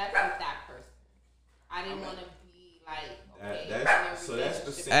step with that person. I didn't want to be like, okay, That's in a the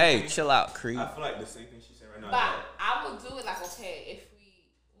relationship. same. Hey, chill out, Creed. I feel like the same thing she said right now. But I will do it like, okay, if we,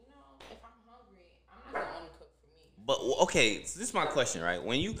 you know, if I'm hungry, I'm not gonna only cook for me. But okay, so this is my question, right?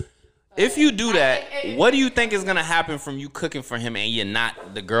 If you do that, what do you think is gonna happen from you cooking for him and you're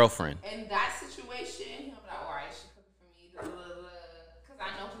not the girlfriend? In that situation, he'll be like, all right, she cooking for me, because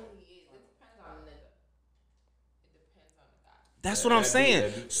I know who he is. It depends on the nigga. It depends on the guy. That's what I'm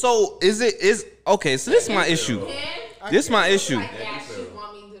saying. So okay? So this is my issue. This is my issue. Like, yeah, she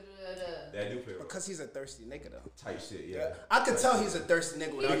want me to That do play a role. Because he's a thirsty nigga though. Type shit, yeah. I could tell he's a thirsty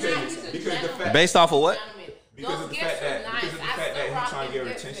nigga without He's telling not, you he's a something. Because the gentleman. fact- Based off of what? Gentleman. Because Those of the gifts fact are that nice. because of the I fact still that rock he trying to the get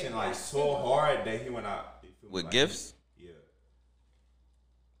her gift attention thing. like so hard that he went out you feel me, With like, gifts? Yeah.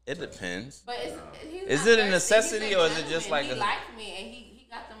 It depends. But Is he's not it a thirsty. necessity He's a or is it just gentleman. like he a- liked me and he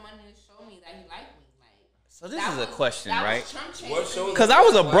got the money to show me that he liked me? Like, So this that is a was- question, that was right? chump change What for shows? me. Because I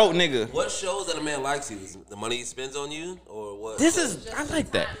was a broke nigga. What shows that a man likes you? Is it the money he spends on you, or what? This is I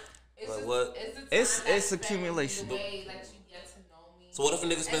like that. Like what? It's accumulation. The way that you get to know me. So what if a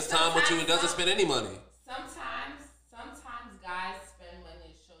nigga spends time with you and doesn't spend any money? Sometimes guys spend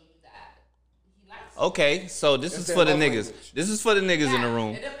money to show you that he likes you. Okay, so this is for the niggas. language. This is for the niggas in the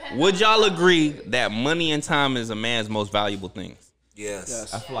room. it depends Would on y'all the agree that money and time is a man's most valuable things?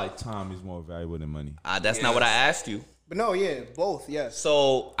 Yes. I feel like time is more valuable than money. That's not what I asked you. But no, yeah, both, yes.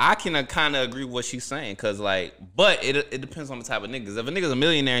 So I can kind of agree with what she's saying, cause like, but it depends on the type of niggas. If a nigga's a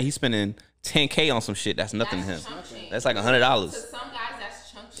millionaire and he's spending $10K on some shit, that's nothing to him. That's like $100. To some guys,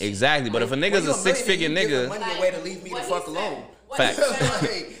 that's chunk shit. Exactly, but if a nigga's a six-figure nigga, money away to leave me the fuck alone. Facts.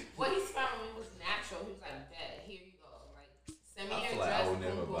 What he spent on me was natural. He was like, "Bet, here you go. Like, send me your dress." Boom,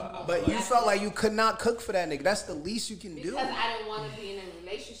 boom, boom. But you felt like you could not cook for that nigga. That's the least you can do. Because I didn't want to be in a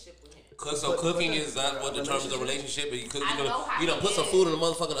relationship with him. So cooking is not what determines a relationship. You cook, you know, put some is. food in the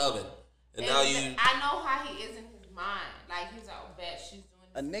motherfucking oven, and now you. I know how he is in his mind. Like he's like, "Oh, bet she's doing."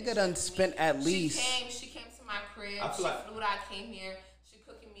 A this nigga for done me." spent at least. She came to my crib. I feel like- Flew out. Came here. She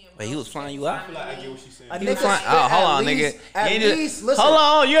cooking me. Wait, he was flying you out? I feel like I get what she's saying. A he nigga flying. spent Oh, hold at on, least- nigga. At You ain't least, listen. hold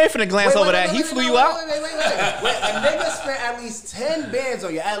on, you ain't finna glance Wait, over wait, that. wait, He wait, flew wait, you wait, out. Wait, a nigga spent at least 10 bands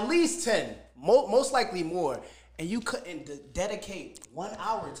on you. At least 10. Most likely more. And you couldn't dedicate 1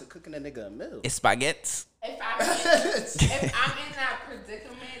 hour to cooking a nigga a meal. It's spaghetti. If I'm in that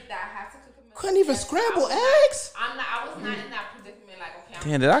predicament that I have to cook a meal, Couldn't even yes, scramble I was eggs? I was not in that predicament. Like, okay,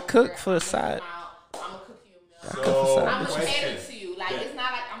 Damn, did I cook for the side? I'm gonna cook you a meal. So, I'm gonna question. cater to you. Like, it's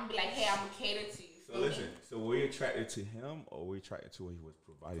not like I'm gonna be like, hey, I'm gonna cater to you. So listen, so were you attracted to him or were you attracted to what he was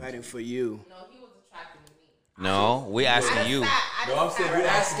providing? Fighting for you. No, he was attracted to me. No, we asking you. No, I'm saying We're we're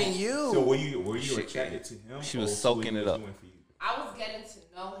asking you. So were you attracted to him? She was or to soaking what he it was up. doing for you? I was getting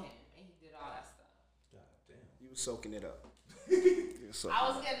to know him, and he did all that stuff. God damn. You was soaking it up. I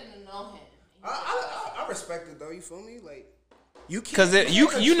was getting to know him. I respect it though. You feel me? Like you can't. Cause you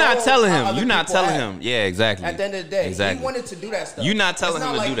you not control telling how him. other You not people telling act. him. Yeah, exactly. At the end of the day, exactly. he wanted to do that stuff. You not telling It's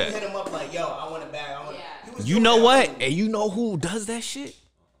him not to like do you that. hit him up like, yo, I want it back. I want it. He was You doing know that what? for And you know who does that shit?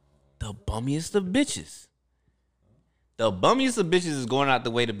 The bummiest of bitches. The bummiest of bitches is going out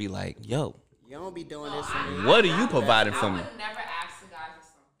the way to be like, yo, You don't be doing this for me. what are you providing I for would me? never ask a guy for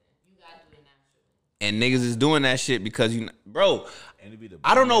something. You gotta do it naturally. And niggas is doing that shit because bro, And it'd be the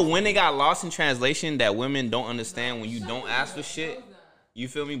I don't know when they got lost in translation that women don't understand when you don't ask for shit. You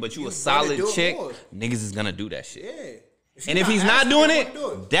feel me? But you a wanna solid do it chick, more. niggas is gonna do that shit. Yeah. And if he's not doing asking, it, you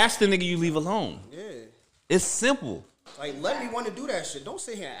wanna do that's the nigga you leave alone. Yeah. It's simple. Like, let me want to do that shit. Don't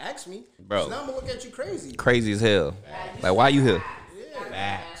sit here and ask me. Bro. 'Cause now I'm going to look at you crazy. Crazy as hell. Like, why you here?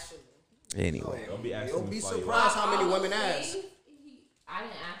 Yeah. Anyway. Don't be asking You'll me be for you. surprised how many women ask. I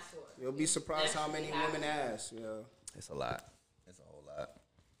didn't ask for it. You'll be surprised how many women ask. Yeah. It's a lot. It's a whole lot.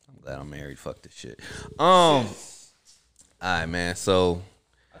 I'm glad I'm married. Fuck this shit. All right, man. So,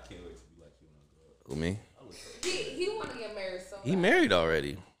 I can't wait to be like you when I grow up. who me? He want to get married so He bad. married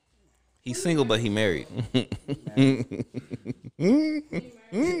already. He's single, but he married.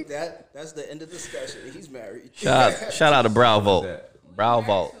 That's the end of the discussion. He's married. Shout out to Brow Vault. Brow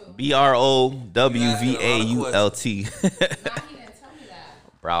Vault. BROWVAULT. Nah, he didn't tell me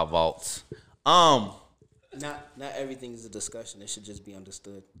that. Brow Vaults. Not everything is a discussion. It should just be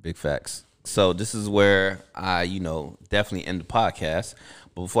understood. Big facts. So this is where I, definitely end the podcast.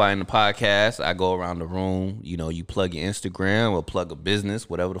 But before I end the podcast, I go around the room. You plug your Instagram or plug a business,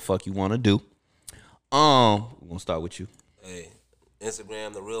 whatever the fuck you want to do. We're gonna start with you. Hey,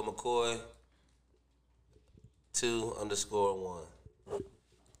 Instagram, The Real McCoy, 2_1.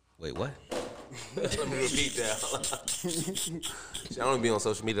 Wait, what? Let me repeat that. I don't be on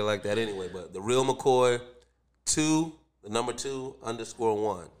social media like that anyway, but The Real McCoy, 2, the number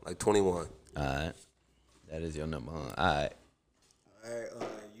 2_1, like 21. All right. That is your number, huh? All right. All right,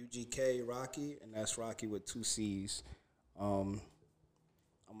 UGK Rocky, and that's Rocky with 2 C's. I'm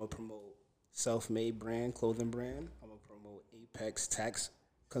gonna promote Self-Made Brand, clothing brand. I'm gonna promote Apex Tax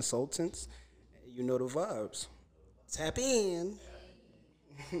Consultants. You know the vibes. Tap in.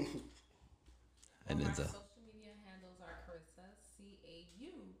 And My then social media handles are Carissa,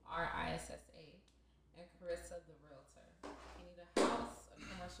 CAURISSA, and Carissa the Realtor. If you need a house, a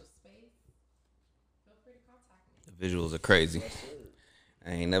commercial space, feel free to contact me. the visuals are crazy.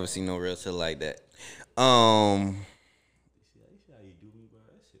 I ain't never seen no realtor like that. You see how you do me, bro?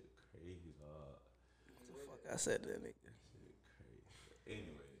 That shit crazy, dog. I said that nigga.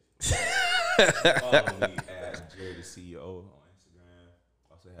 Anyways, follow me at Jerry the CEO on Instagram.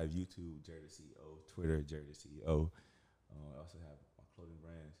 Also have YouTube, Jerry the CEO, Twitter, Jerry the CEO. I also have my clothing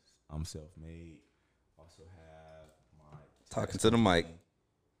brands. I'm self-made. Also have my Talking to the mic.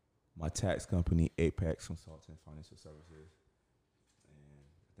 My tax company, Apex Consulting Financial Services. And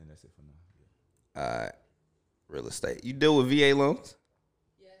I think that's it for now. All right. Real estate. You deal with VA loans?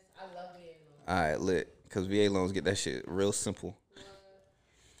 Yes, I love VA loans. All right, lit. Because VA loans get that shit real simple.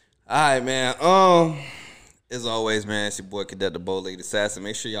 All right, man. As always, man, it's your boy Cadet the Bow-Legged Assassin.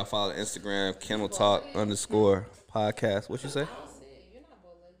 Make sure y'all follow Instagram, Kennel Talk _podcast. What you say? I don't see it. You're not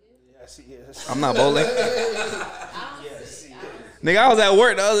bow-legged. Yes, he is. I'm not bow-legged. Nigga, I was at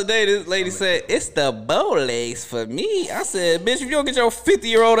work the other day. This lady said, it's the bow legs for me. I said, bitch, if you don't get your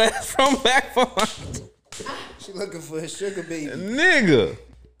 50-year-old ass from back from She looking for a sugar baby. nigga.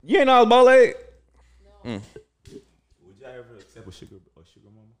 You ain't know I was bow legged? Would y'all ever accept a sugar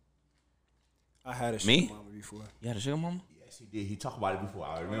mama? I had a sugar Me? mama before. You had a sugar mama? Yes, he did. He talked about it before.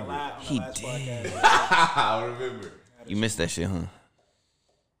 I remember. He last did. podcast. I remember. You missed that shit, huh?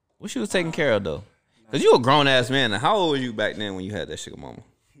 What she was taking care of, though? Because you a grown-ass man. Now, how old were you back then when you had that sugar mama?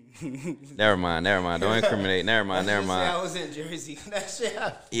 Never mind. Don't incriminate. Never mind. I was in Jersey. That shit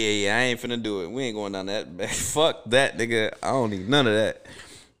happened. Yeah, I ain't finna do it. We ain't going down that. Fuck that, nigga. I don't need none of that.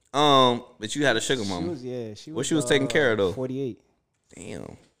 But you had a sugar mama. What she was taking care of, though? 48.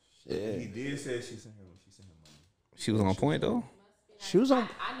 Damn. He did say she sent him money. She was on point, though? She was on.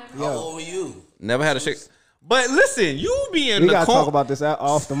 How old were you? Never had a sugar. But listen, you be in We the gotta corner. talk about this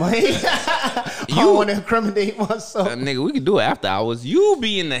off the mic. I don't want to incriminate myself. Nigga, we can do it after hours. You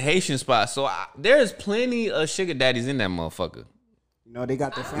be in the Haitian spot. So there's plenty of sugar daddies in that motherfucker. You know, they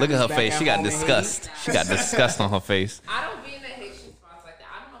got the Look at her back face. She got home in disgust. She got disgust on her face. I don't be in the Haitian spots like that.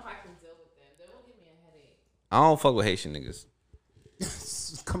 I don't know if I can deal with them. They will give me a headache. I don't fuck with Haitian niggas.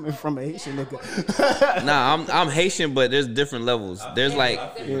 Haiti. Coming from a Haitian nigga. Nah, I'm Haitian, but there's different levels. There's like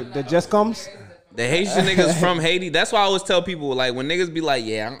Yeah, that just comes. the Haitian niggas from Haiti. That's why I always tell people, like, when niggas be like,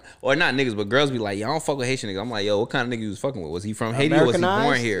 yeah, or not niggas, but girls be like, yeah, I don't fuck with Haitian niggas. I'm like, yo, what kind of nigga you was fucking with? Was he from Haiti or was he born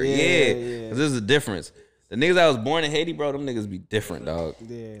Americanized? here? Yeah, Yeah. yeah. Cause there's a difference. The niggas that was born in Haiti, bro, them niggas be different, dog.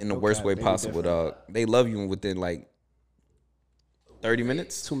 Yeah, in the no worst cap, way they be possible, different. dog. They love you within like 30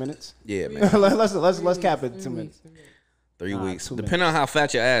 minutes. 2 minutes. Yeah, man. let's cap it 2 minutes. 3 weeks. 2 Depending on how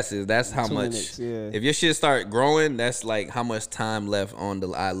fat your ass is, that's how 2 much. minutes, yeah. If your shit start growing, that's like how much time left on the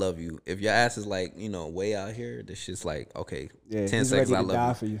I love you. If your ass is like, you know, way out here, this shit's like, okay, Yeah, 10 he's seconds, ready I to die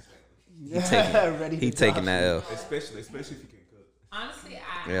love for you. you. He taking that L. Especially if you can cook. Honestly,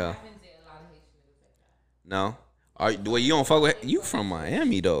 I Yeah. haven't dated a lot of Haitian niggas like that. No? Well, you don't fuck with, you from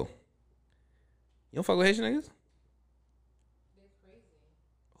Miami, though. You don't fuck with Haitian niggas? They're crazy.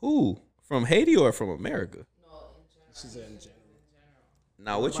 Who? From Haiti or from America? No, in general. She's in general.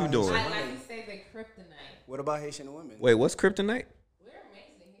 Now, what you doing? I like you say the kryptonite. What about Haitian women? Wait, what's kryptonite? We're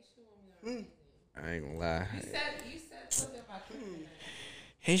amazing. Haitian women are amazing. I ain't gonna lie. You said something about kryptonite.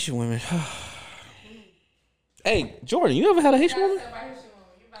 Haitian women. Hey, Jordan, you ever had a Haitian You woman? said about Haitian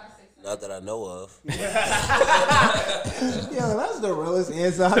women. You're about to say something. Not that I know of. Yo, that's the realest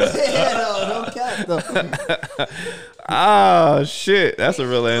answer out there. No cap though. Oh shit, that's a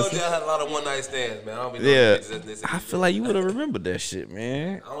real I answer. had a lot of one night stands, man. I don't be Yeah, knowing this. I feel like you would have remembered that shit,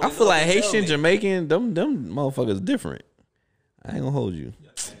 man. don't I even feel know like if you tell Haitian, me. Jamaican, them motherfuckers different. I ain't gonna hold you.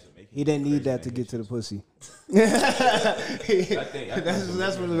 He didn't need that to get to the pussy. I think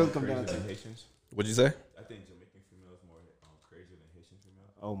That's what it'll come down to. Haitians. What'd you say? I think Jamaican females more crazier than Haitian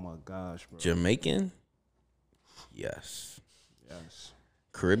females. Oh my gosh, bro. Jamaican? Yes. Yes.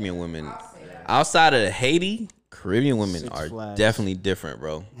 Caribbean women. Outside of Haiti, Caribbean women Six are Flags. definitely different,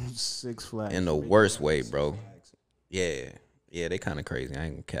 bro. 6 Flags. In the worst way, bro. Yeah. Yeah, they kind of crazy. I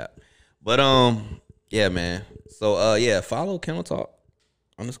ain't gonna cap. But yeah, man. So yeah, follow Kennel Talk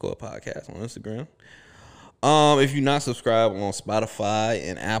 _podcast on Instagram. If you're not subscribed on Spotify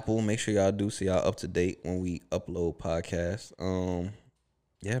and Apple, make sure y'all do so y'all up to date when we upload podcasts.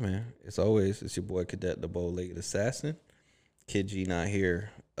 Yeah, man. As always, it's your boy Cadet the Bow-Legged Assassin. Kid G not here.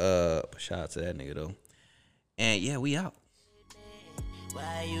 Shout out to that nigga though. And yeah, we out.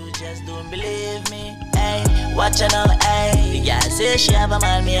 Why you just don't believe me? Hey, watch out now, hey. The girl say she have a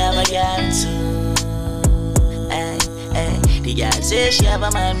man, me have a girl too. Hey, hey. The girl say she have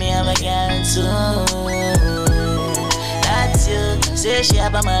a man, me have a girl too. That's you. Say she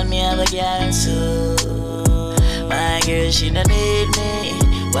have a man, me have a girl too. My girl, she don't need me.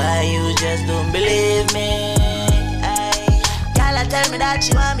 Why you just don't believe me? Hey, girl, tell me that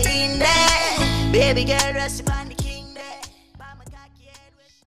you want me in there. Baby girl, recipe.